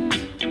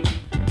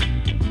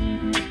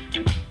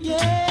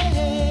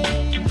 Yeah,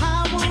 I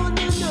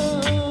wanna know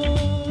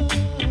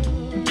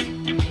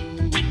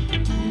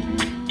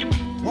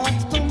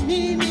what's the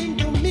meaning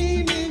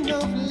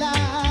of life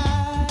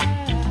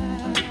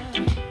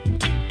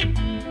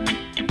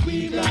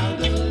without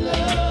the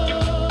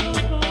love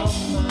of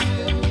my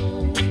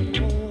own,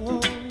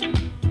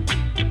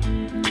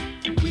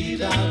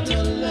 without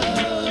the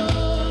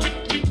love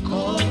to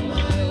call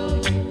my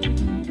own.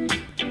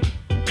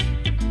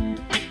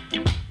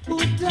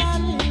 Oh,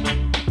 darling,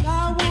 I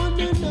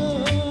wanna know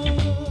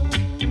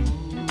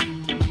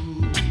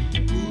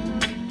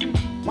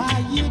why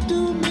you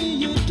do me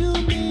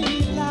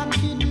like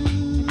you do.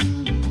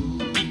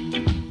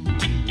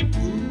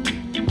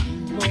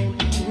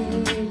 Won't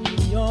hurt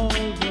me all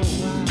the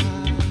while.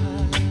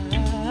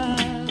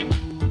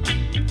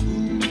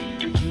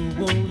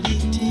 You only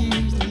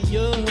tease me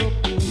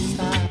up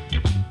inside.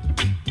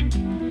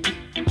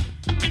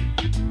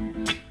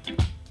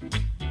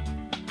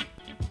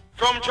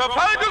 From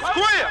Trafalgar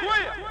Square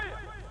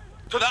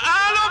to the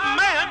Isle of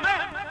Man,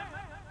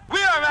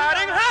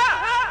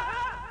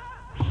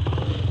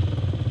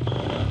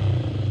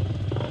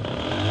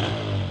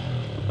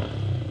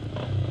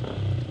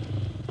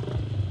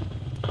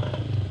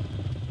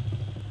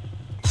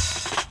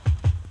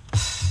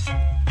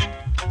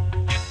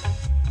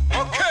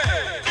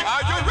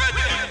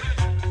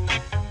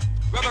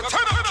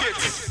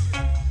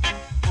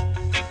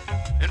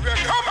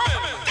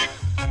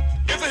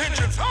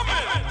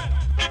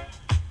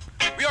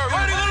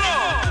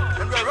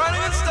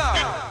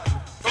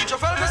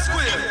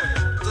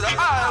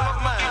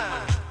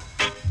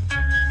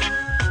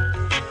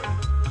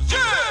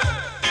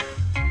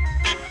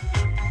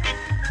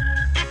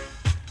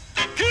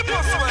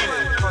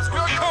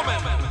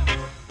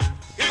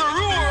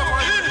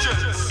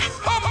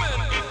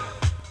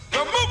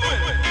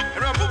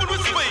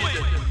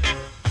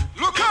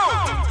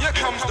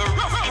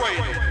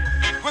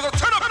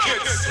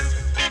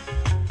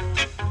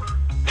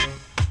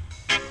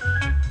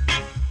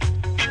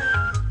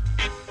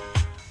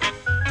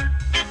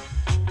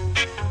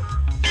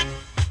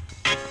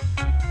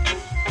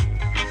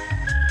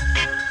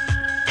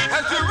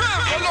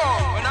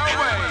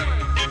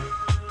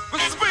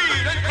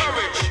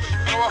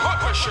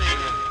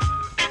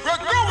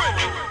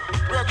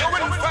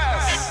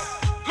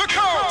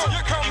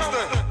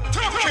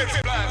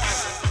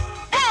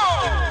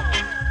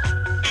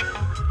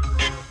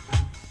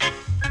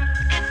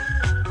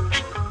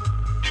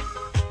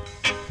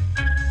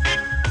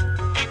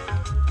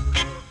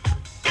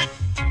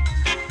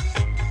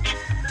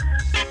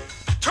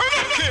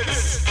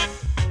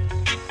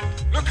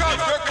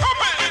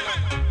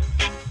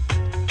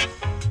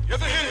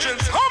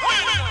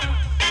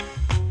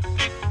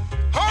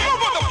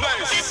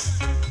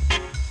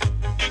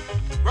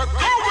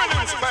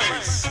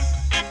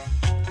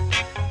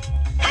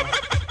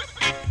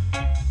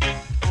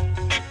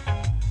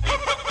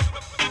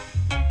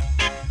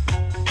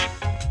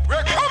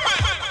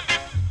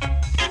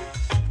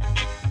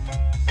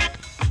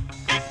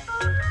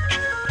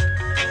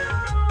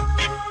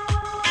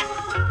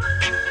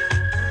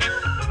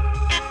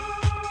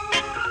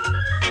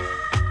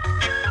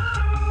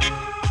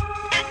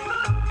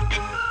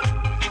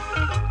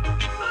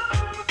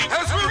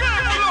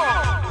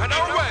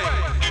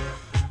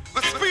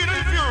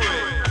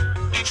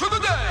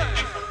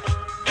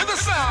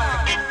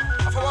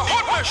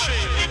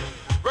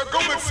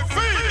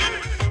 speed,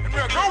 and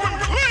we're going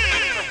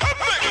clean.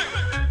 Epic.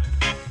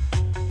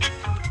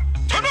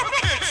 Turn up,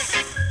 kids.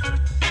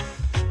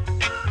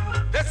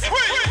 That's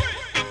sweet.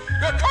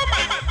 We're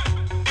coming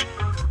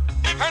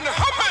and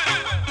hopping.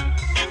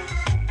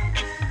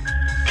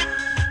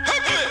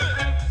 Happy.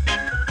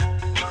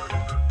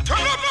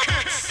 Turn up,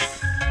 kids.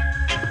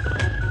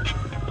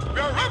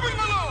 We're rubbing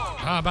along.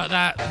 How about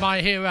that?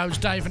 My heroes,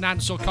 Dave and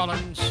Ansel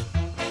Collins.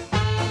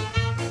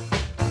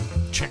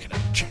 Check it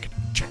out, check it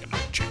out, check it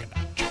out, check it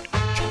out, check it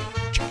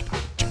out, check it out,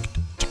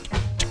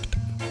 check it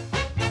out.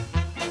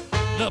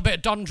 A little bit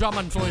of Don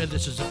Drummond for you.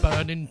 This is a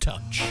burning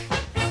touch.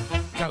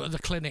 Go to the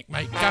clinic,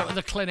 mate. Go to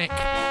the clinic.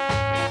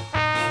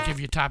 I'll give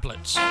you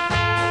tablets.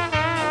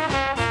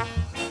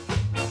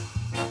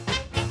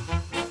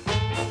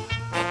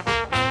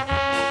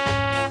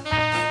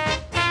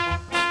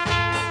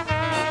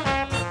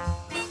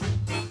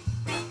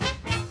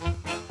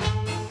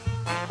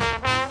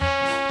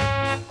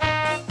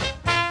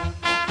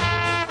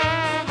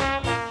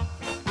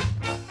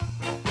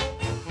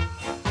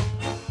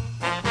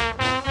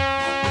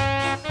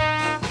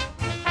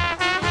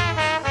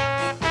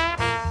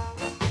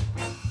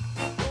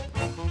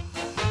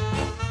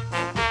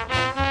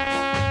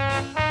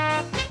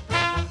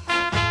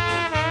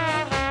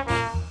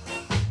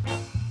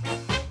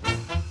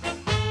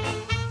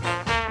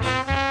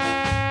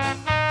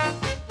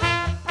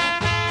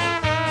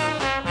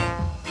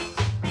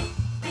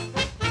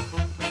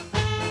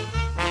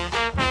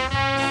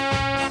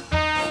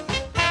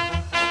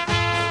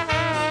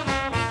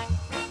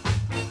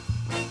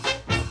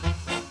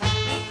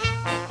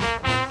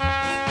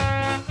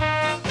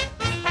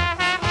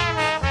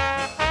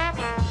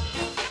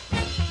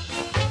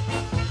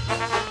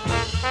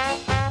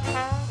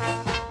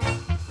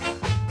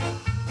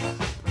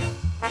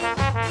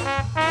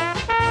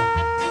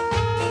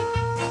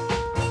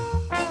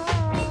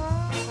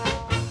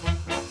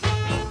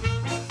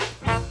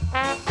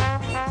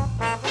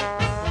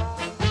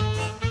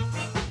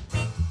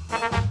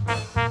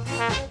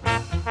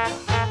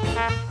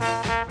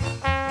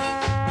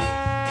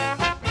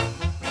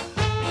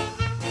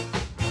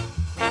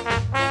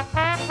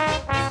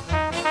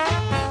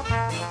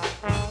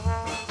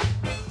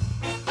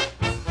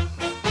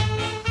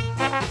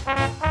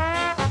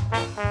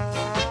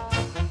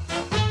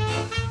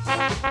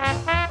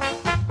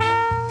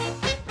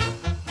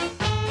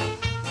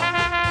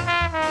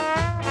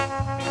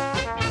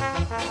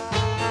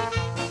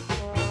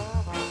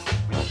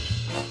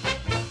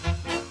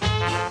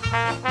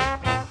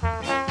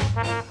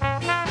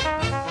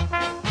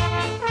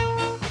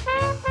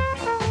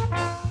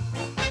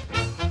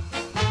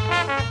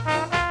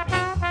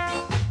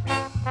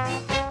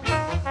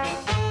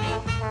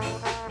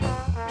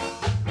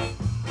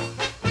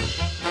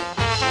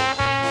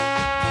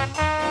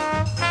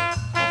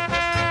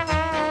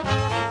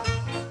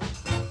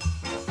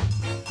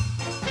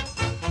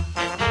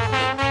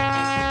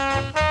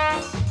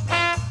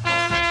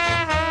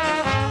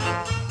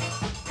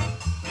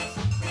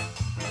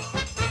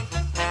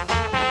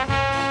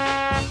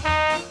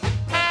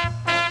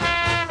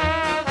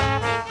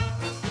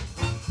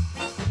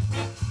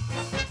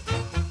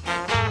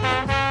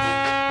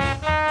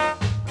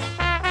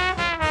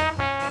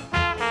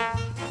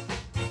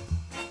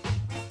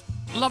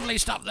 Lovely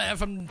stuff there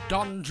from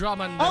Don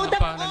Drummond. Out and the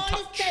of Burning all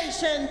Touch. the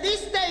station,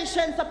 this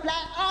station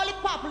supply all the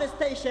popular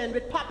station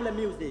with popular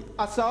music.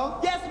 I saw?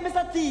 Yes,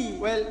 Mr. T.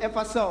 Well, if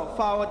I saw,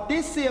 forward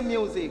this same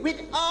music.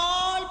 With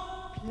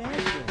all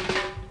pleasure.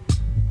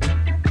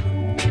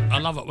 I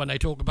love it when they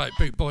talk about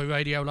Boot Boy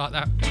Radio like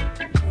that.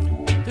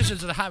 This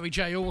is the Harry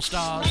J All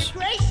Stars.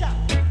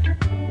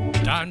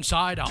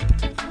 Downside Up.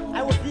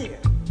 I was here.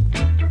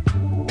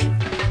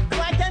 So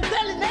I can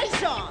tell the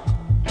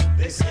nation.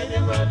 They say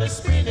the world is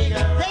spinning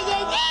around.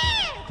 Yeah.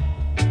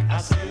 I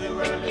say the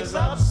world is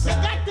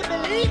upside. You got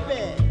to believe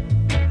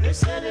it. They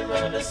say the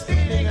world is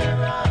spinning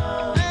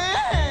around.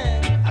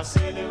 I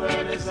say the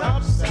world is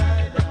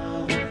upside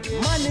down.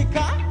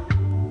 Monica.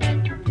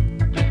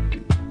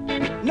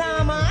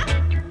 Nama.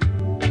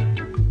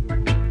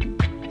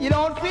 You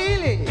don't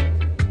feel it.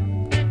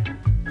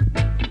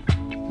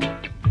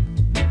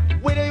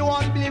 Whether you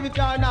want to believe it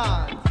or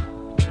not,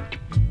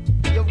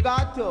 you've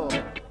got to.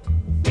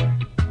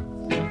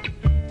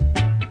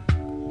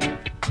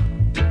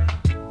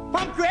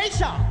 From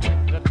Croatia.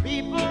 The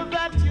people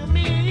that you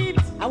meet,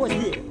 I was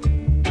here.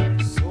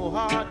 so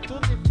hard to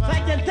define. So I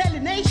can tell the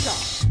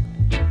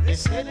nation. They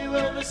say the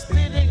world is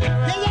spinning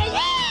around.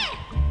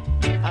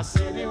 Yeah. I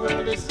say the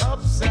world is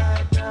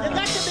upside down. You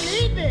got to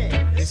believe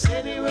it. They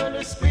say the world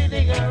is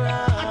spinning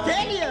around. I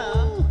tell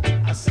you.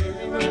 I say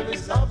the world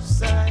is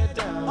upside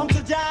down.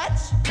 Uncle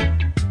George.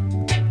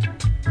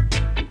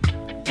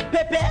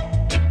 Pepe.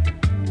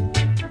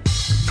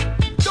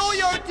 Do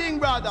your thing,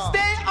 brother.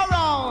 Stay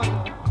around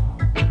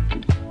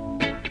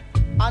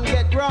and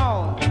get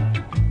round.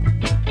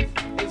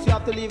 If you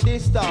have to leave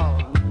this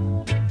town,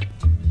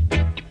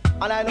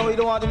 and I know you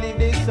don't want to leave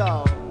this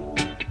town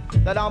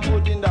that I'm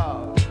putting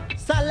down.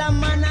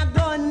 Salamana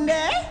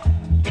Grande.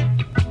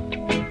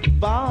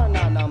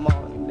 Banana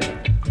Monday.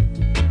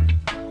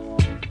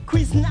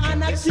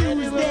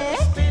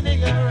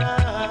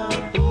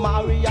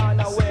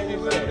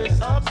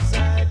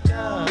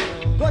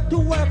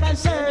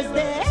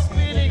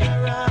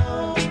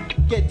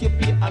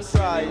 and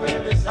cry.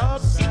 Where it's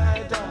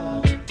upside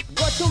down.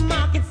 Go to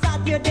market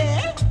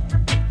Saturday.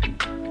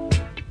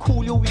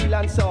 Cool your wheel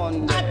and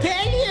son. I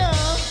tell you.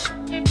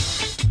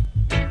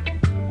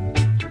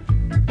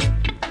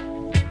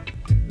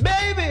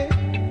 Baby,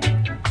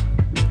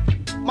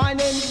 my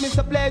name is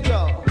Mr.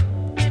 Pleasure.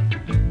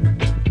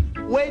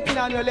 Waiting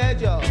on your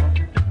leisure.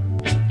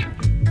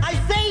 I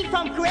sailed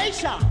from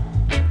Croatia.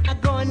 I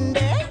gone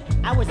there.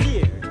 I was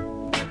here.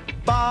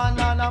 Born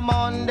on a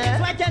Monday.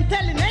 So I can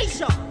tell the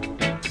nation.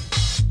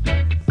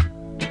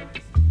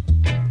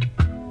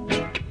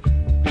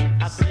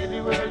 I say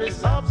the world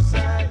is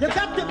upside You down.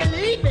 got to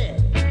believe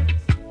it.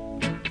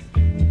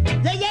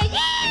 Yeah, yeah,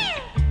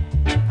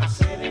 yeah. I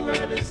say the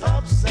world is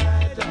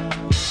upside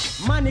down.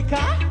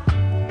 Monica.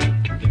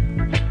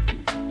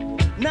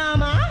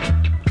 Nama.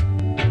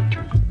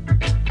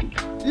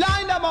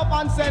 Line them up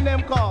and send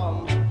them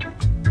come.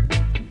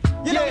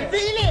 You don't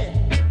feel it.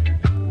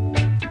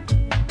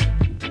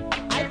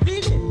 I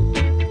feel it.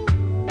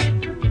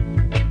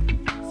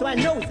 So I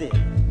knows it.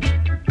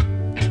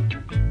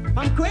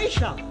 From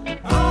Croatia.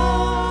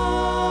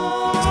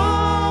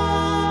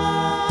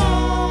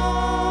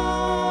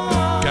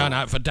 Going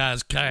out for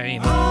Daz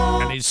Kane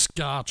and his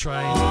Scar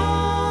Train.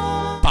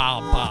 Ba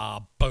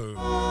ba boom.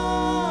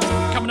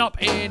 Coming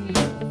up in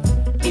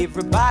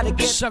everybody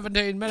get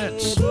 17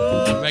 minutes.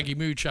 The Reggae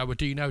Mood Show with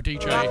Dino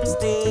DJ.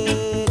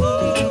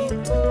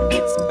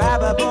 It's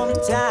Baba Boom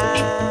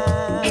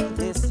time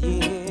this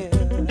year.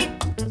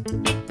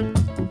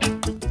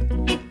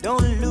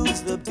 Don't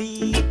lose the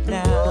beat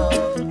now.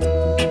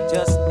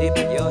 Just dip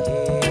your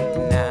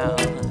head now.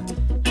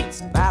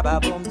 It's Baba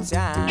Boom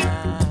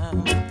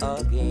time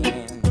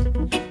again.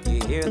 You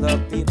hear the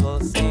people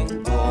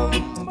sing boom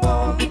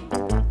boom.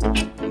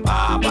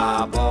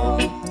 Baba boom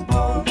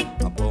boom.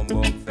 A boom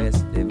boom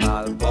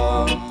festival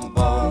boom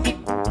boom.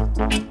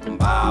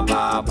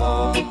 Baba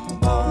boom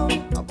boom.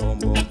 A boom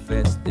boom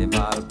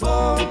festival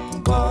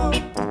boom boom.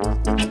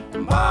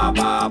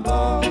 Baba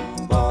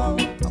boom boom.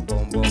 A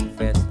boom boom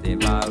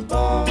festival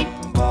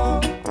boom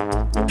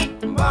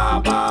boom.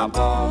 Baba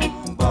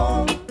boom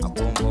boom. A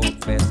boom boom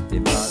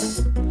festival.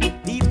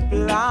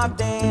 People are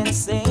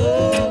dancing,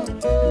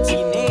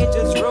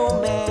 teenagers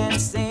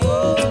romancing.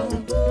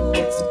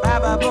 It's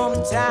Baba boom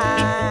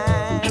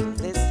time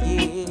this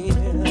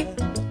year.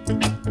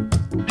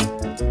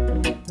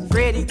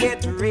 Freddie,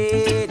 get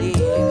ready.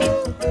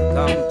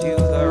 Come to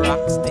the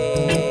rock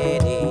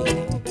steady.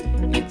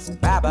 It's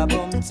Baba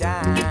boom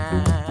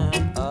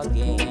time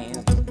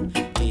again.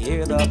 You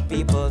hear the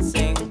people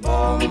sing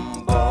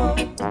boom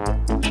boom.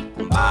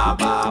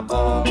 Baba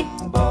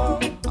boom boom.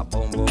 A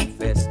boom boom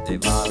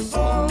festival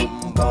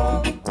boom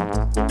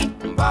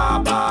boom.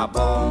 Baba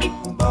boom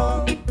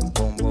boom.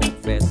 Boom boom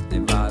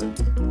festival.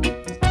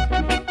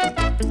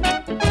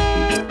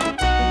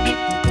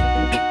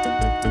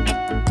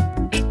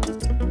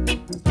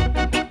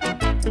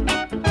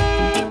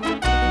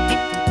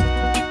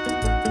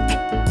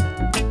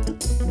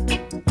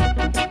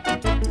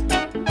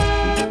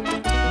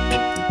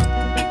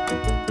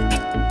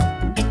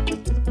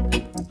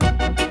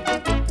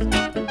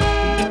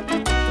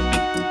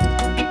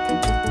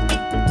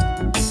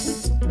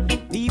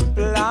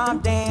 People are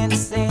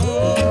dancing,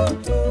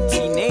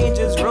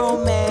 teenagers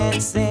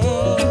romancing.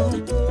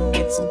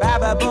 It's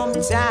Baba Boom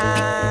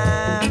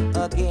time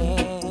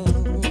again.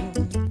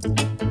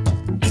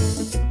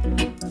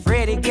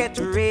 Freddie, get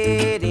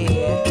ready.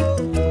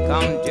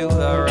 Come to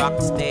the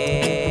rock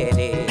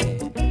steady.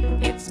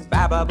 It's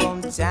Baba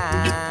Boom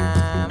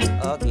time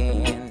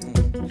again.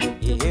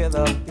 You hear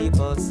the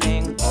people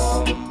sing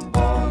boom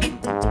boom.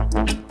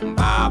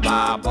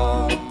 Baba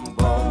boom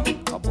boom.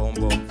 A boom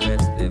boom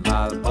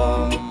festival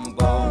boom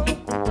boom.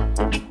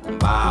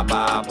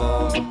 Baba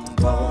boom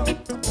boom.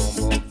 A boom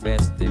boom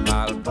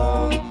festival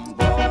boom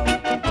boom.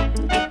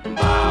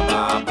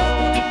 Baba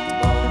boom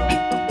boom.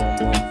 A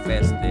boom boom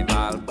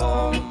festival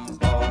boom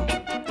boom.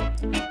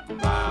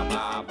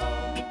 Baba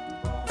boom.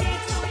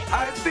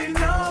 I've been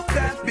up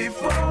dance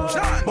before,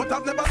 but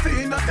I've never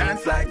seen a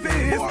dance like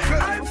this.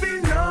 I've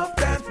been up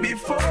dance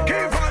before,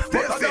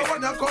 but I don't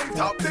wanna come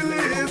top the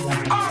list.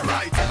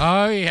 Alright.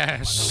 Oh,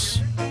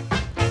 yes.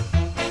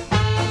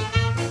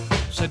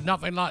 Said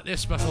nothing like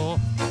this before.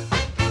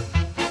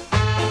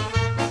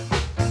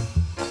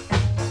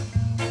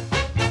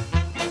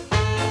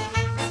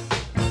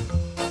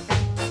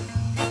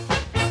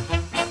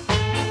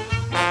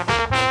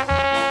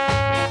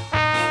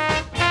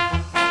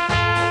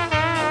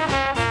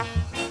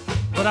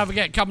 But don't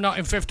forget, coming up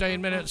in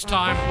 15 minutes'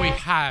 time, we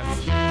have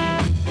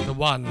the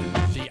one,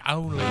 the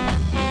only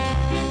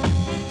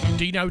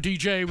Dino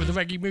DJ with the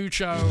Reggae Mood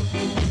Show.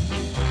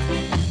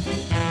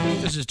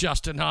 This is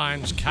Justin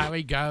Hines.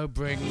 Carry, go,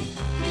 bring,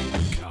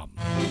 come.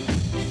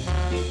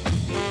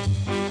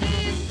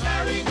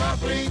 Carry, go,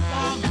 bring,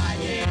 come, my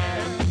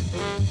dear.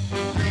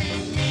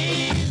 Bring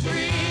me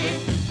three.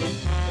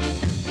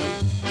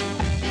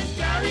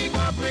 Carry,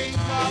 go, bring,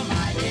 come,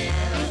 my dear.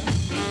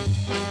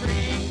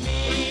 Bring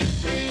me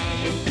three.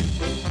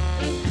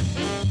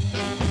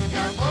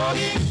 You're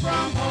going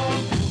from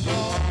home to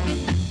home.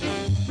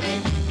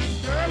 Make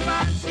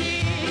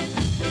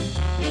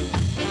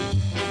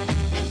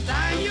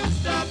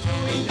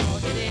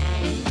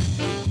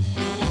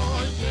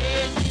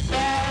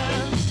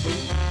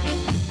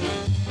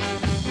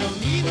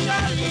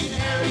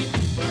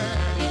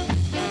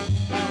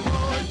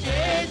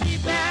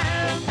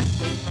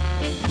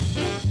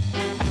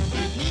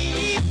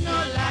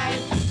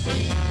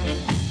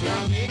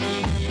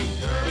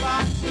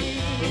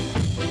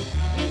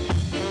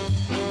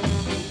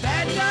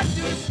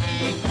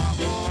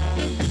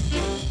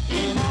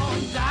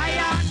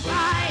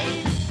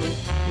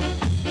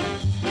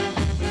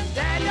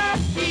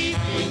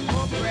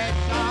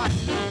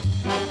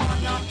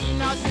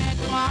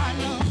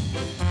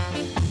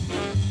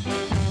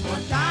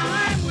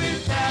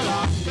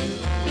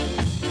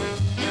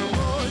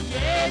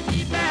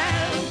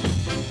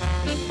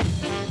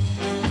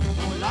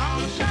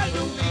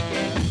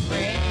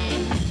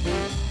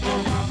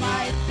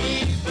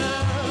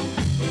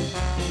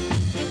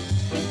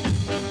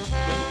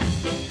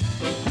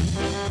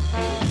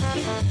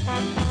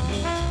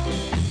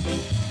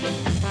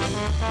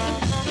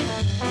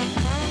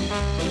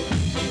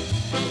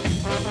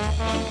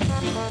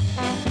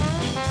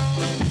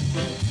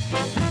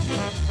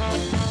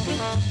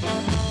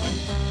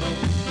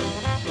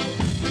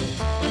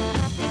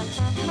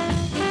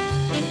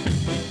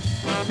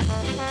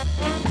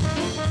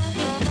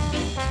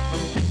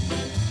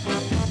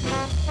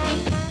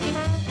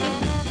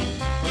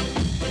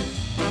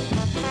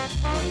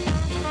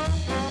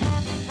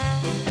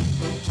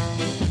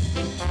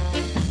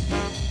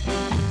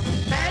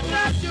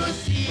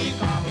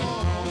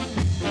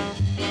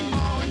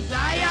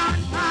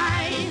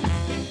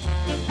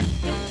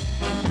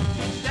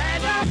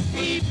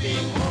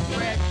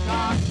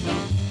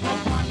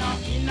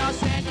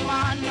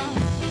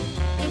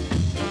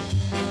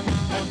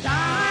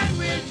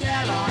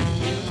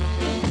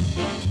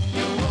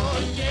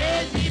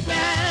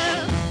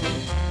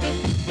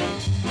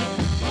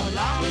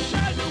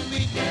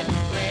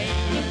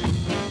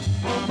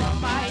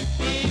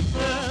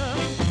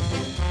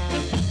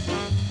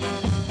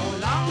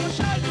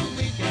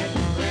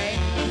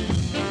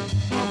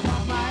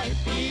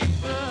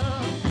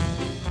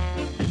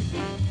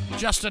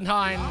Justin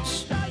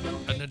Hines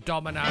and the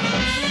Dominoes.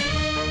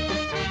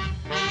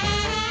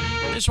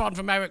 This one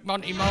from Eric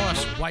Monty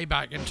Morris, way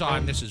back in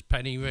time. This is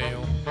Penny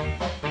Real.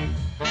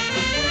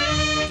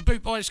 The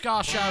Boot Boy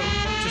Ska Show,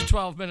 just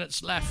 12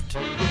 minutes left.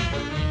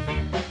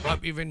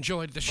 Hope you've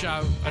enjoyed the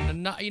show and the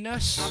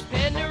nuttiness.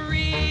 Penny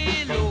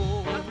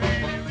Real, a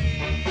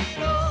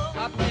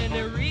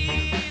penny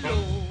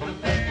real,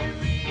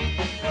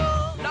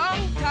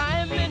 long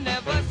time me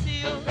never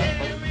see you,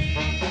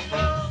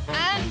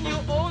 and you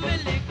owe me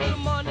little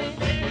money,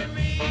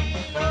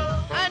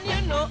 and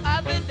you know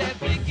I be there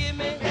to give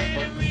me.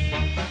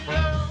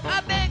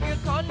 I beg you,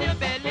 con your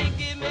belly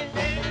give me.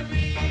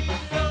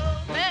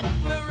 Make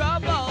me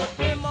rub out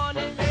the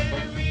money.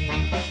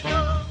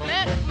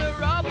 Make me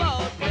rub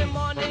out the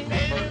money.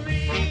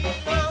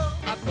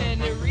 A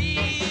penny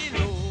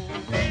real,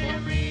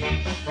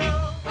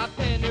 a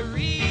penny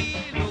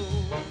real.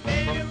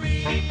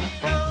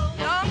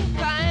 Long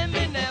time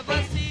me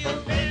never see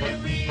you,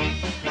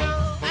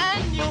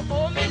 and you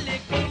owe me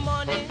little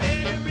money,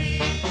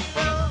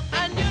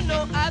 and you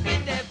know I be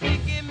there to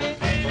give me.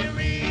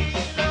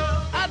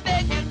 I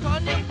beg you,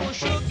 turn your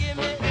push, you give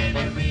me.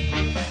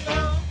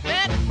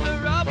 Make me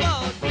rub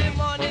out the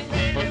money.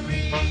 Make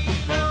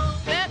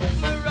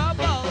me rub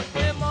out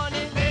the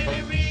money.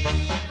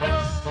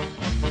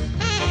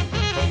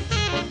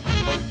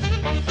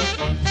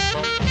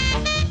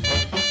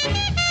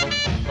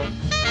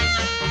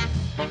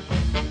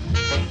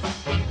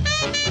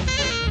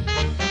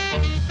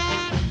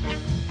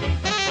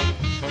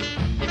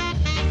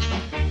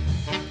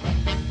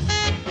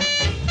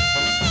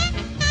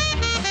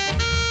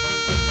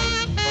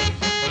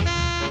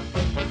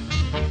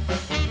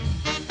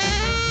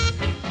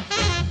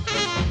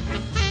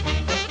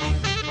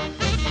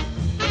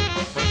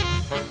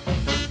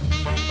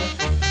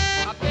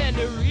 A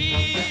penny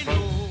real,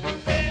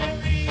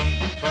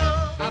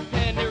 a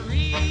penny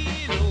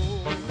real.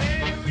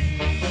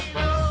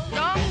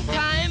 Long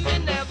time me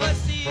never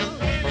see you,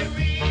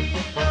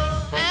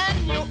 and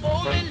you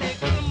owe me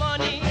little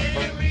money,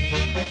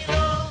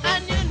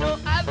 and you know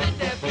I be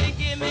there to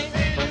give me.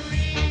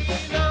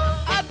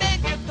 I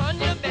beg you, turn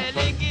your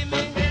belly, give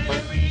me.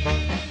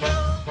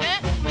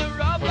 Make me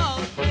rub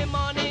out the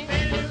money.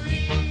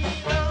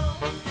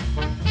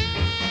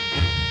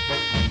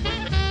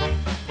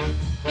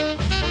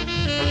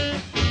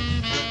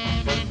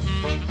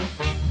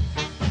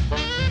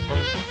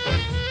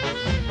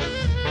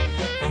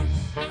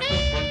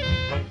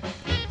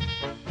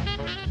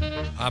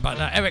 How about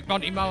that? Eric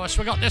Monty Morris.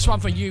 We got this one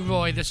for you,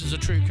 Roy. This is a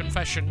true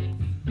confession.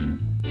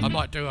 I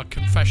might do a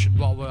confession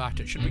while we're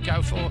at it. Should we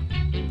go for it?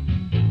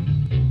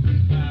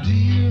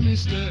 Dear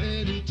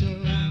Mr. Editor,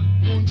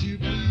 won't you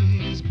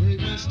please break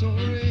my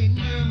story in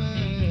your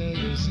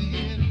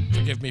magazine?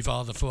 Forgive me,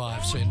 Father, for I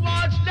have sinned.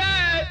 Watch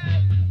that.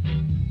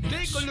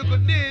 Take a look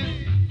at this.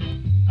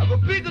 I have a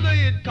big of the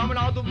hit coming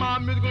out of my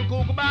musical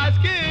cocoa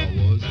basket.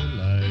 I was a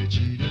lie,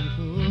 cheating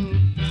fool,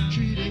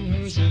 treating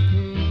her so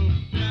cruel,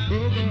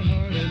 broke her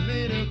heart and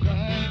made her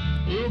cry,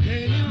 broke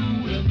any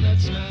rule and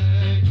that's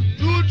right.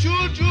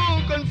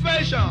 True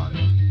confession.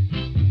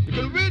 You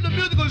can read the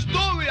musical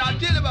story I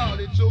tell about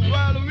it, so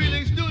while the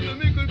reading still to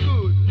make it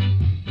good.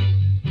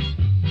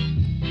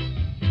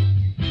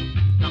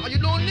 Now you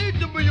don't need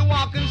to bring your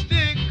walking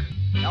stick.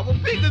 Have a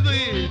big of the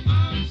hit.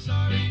 I'm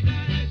sorry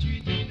that I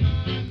treated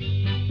her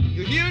mean.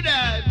 You hear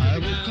that? I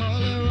will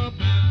call her up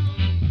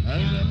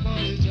and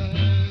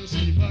apologize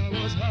if I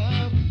was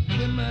half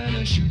the man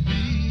I should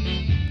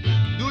be.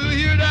 Do you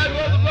hear that?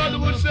 What the brother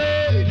would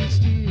say? It's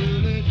too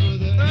late for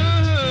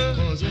that,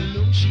 cause I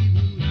know she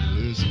would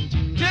listen to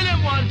me. Tell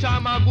him one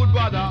time, my good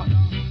brother.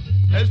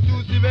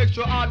 Exclusive,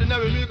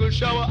 extraordinary miracle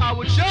shower. I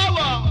would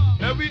shower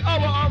every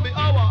hour on the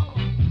hour.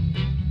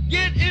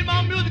 Get in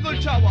my musical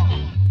shower.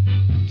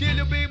 Tell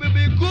your baby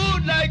be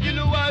good like you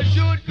know I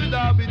should, cause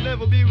I will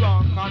never be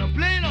wrong. Kinda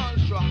plain on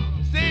strong.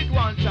 Say it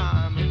one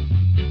time.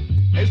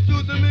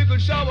 Exclusive miracle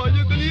shower.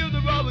 You can hear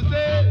the brother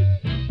say.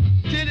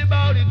 Tell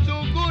about it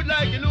so good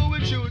like you know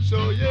it should.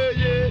 So yeah,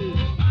 yeah.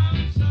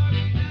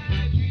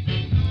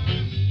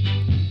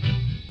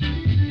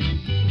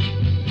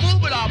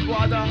 Move it up,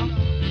 brother.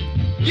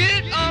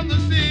 Get on the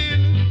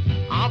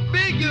scene. I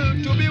beg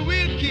you to be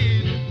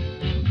wicked.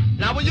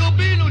 Now when you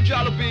be no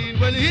jalapeno,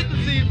 when you hit the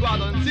scene,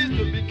 brother and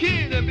sister, be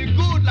keen and be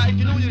good like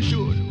you know you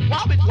should.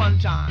 Whop it one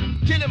time.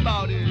 Tell him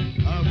about it.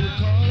 I would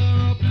call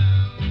her up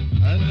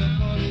and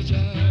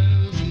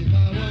apologize if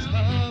I was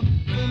half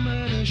the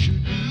man I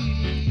should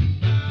be.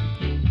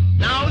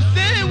 Now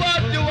say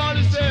what you want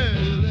to say.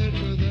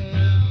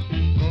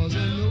 Cause I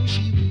know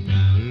she would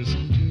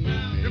listen to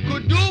me. You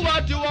could do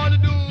what you want to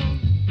do.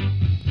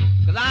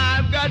 Cause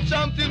I've got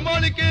something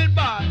money can't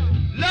buy.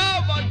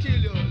 Love, I tell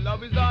you,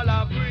 love is all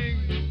I bring.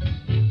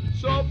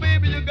 So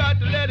baby, you got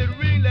to let it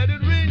ring, let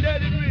it ring,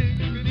 let it ring.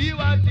 You can hear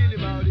what I tell you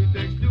about it.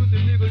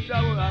 Exclusive legal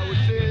shower, I would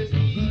say. So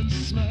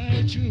that's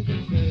my true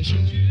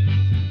confession.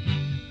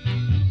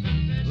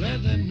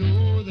 Let them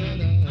know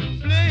that I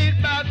play it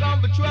back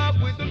on the trap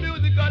with the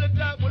music on the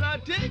top when I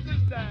take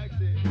this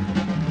taxi.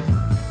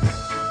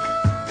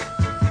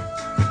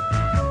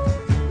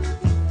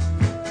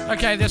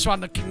 Okay, this one,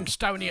 the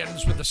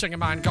Kingstonians with the Singer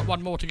Man. Got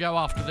one more to go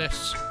after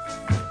this.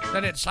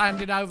 Then it's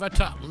handed over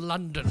to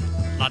London.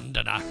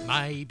 Londoner.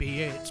 Maybe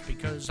it's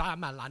because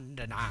I'm a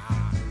Londoner.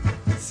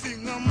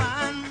 Singer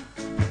man,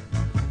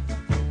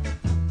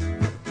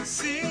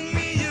 sing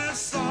me a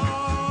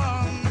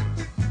song.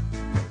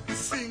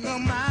 Singer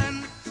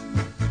man,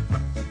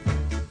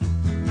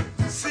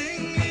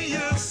 sing me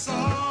a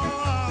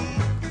song.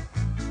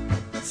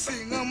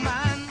 Singer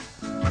man,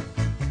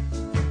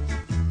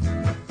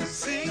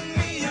 sing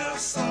me a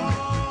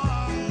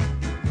song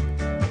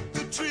to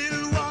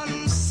thrill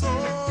one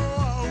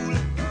soul,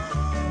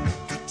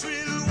 to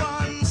thrill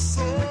one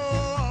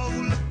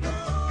soul,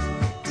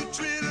 to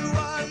thrill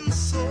one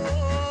soul.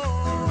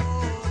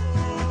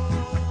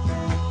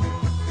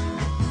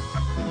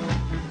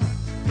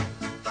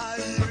 I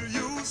hear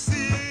you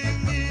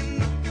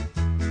singing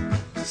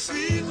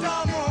sweet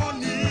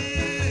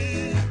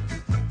harmony.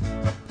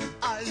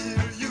 I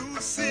hear you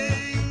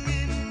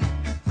singing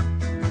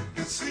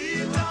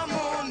sweet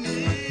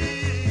harmony.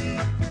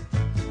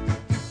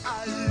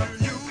 I hear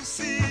you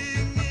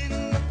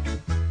singing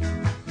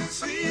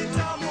sweet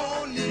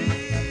harmony.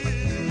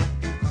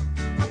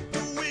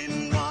 To win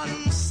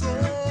one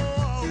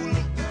soul,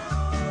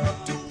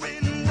 to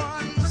win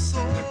one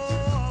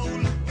soul,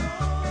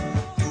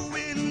 to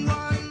win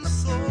one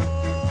soul.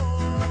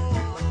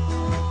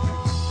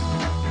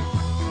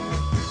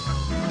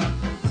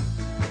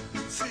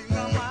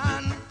 Singer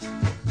man,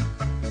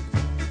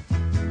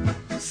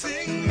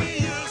 sing me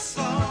a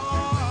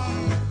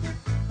song.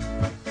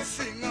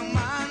 Singer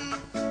man,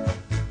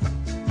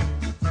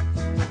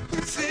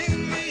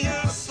 sing me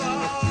a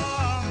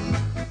song.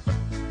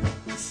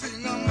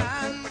 Singer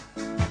man,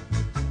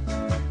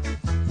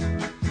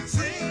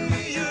 sing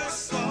me a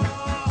song.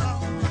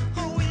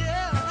 Oh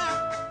yeah.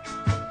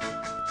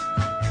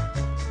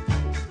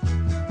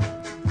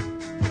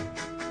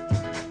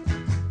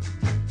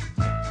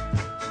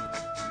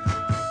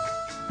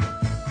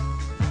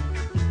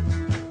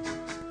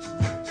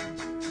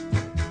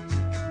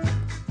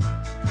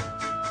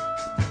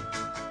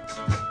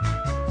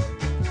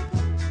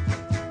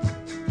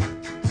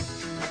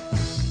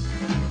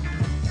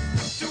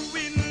 To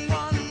win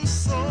one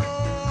soul,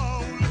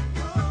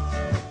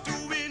 to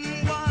win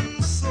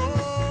one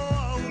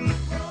soul,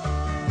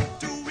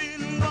 to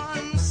win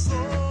one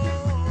soul.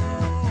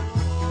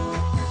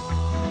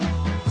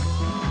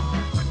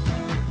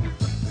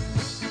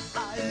 I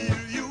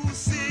hear you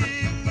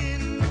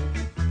singing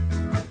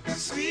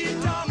sweet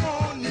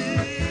harmony.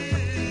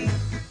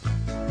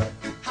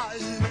 I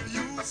hear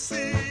you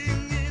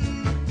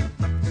singing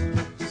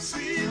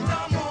sweet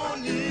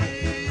harmony.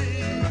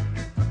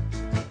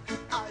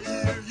 I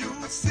hear you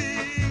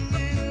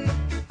singing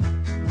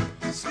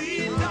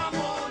sweet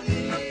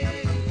harmony.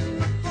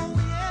 Oh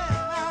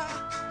yeah.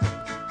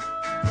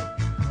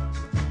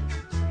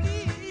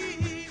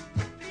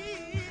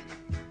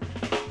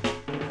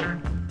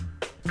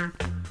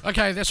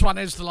 Okay, this one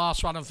is the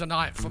last one of the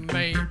night from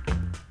me.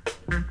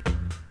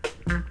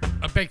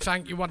 A big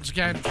thank you once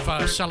again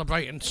for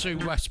celebrating Sue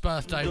West's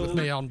birthday with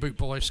me on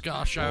Bootboy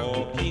Ska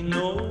Show.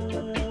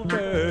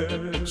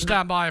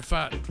 Stand by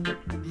for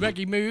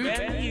Reggae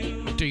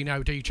Mood,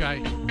 Dino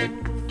DJ.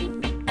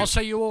 I'll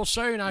see you all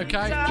soon,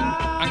 okay?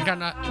 I'm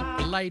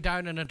gonna lay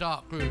down in a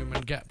dark room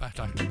and get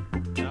better.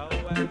 Now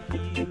I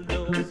feel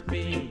those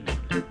pains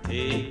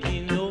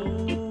taking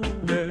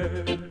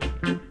over.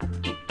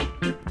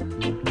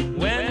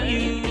 When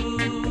you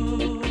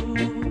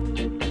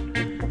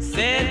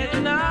said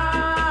goodnight,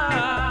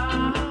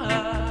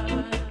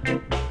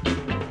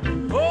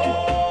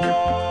 oh,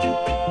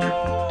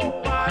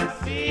 what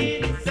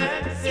sweet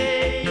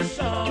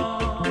sensation,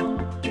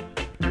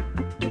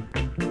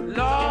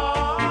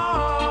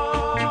 Lord,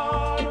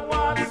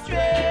 what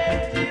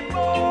strange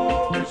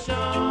emotion.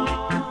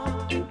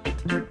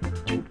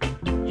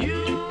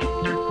 You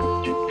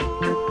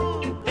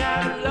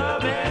got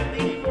love and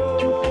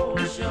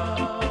devotion,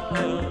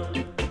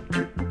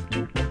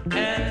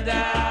 and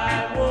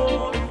I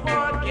won't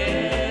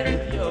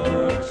forget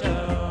your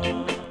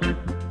charm.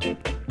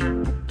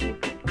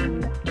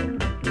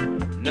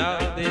 Now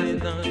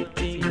there's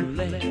nothing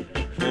left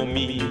for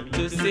me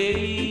to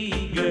say,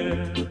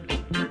 girl,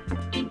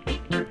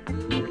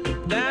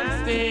 than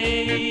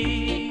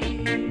stay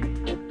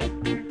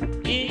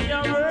in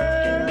your world.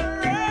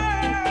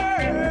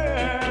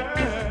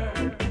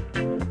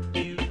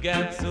 You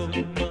got so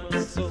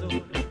much soul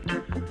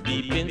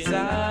deep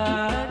inside.